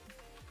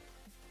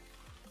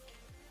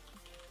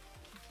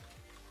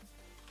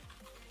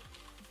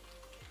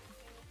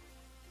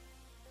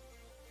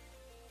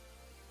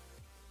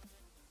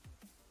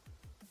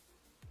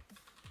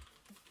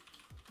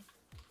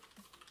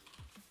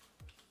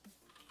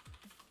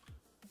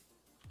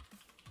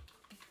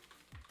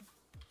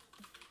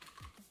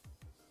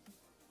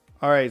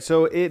 All right,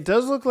 so it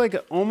does look like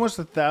almost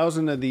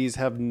 1,000 of these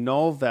have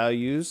null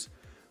values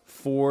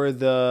for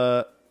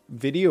the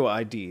video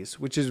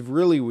IDs, which is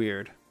really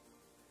weird.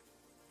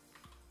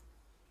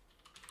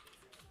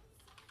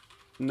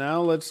 Now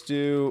let's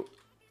do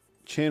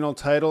channel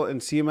title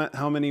and see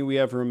how many we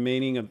have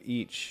remaining of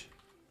each.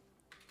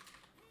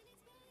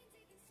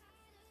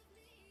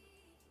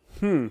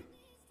 Do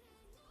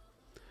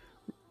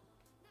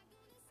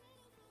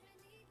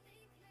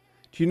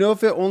you know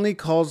if it only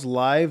calls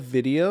live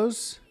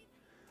videos?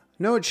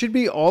 No, it should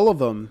be all of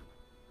them.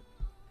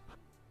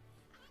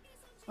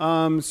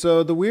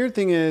 So the weird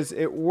thing is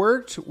it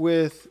worked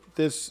with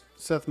this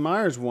Seth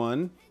Meyers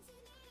one.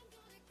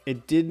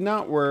 It did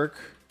not work.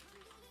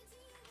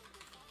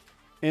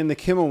 And the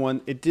Kimmel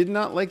one, it did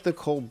not like the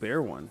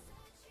Colbert one.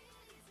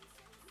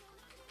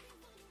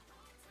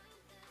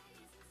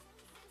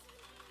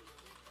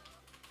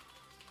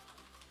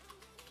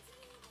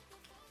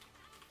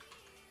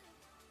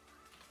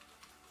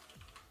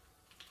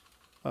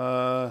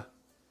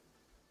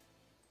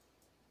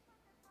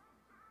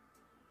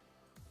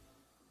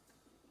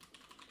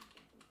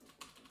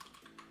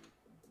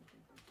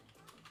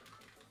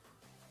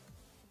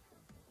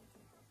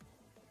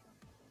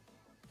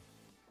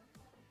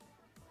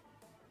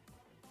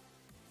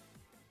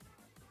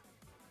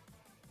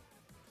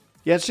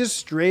 Yeah, it's just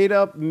straight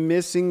up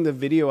missing the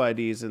video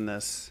IDs in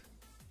this.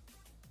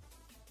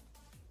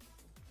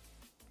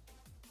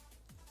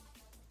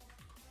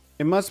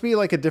 It must be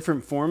like a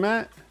different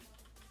format.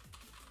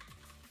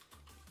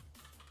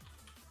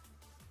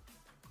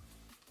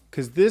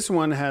 Because this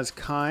one has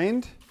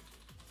kind.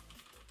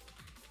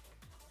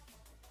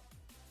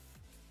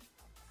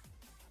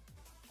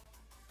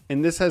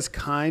 And this has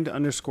kind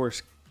underscore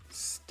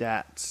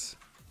stats.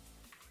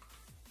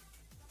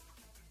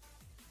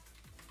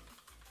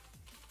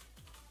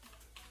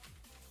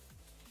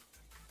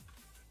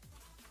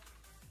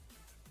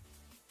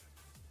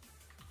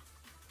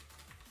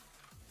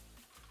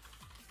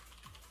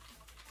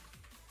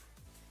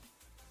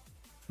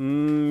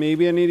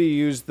 Maybe I need to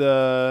use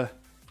the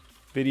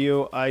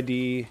video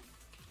ID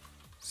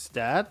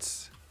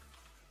stats.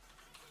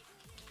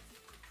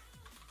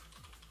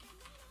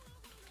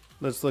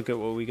 Let's look at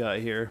what we got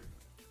here.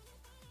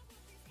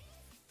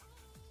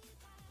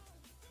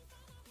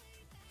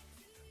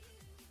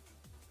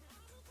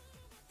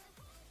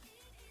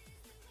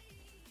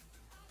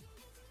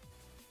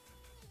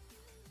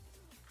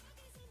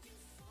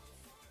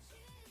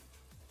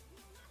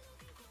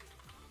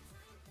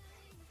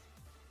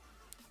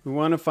 We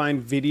want to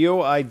find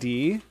video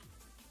ID.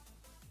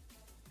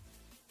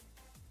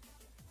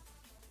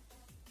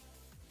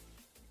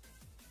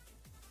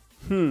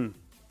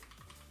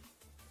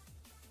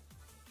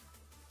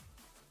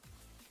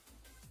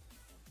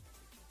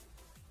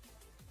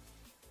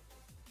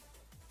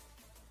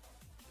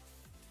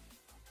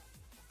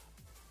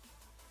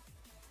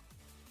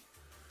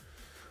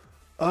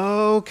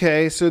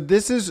 Okay, so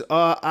this is,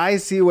 I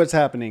see what's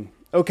happening.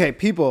 Okay,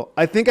 people,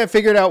 I think I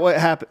figured out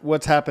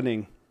what's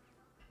happening.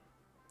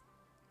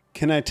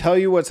 Can I tell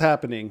you what's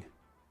happening?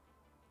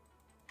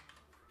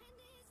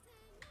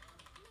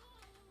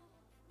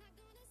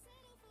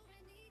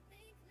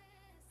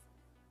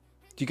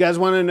 Do you guys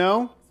want to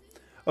know?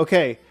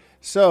 Okay,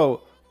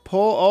 so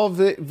pull all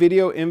the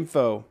video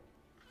info.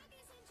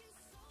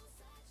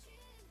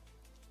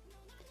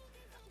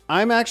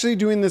 I'm actually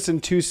doing this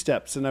in 2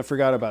 steps, and I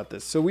forgot about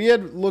this. So we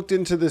had looked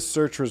into this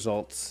search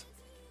results,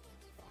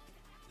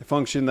 the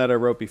function that I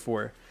wrote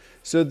before.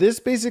 So this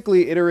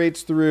basically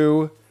iterates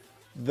through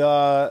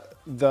the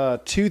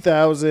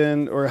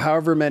 2,000 or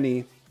however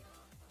many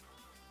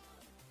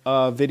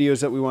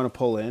videos that we want to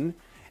pull in,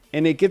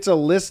 and it gets a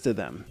list of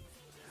them,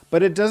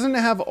 but it doesn't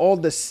have all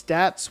the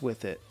stats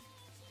with it.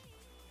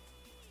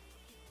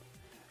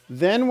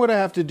 Then what I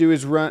have to do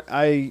is run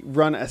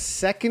a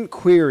second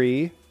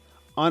query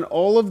on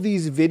all of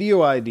these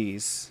video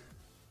IDs.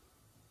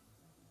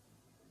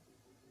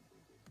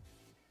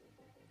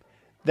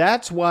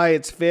 That's why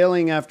it's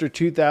failing after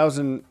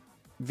 2,000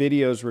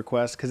 videos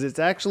requests, because it's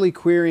actually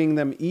querying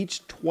them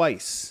each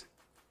twice.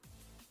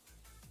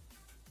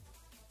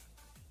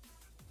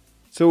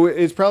 So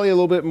it's probably a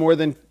little bit more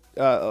than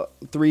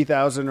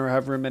 3,000 or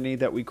however many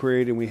that we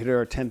queried, and we hit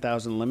our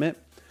 10,000 limit.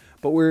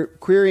 But we're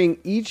querying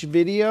each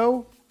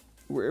video.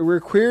 We're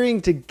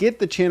querying to get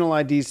the channel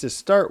IDs to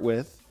start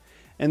with,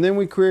 and then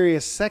we query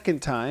a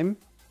second time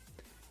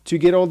to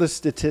get all the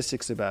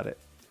statistics about it.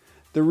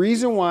 The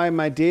reason why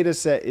my data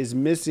set is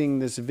missing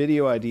this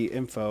video ID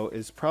info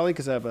is probably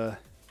because I have a...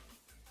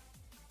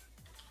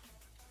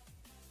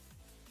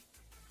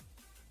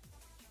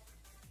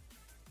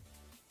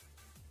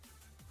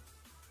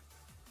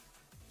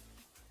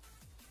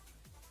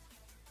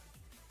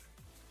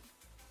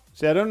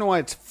 See, I don't know why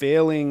it's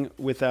failing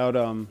without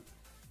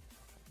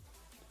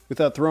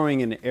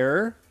throwing an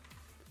error,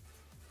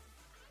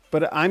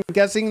 but I'm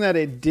guessing that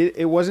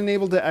it wasn't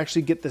able to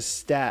actually get the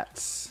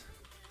stats.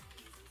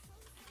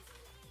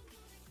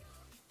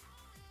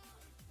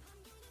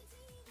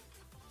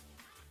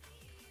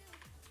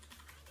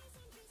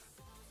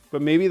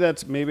 But maybe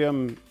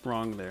I'm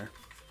wrong there.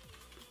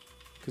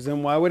 Because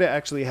then why would it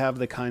actually have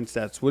the kind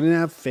stats? Wouldn't it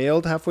have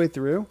failed halfway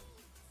through?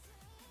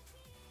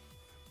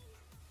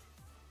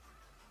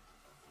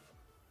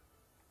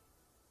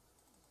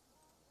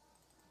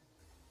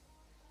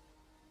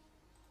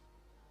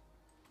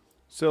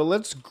 So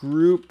let's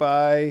group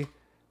by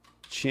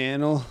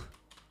channel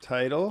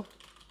title.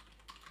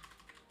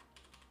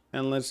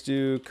 And let's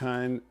do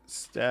kind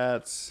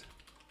stats,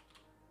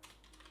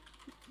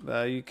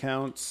 value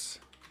counts.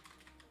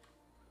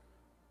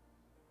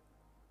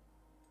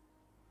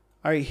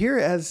 All right, here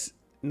it has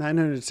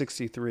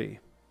 963.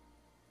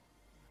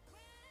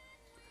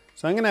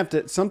 So I'm going to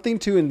have something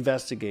to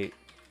investigate.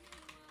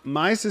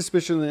 My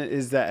suspicion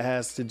is that it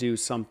has to do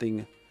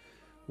something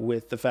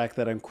with the fact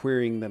that I'm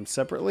querying them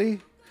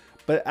separately.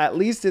 But at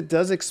least it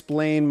does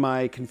explain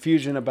my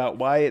confusion about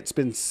why it's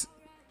been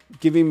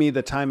giving me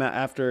the timeout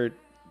after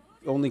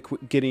only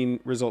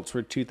getting results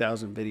for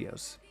 2,000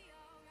 videos.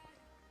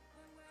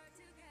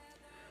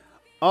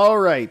 All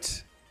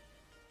right.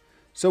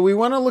 So we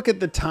want to look at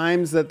the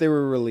times that they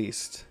were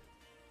released.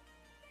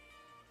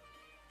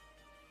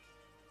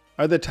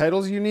 Are the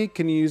titles unique?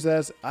 Can you use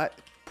that as...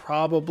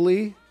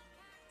 probably.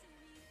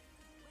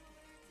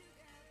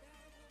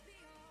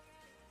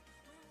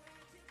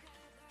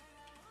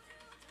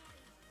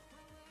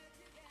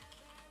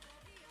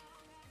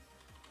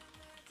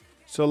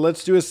 So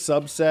let's do a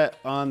subset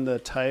on the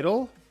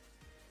title.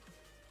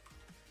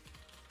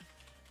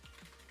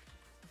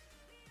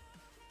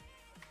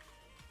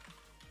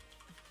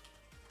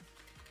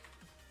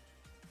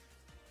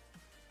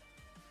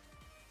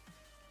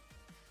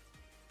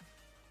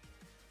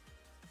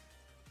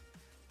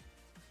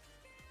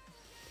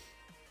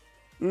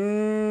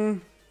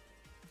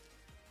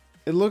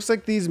 It looks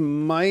like these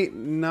might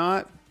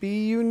not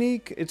be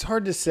unique. It's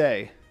hard to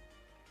say.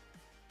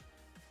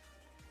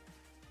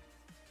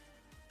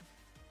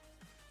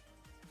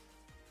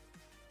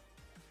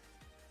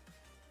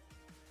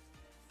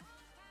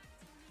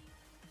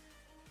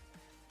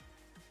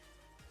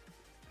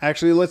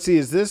 Actually, let's see.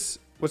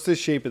 What's the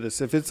shape of this?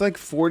 If it's like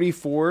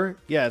 44,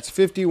 yeah, it's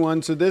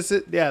 51. So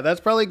yeah, that's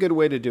probably a good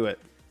way to do it.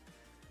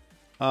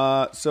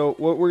 So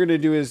what we're going to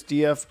do is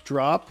df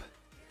drop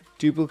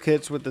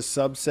duplicates with the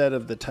subset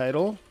of the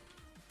title.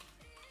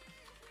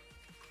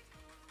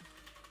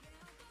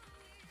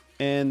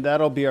 And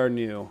that'll be our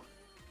new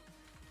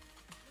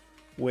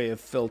way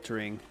of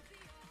filtering.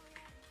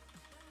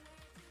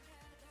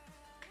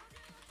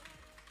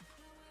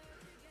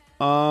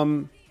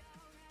 All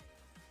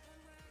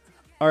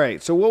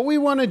right, so what we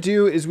want to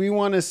do is we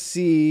want to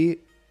see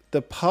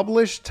the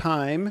published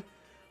time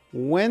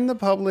when the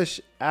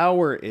published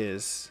hour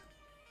is.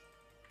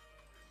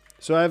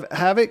 So I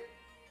have it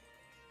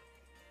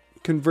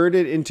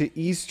converted into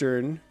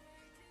Eastern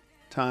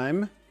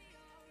time.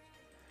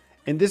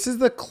 And this is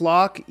the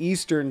clock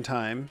Eastern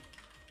time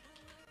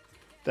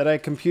that I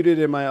computed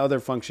in my other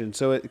function.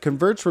 So it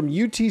converts from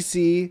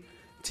UTC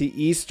to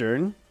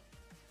Eastern.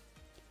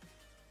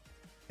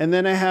 And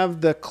then I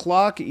have the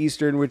clock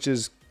Eastern, which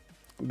is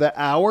the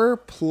hour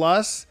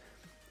plus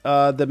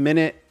the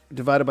minute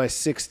divided by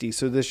 60.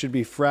 So this should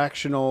be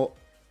fractional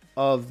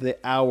of the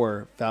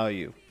hour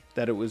value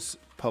that it was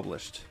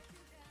published.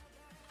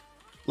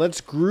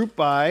 Let's group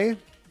by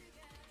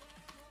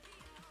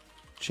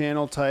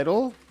channel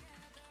title.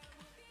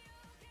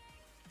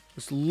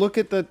 Let's look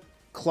at the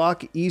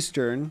clock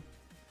Eastern.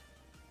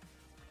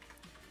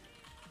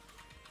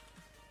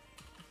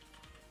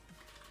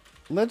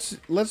 Let's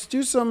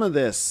do some of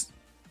this.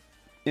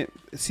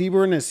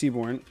 Seaborn is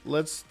Seaborn.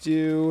 Let's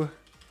do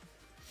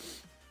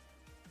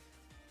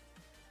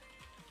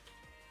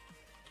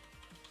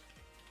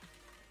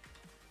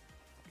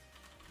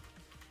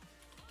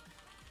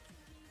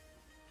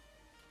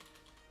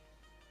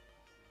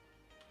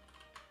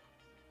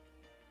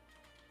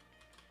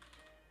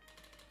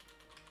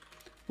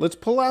Let's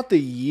pull out the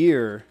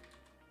year,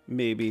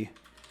 maybe.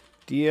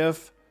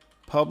 df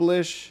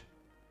publish.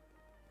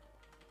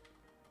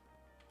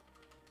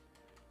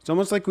 It's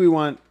almost like we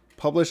want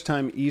publish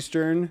time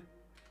Eastern.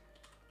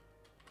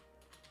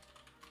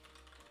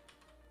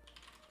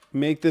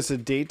 Make this a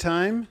date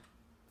time.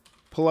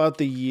 Pull out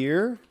the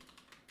year.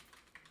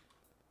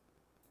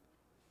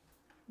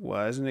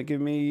 Why isn't it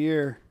giving me a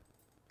year?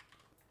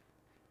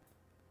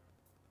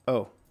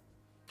 Oh.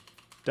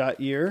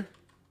 Dot year.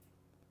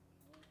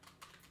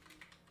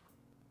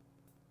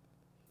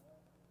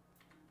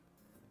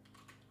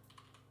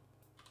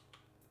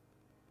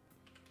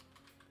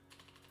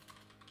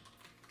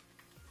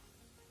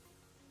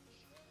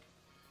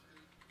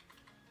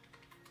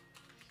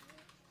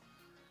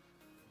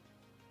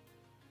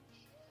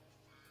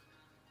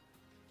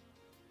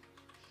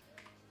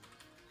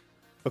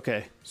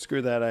 Okay,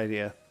 screw that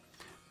idea.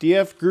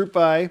 df group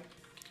by.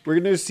 We're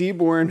going to do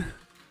Seaborn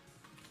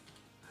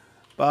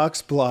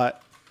box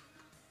plot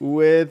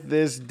with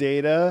this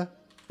data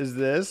is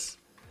this.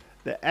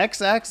 The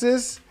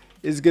x-axis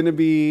is going to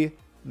be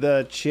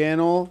the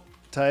channel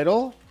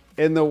title,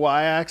 and the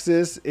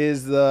y-axis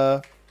is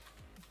the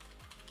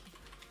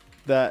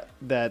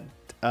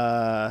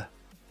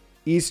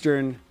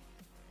Eastern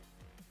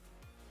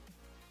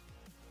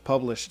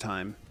publish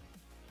time.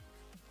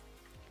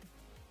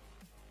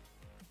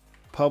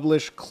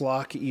 Publish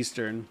clock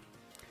Eastern.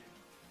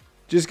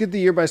 Just get the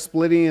year by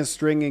splitting a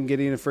string and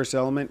getting the first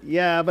element.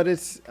 Yeah, but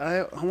it's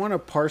I want to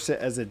parse it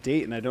as a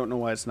date, and I don't know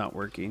why it's not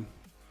working.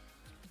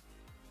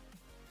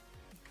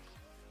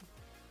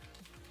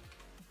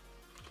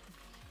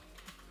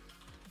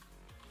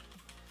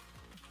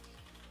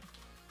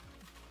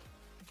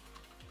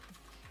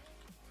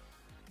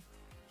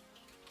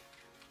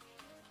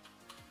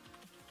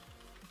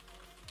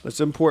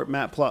 Let's import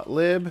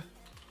matplotlib.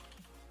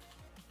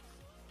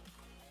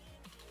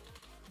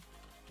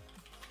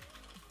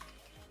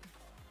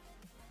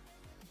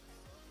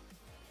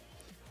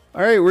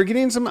 All right, we're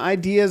getting some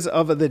ideas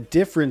of the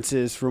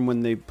differences from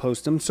when they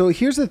post them. So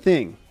here's the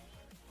thing.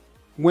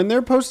 When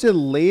they're posted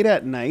late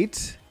at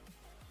night,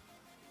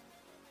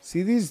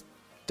 see these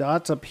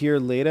dots up here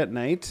late at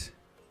night?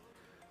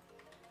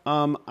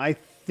 I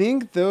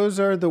think those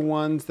are the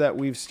ones that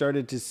we've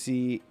started to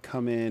see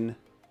come in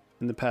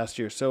the past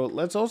year. So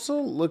let's also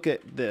look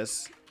at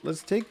this.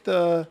 Let's take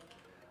the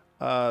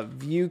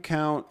view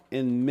count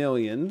in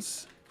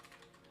millions,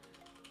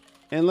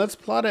 and let's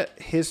plot a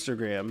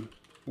histogram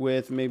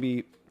with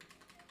maybe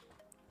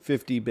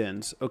 50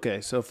 bins. Okay,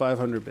 so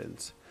 500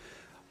 bins.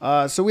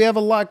 So we have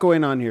a lot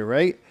going on here,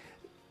 right?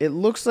 It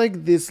looks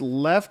like this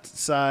left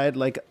side,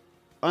 like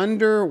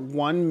under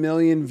 1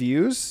 million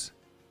views,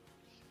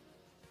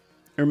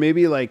 or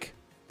maybe like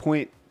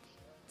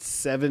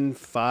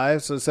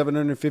 0.75, so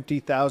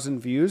 750,000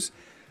 views.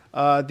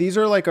 These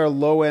are like our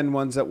low end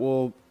ones that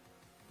we'll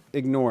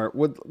ignore.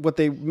 What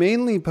they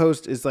mainly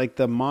post is like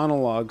the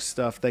monologue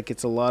stuff that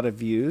gets a lot of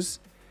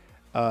views.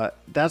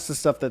 That's the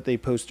stuff that they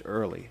post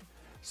early.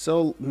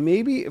 So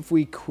maybe if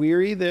we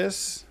query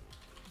this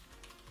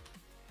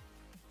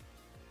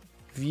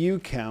view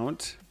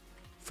count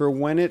for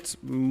when it's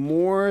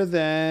more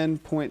than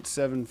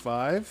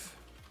 0.75.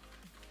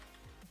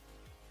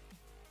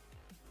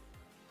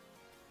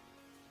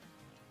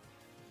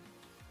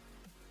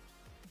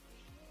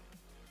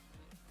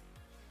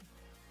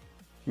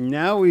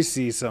 Now we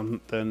see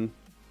something.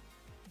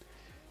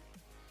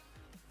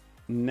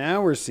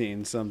 Now we're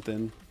seeing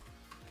something.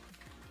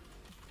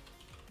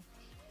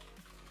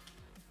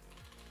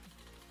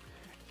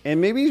 And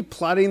maybe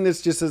plotting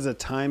this just as a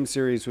time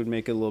series would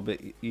make it a little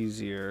bit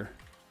easier.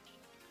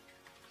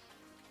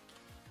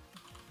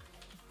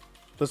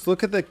 Let's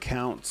look at the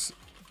counts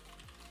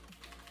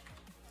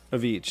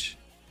of each.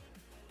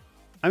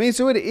 I mean,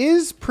 so it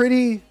is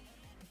pretty...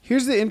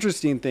 Here's the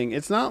interesting thing.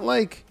 It's not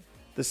like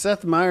the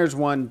Seth Meyers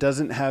one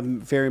doesn't have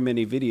very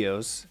many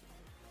videos.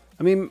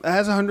 I mean, it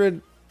has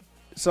 100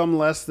 some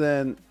less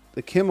than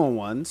the Kimmel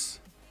ones.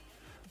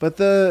 But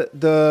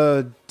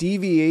the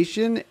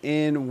deviation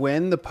in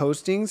when the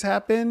postings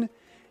happen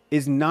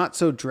is not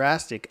so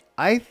drastic.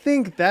 I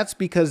think that's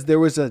because there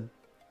was a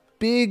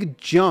big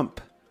jump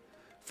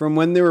from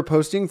when they were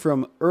posting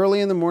from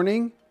early in the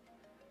morning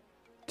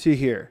to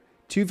here.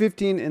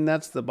 2:15, and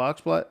that's the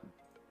box plot.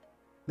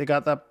 They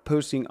got that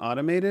posting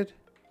automated.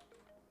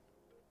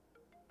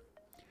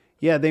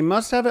 Yeah, they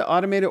must have it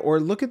automated. Or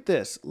look at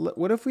this.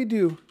 What if we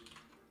do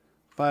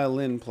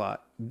violin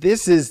plot?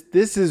 This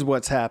is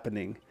what's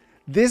happening.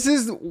 This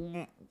is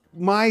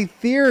my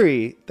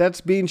theory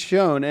that's being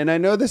shown, and I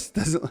know this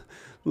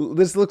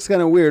looks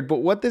kind of weird, but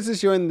what this is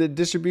showing the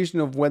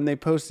distribution of when they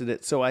posted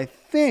it. So I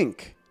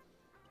think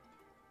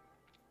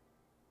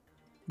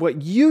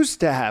what used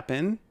to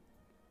happen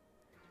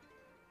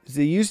is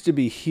they used to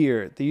be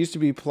here. They used to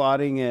be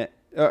plotting it.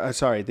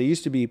 They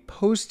used to be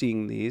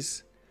posting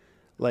these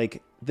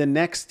like the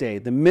next day,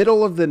 the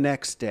middle of the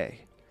next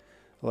day.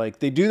 Like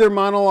they do their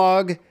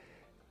monologue.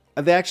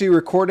 They actually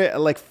record it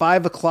at like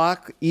 5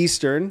 o'clock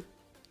Eastern.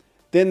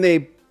 Then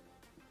they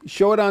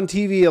show it on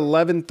TV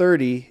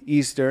 11:30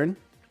 Eastern.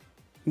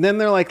 And then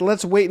they're like,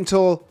 let's wait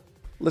until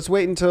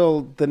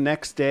the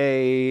next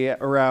day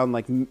around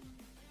like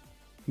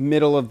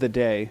middle of the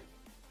day.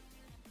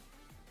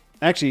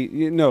 Actually,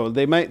 no,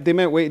 they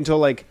might wait until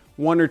like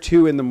 1 or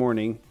 2 in the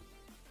morning,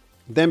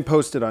 then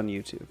post it on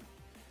YouTube.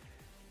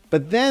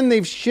 But then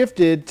they've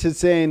shifted to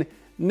saying,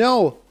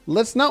 no,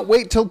 let's not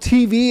wait till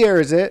TV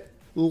airs it.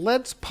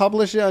 Let's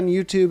publish it on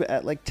YouTube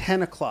at like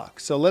 10 o'clock.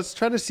 So let's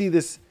try to see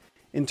this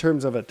in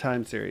terms of a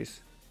time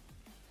series.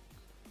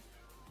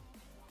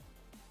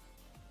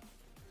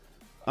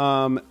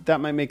 That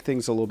might make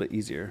things a little bit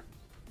easier.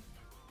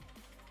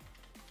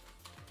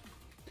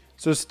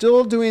 So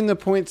still doing the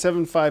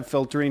 0.75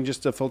 filtering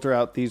just to filter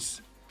out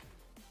these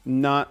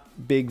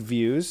not big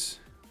views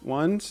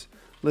ones.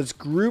 Let's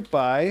group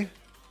by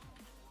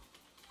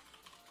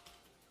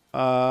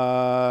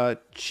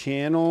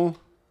channel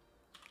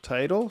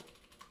title.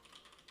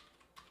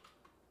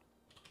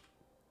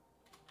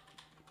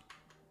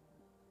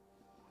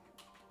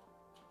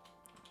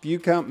 View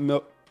count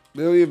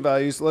million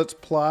values. Let's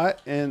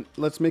plot and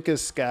let's make a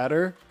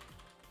scatter.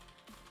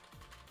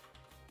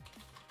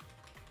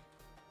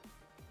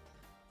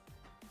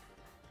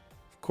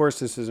 Of course,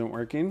 this isn't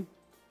working.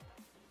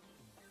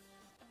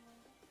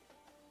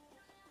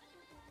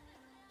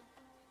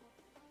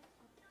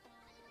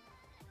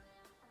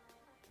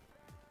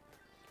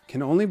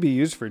 Can only be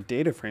used for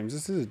data frames.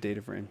 This is a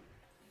data frame.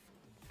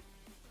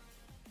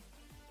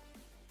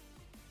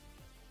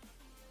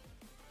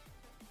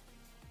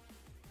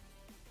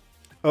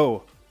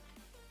 Oh,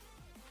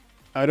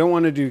 I don't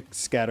want to do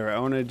scatter. I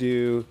want to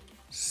do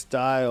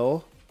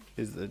style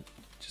is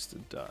just the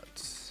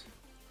dots.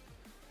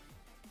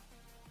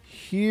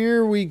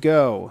 Here we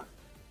go.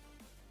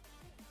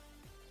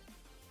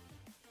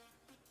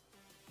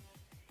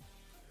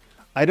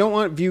 I don't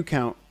want view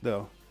count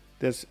though.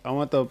 I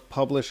want the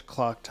published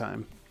clock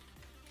time.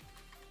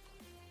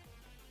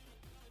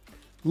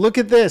 Look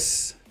at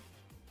this.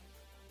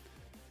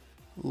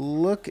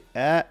 Look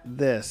at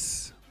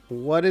this.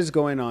 What is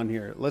going on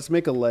here? Let's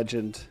make a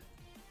legend.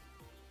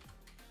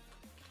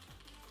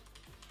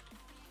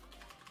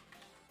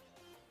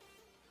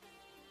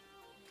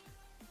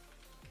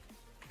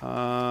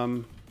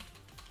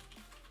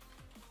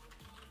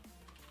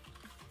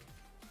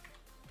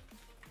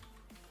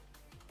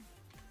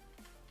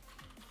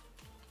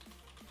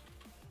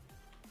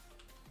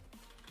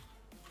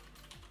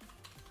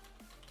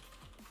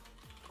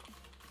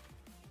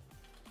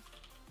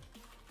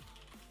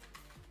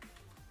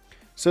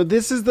 So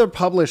this is the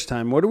publish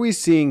time. What are we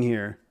seeing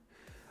here?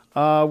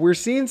 We're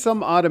seeing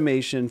some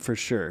automation for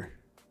sure.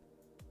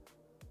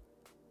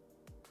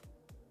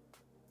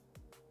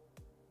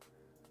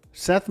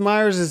 Seth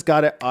Meyers has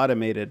got it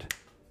automated.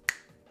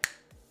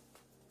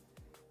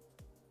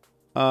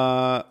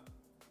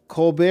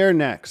 Colbert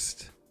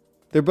next.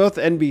 They're both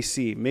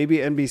NBC. Maybe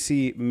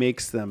NBC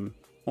makes them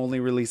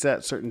only release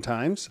at certain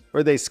times,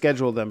 or they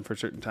schedule them for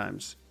certain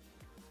times.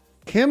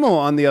 Kimmel,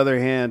 on the other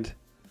hand,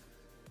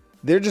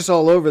 they're just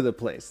all over the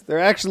place. They're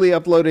actually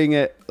uploading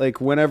it like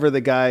whenever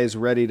the guy is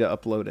ready to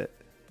upload it.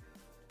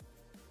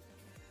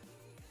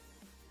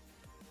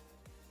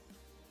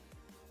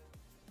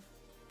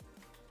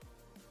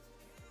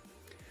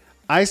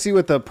 I see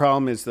what the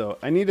problem is though.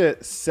 I need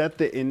to set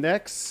the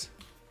index.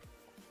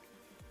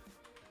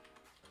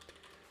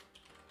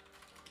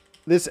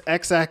 This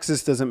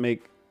x-axis doesn't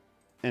make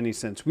any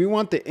sense. We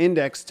want the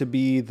index to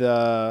be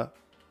the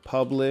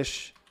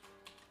publish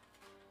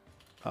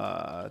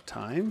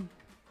time.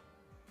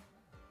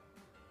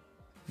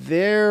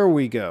 There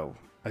we go,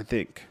 I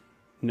think.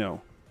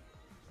 No.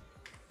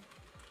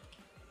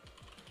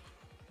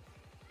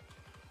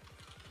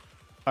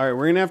 All right,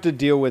 we're going to have to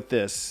deal with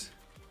this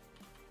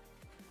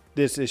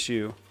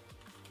issue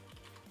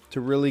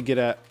to really get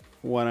at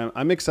what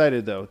I'm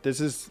excited though. This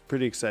is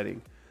pretty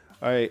exciting.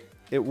 All right,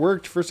 it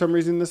worked for some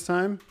reason this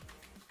time.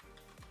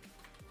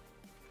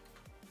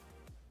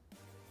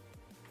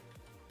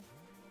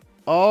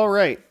 All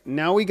right,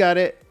 now we got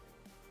it.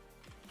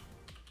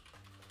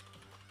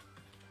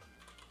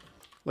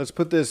 Let's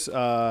put this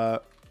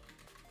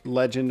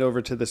legend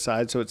over to the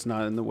side so it's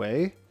not in the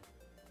way.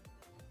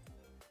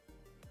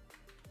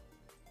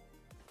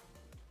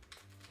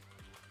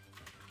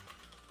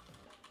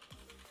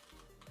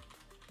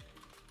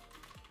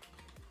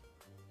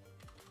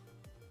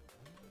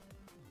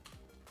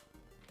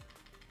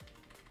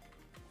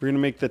 We're going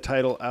to make the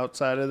title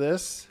outside of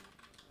this.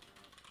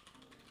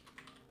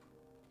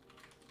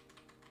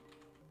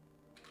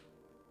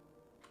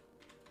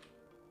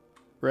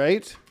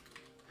 Right?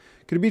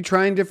 Could it be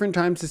trying different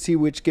times to see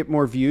which get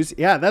more views?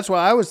 Yeah, that's what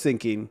I was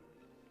thinking.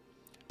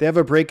 They have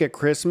a break at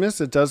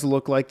Christmas. It does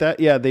look like that.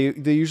 Yeah, they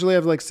usually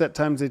have like set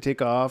times they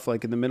take off,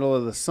 like in the middle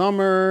of the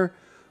summer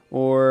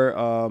or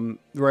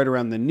right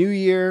around the New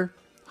Year.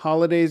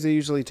 Holidays they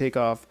usually take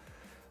off.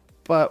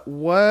 But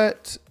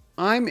what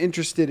I'm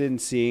interested in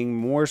seeing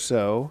more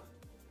so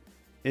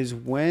is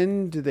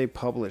when do they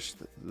publish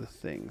the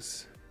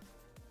things?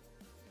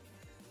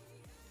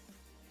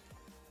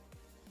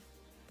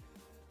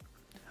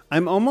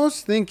 I'm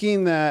almost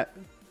thinking that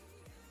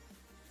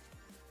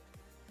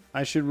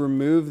I should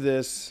remove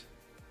this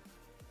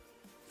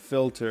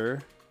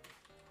filter.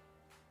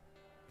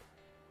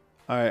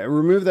 All right,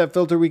 remove that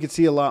filter. We could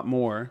see a lot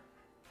more.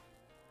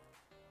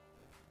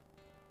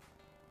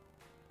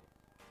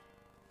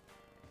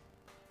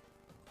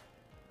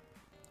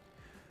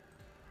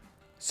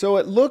 So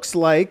it looks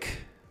like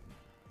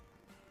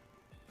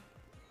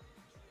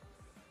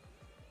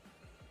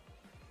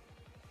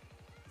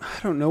I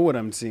don't know what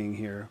I'm seeing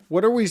here.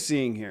 What are we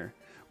seeing here?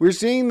 We're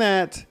seeing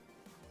that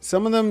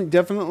some of them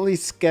definitely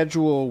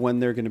schedule when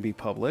they're going to be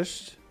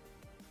published.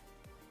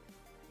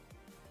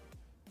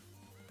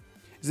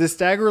 Is the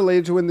stagger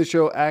related to when the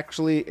show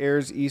actually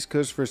airs East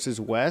Coast versus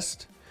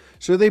West?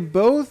 So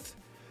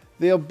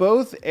they'll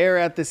both air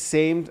at the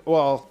same,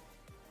 well,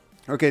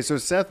 okay, so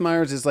Seth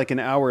Meyers is like an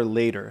hour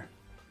later.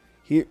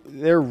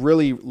 They're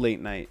really late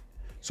night.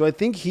 So I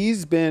think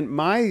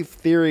my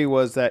theory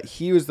was that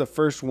he was the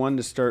first one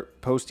to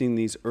start posting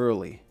these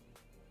early.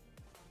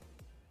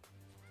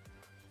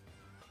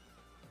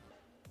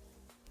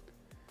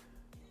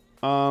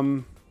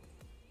 How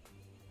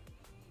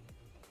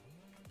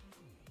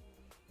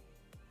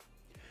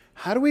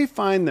do we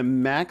find the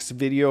max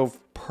video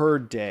per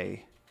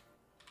day?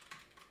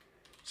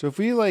 So if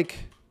we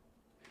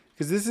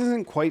because this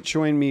isn't quite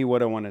showing me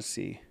what I want to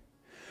see.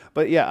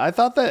 But yeah, I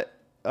thought that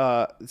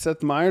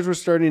Seth Meyers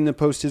was starting to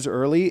post his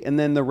early, and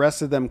then the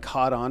rest of them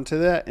caught on to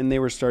that, and they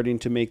were starting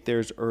to make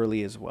theirs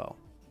early as well.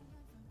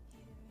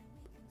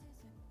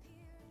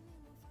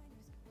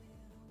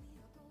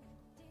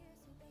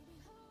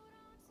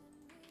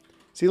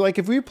 See, like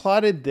if we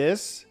plotted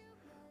this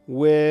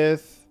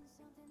with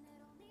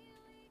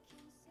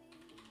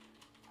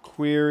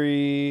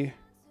query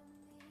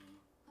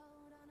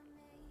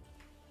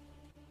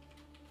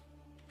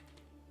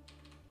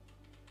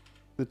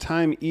the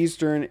time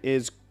Eastern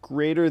is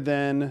greater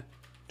than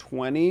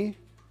 20.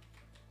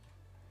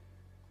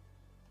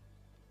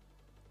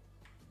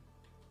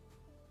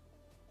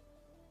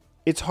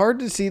 It's hard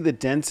to see the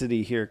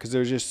density here because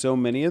there's just so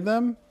many of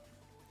them.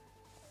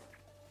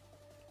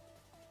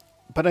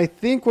 But I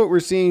think what we're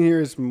seeing here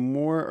is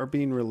more are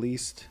being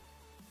released.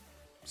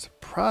 I'm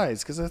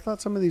surprised because I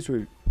thought some of these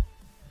were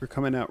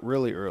coming out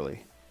really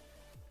early.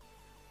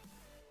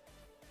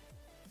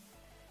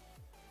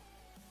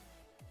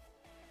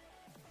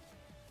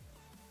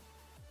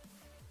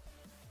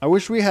 I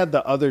wish we had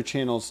the other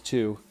channels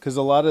too, because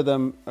a lot of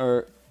them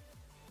are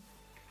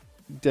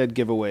dead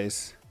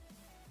giveaways.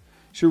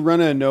 Should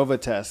run a ANOVA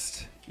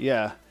test.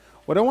 Yeah.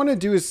 What I want to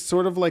do is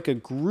sort of like a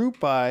group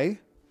by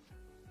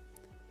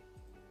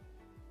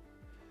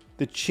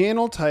the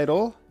channel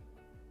title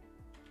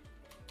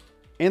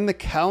and the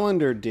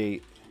calendar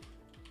date.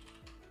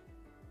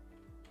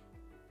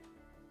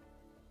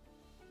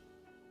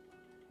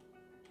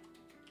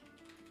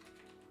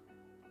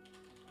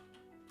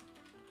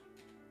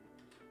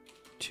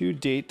 To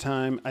date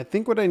time. I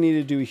think what I need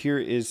to do here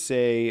is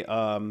say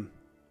that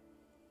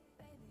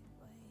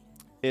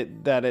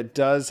it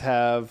does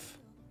have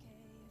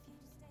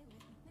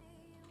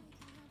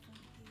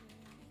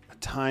a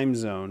time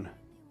zone.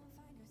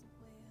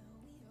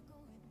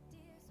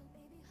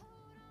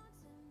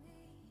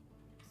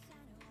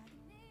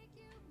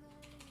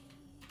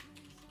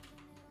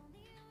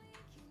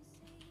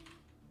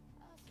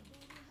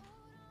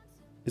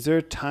 Is there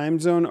a time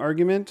zone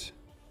argument?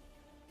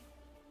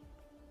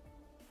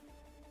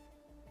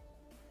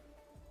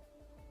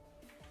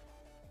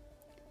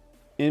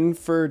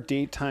 Infer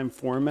date time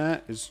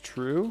format is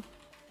true.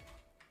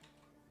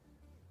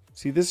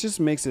 See, this just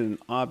makes it an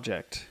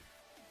object.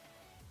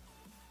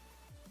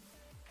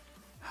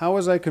 How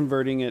was I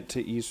converting it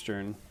to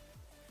Eastern?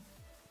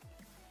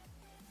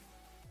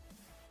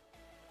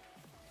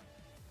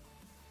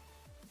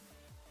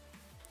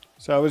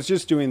 So I was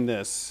just doing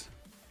this.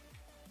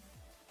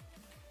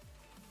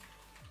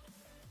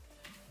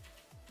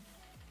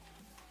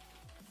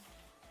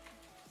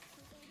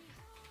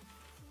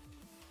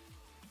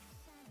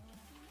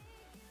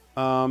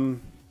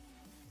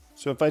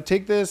 So if I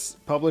take this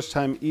publish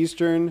time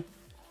Eastern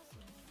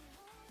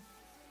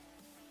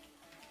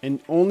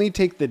and only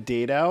take the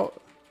date out,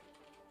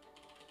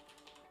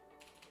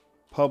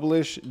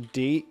 publish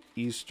date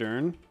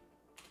Eastern,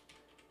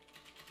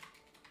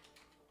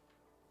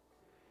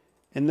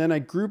 and then I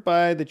group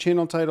by the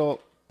channel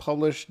title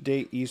publish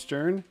date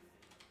Eastern,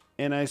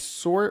 and I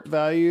sort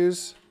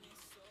values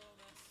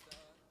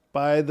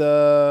by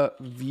the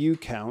view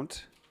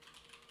count.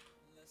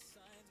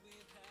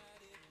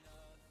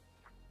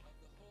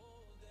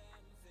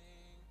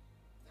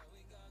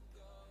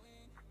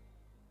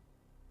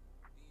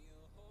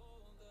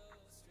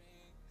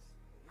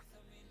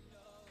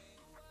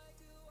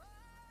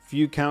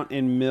 View count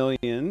in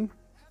million.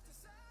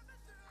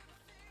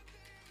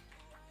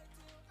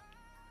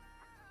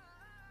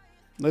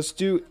 Let's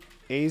do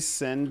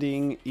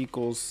ascending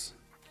equals.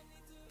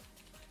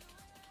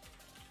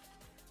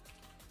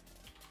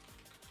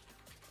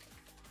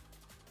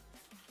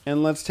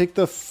 And let's take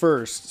the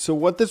first. So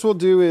what this will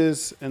do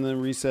is, and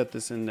then reset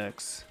this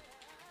index.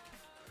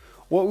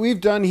 What we've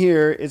done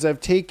here is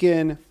I've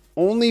taken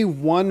only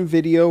one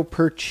video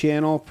per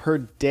channel per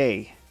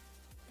day.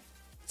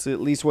 It's at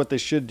least what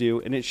this should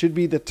do. And it should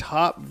be the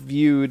top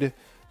viewed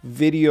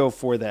video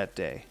for that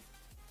day.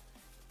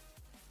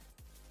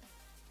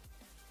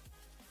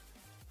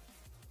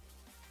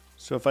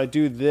 So if I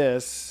do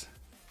this,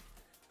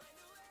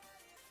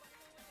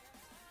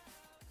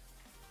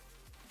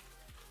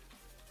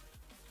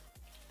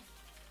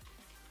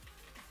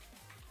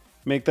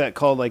 make that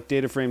called like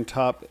data frame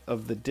top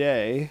of the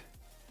day.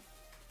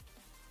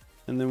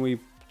 And then we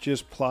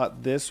just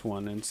plot this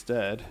one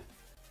instead.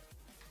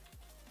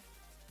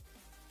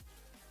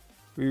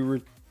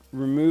 We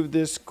remove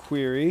this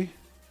query.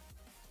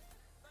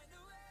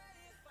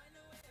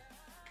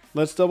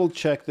 Let's double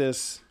check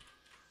this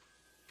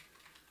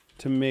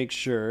to make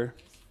sure.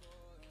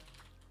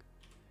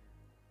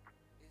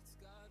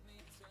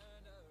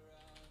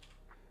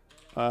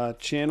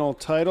 Channel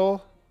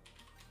title.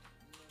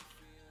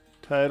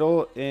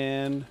 Title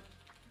and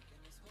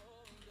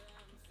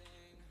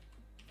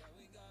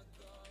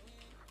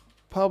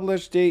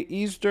publish date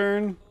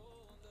Eastern.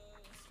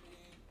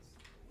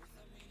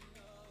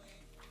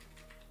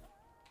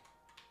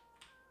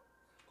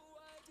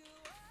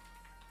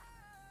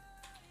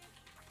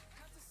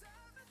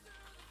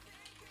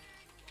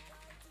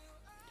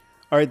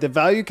 All right, the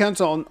value counts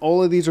on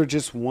all of these are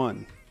just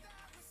 1.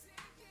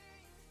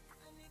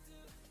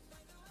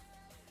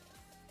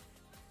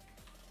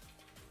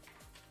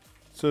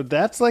 So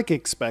that's like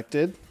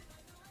expected.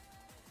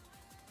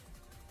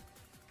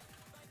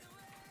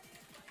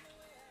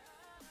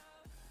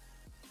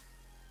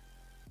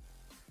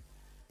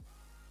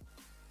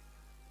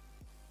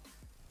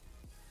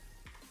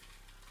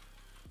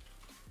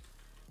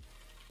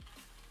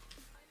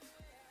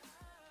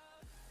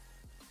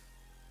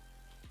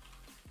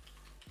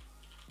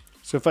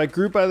 So if I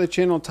group by the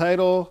channel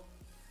title,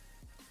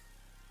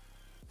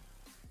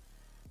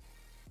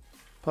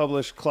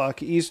 publish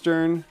clock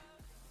Eastern,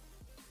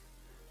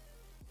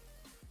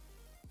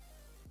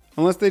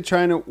 unless they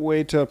try a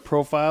way to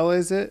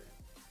profilize it.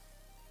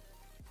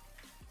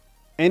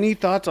 Any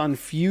thoughts on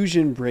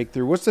fusion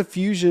breakthrough? What's the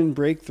fusion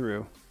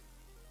breakthrough?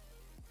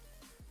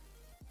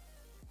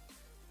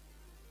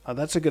 Oh,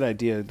 that's a good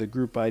idea. The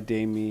group by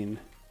day mean.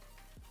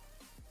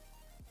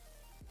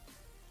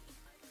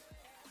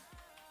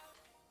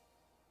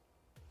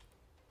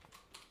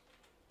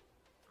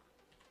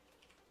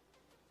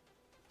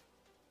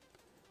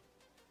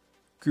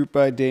 Group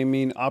by day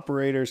mean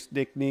operator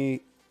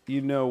Stickney.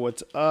 You know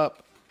what's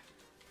up.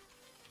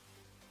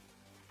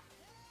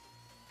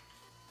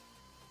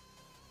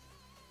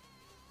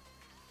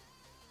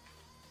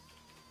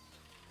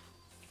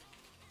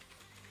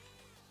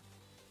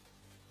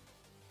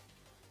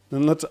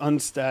 Then let's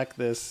unstack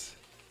this.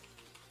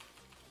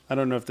 I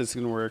don't know if this is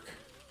going to work.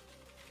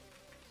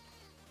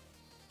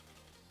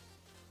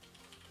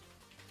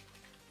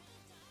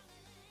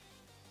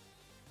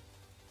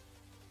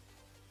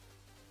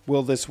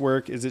 Will this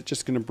work? Is it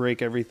just going to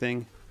break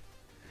everything?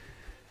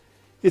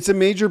 It's a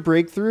major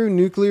breakthrough.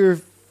 Nuclear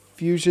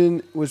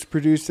fusion was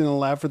produced in a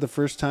lab for the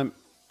first time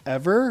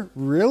ever?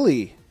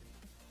 Really?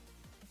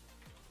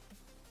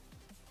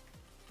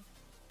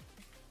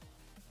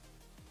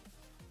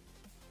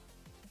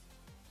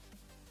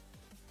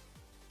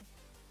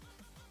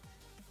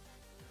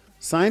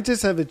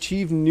 Scientists have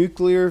achieved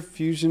nuclear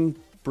fusion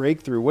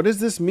breakthrough. What does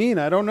this mean?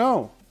 I don't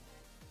know.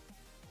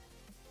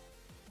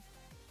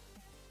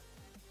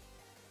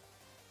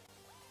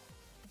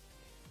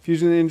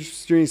 Fusion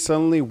industry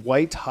suddenly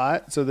white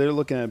hot, so they're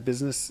looking at a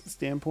business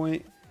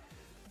standpoint.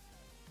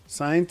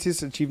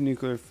 Scientists achieve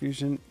nuclear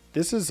fusion.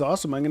 This is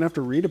awesome. I'm going to have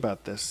to read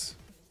about this.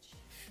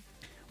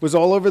 Was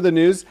all over the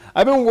news.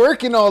 I've been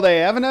working all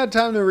day. I haven't had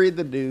time to read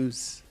the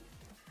news.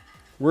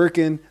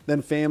 Working,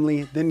 then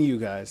family, then you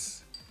guys.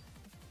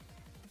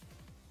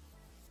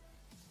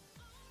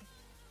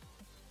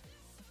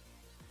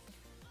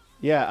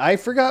 Yeah, I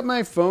forgot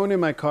my phone in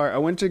my car. I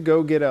went to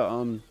go get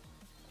a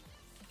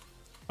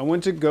I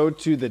went to go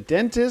to the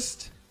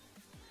dentist,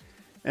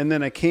 and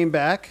then I came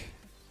back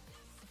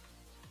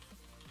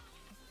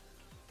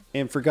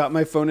and forgot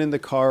my phone in the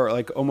car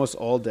like almost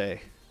all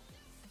day.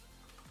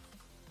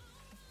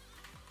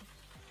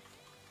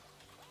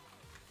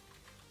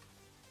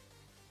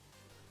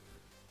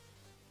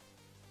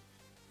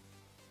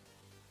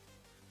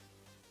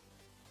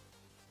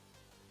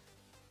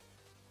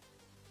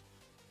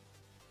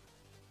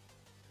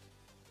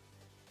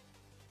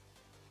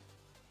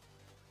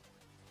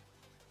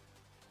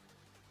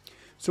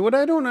 So what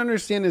I don't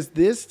understand is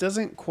this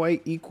doesn't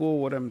quite equal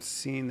what I'm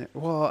seeing.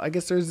 Well, I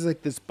guess there's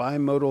like this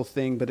bimodal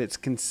thing, but it's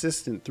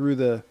consistent through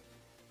the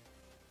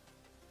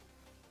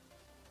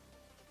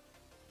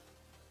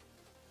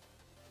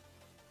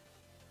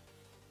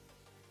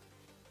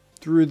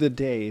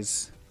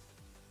days.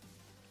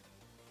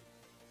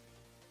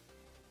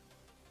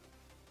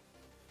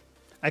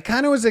 I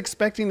kind of was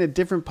expecting a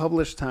different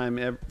publish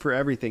time for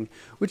everything,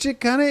 which it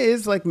kind of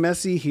is like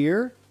messy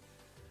here.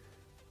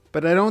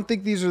 But I don't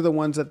think these are the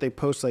ones that they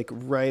post like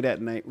right at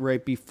night,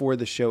 right before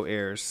the show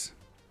airs.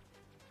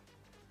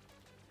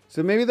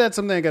 So maybe that's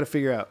something I got to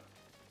figure out.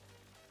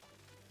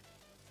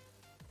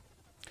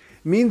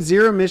 It means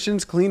zero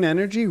emissions, clean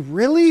energy?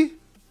 Really?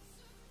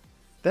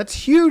 That's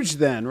huge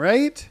then,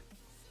 right?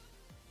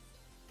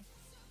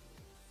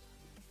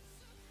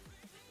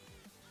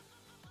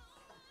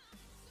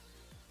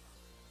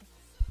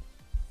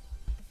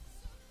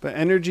 But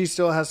energy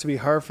still has to be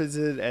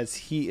harvested as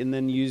heat and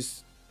then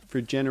used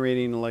for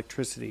generating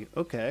electricity.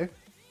 Okay.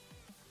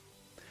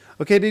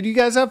 Okay, did you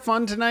guys have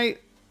fun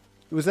tonight?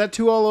 Was that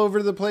too all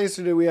over the place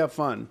or did we have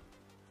fun?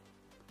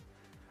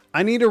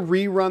 I need to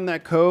rerun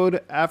that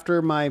code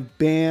after my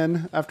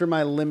ban, after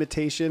my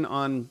limitation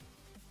on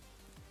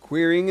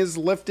querying is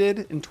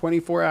lifted in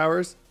 24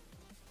 hours.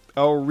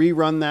 I'll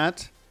rerun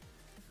that.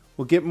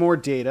 We'll get more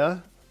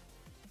data.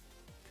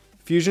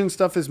 Fusion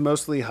stuff is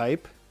mostly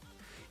hype.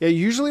 Yeah,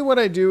 usually what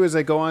I do is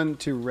I go on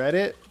to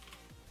Reddit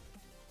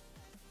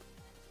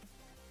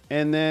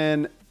and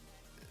then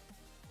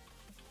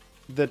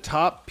the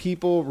top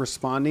people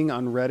responding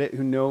on Reddit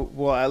who know,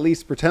 well, at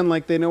least pretend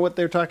like they know what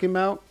they're talking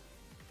about.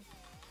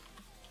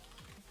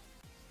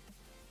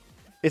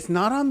 It's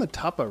not on the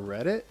top of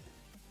Reddit.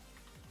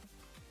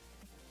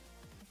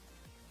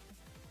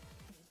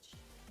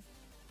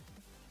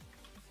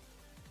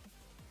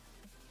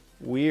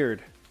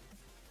 Weird.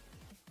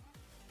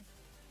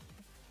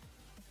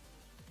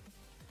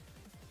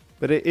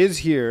 But it is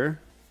here.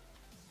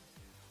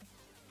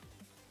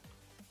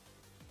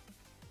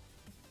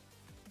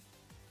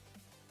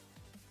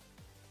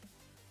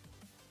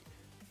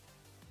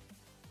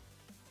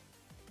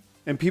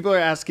 And people are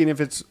asking if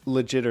it's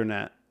legit or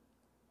not.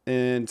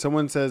 And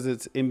someone says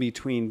it's in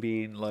between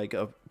being like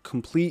a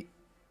complete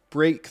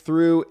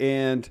breakthrough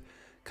and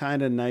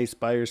kind of nice,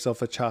 buy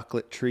yourself a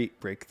chocolate treat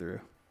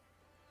breakthrough.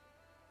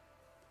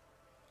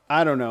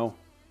 I don't know.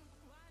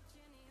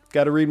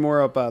 Got to read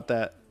more about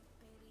that.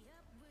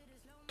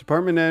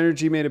 Department of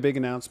Energy made a big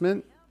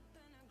announcement.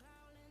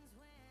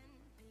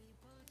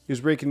 It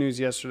was breaking news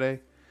yesterday.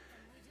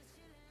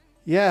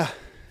 Yeah.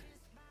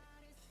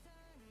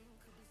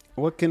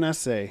 What can I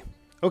say?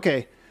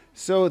 Okay.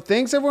 So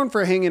thanks everyone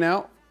for hanging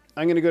out.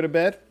 I'm going to go to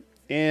bed.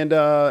 And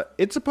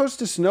it's supposed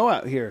to snow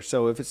out here.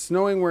 So if it's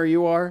snowing where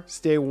you are,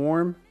 stay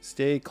warm.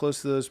 Stay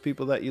close to those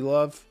people that you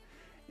love.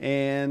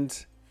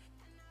 And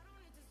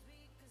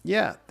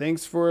yeah,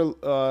 thanks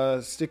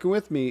for sticking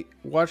with me.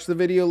 Watch the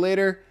video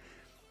later.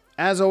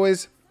 As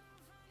always,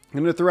 I'm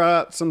going to throw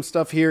out some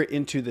stuff here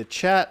into the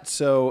chat.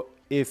 So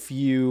if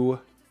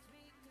you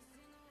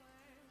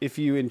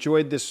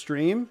enjoyed this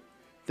stream,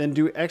 then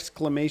do !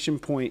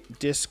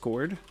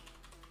 Discord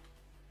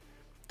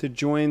to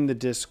join the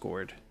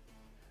Discord.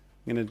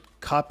 I'm going to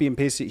copy and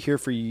paste it here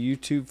for you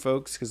YouTube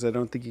folks because I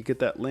don't think you get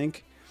that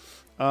link. !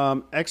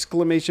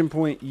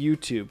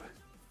 YouTube.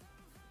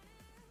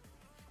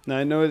 Now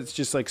I know it's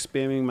just like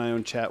spamming my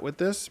own chat with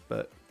this,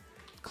 but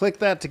click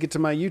that to get to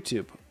my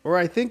YouTube. Or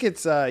I think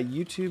it's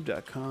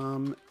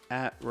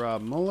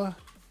youtube.com/RobMulla.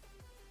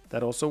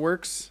 That also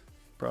works.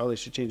 Probably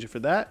should change it for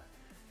that.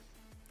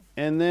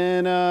 And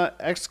then ! Oh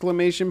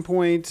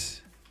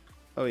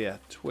yeah,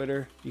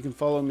 Twitter. You can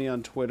follow me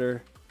on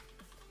Twitter.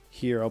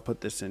 Here, I'll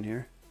put this in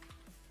here.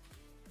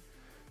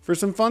 For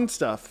some fun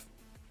stuff.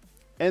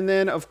 And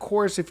then, of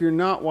course, if you're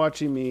not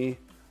watching me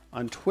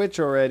on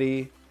Twitch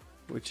already,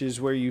 which is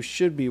where you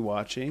should be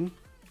watching,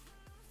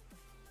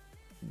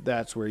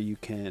 that's where you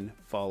can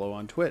follow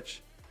on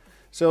Twitch.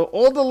 So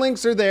all the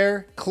links are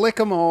there. Click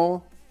them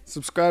all.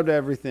 Subscribe to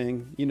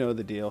everything. You know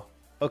the deal.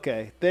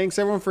 Okay. Thanks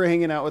everyone for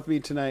hanging out with me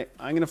tonight.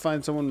 I'm going to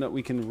find someone that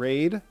we can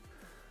raid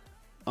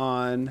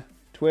on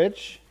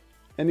Twitch.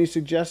 Any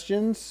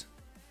suggestions?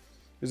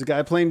 There's a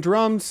guy playing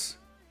drums.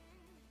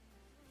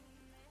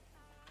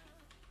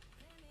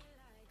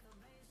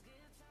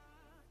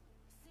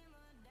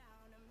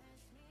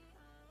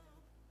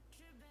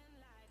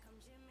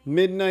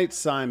 Midnight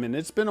Simon.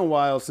 It's been a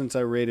while since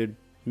I raided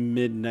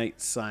Midnight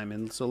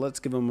Simon, so let's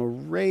give him a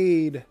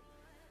raid.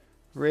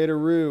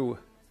 Raideroo.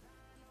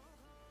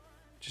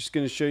 Just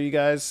going to show you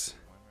guys.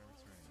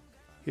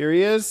 Here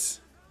he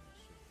is.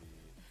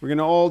 We're going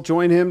to all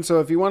join him,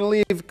 so if you want to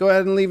leave, go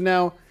ahead and leave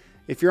now.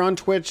 If you're on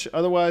Twitch,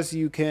 otherwise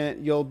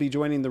you'll be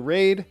joining the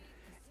raid.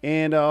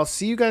 And I'll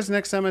see you guys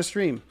next time I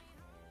stream.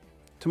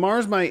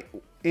 Tomorrow's my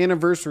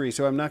anniversary,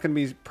 so I'm not going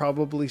to be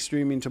probably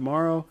streaming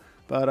tomorrow,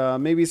 but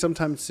maybe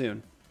sometime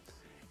soon.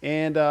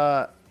 And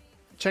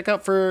check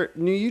out for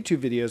new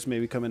YouTube videos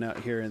maybe coming out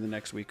here in the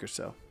next week or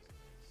so.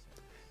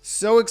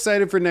 So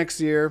excited for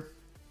next year.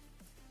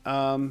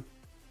 I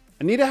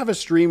need to have a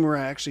stream where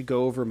I actually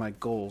go over my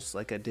goals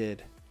like I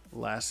did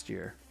last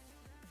year.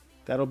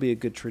 That'll be a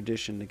good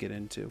tradition to get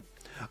into.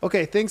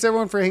 Okay, thanks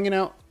everyone for hanging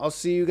out. I'll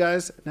see you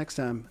guys next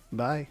time.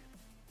 Bye.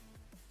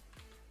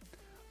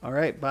 All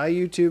right, bye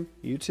YouTube.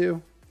 You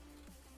too.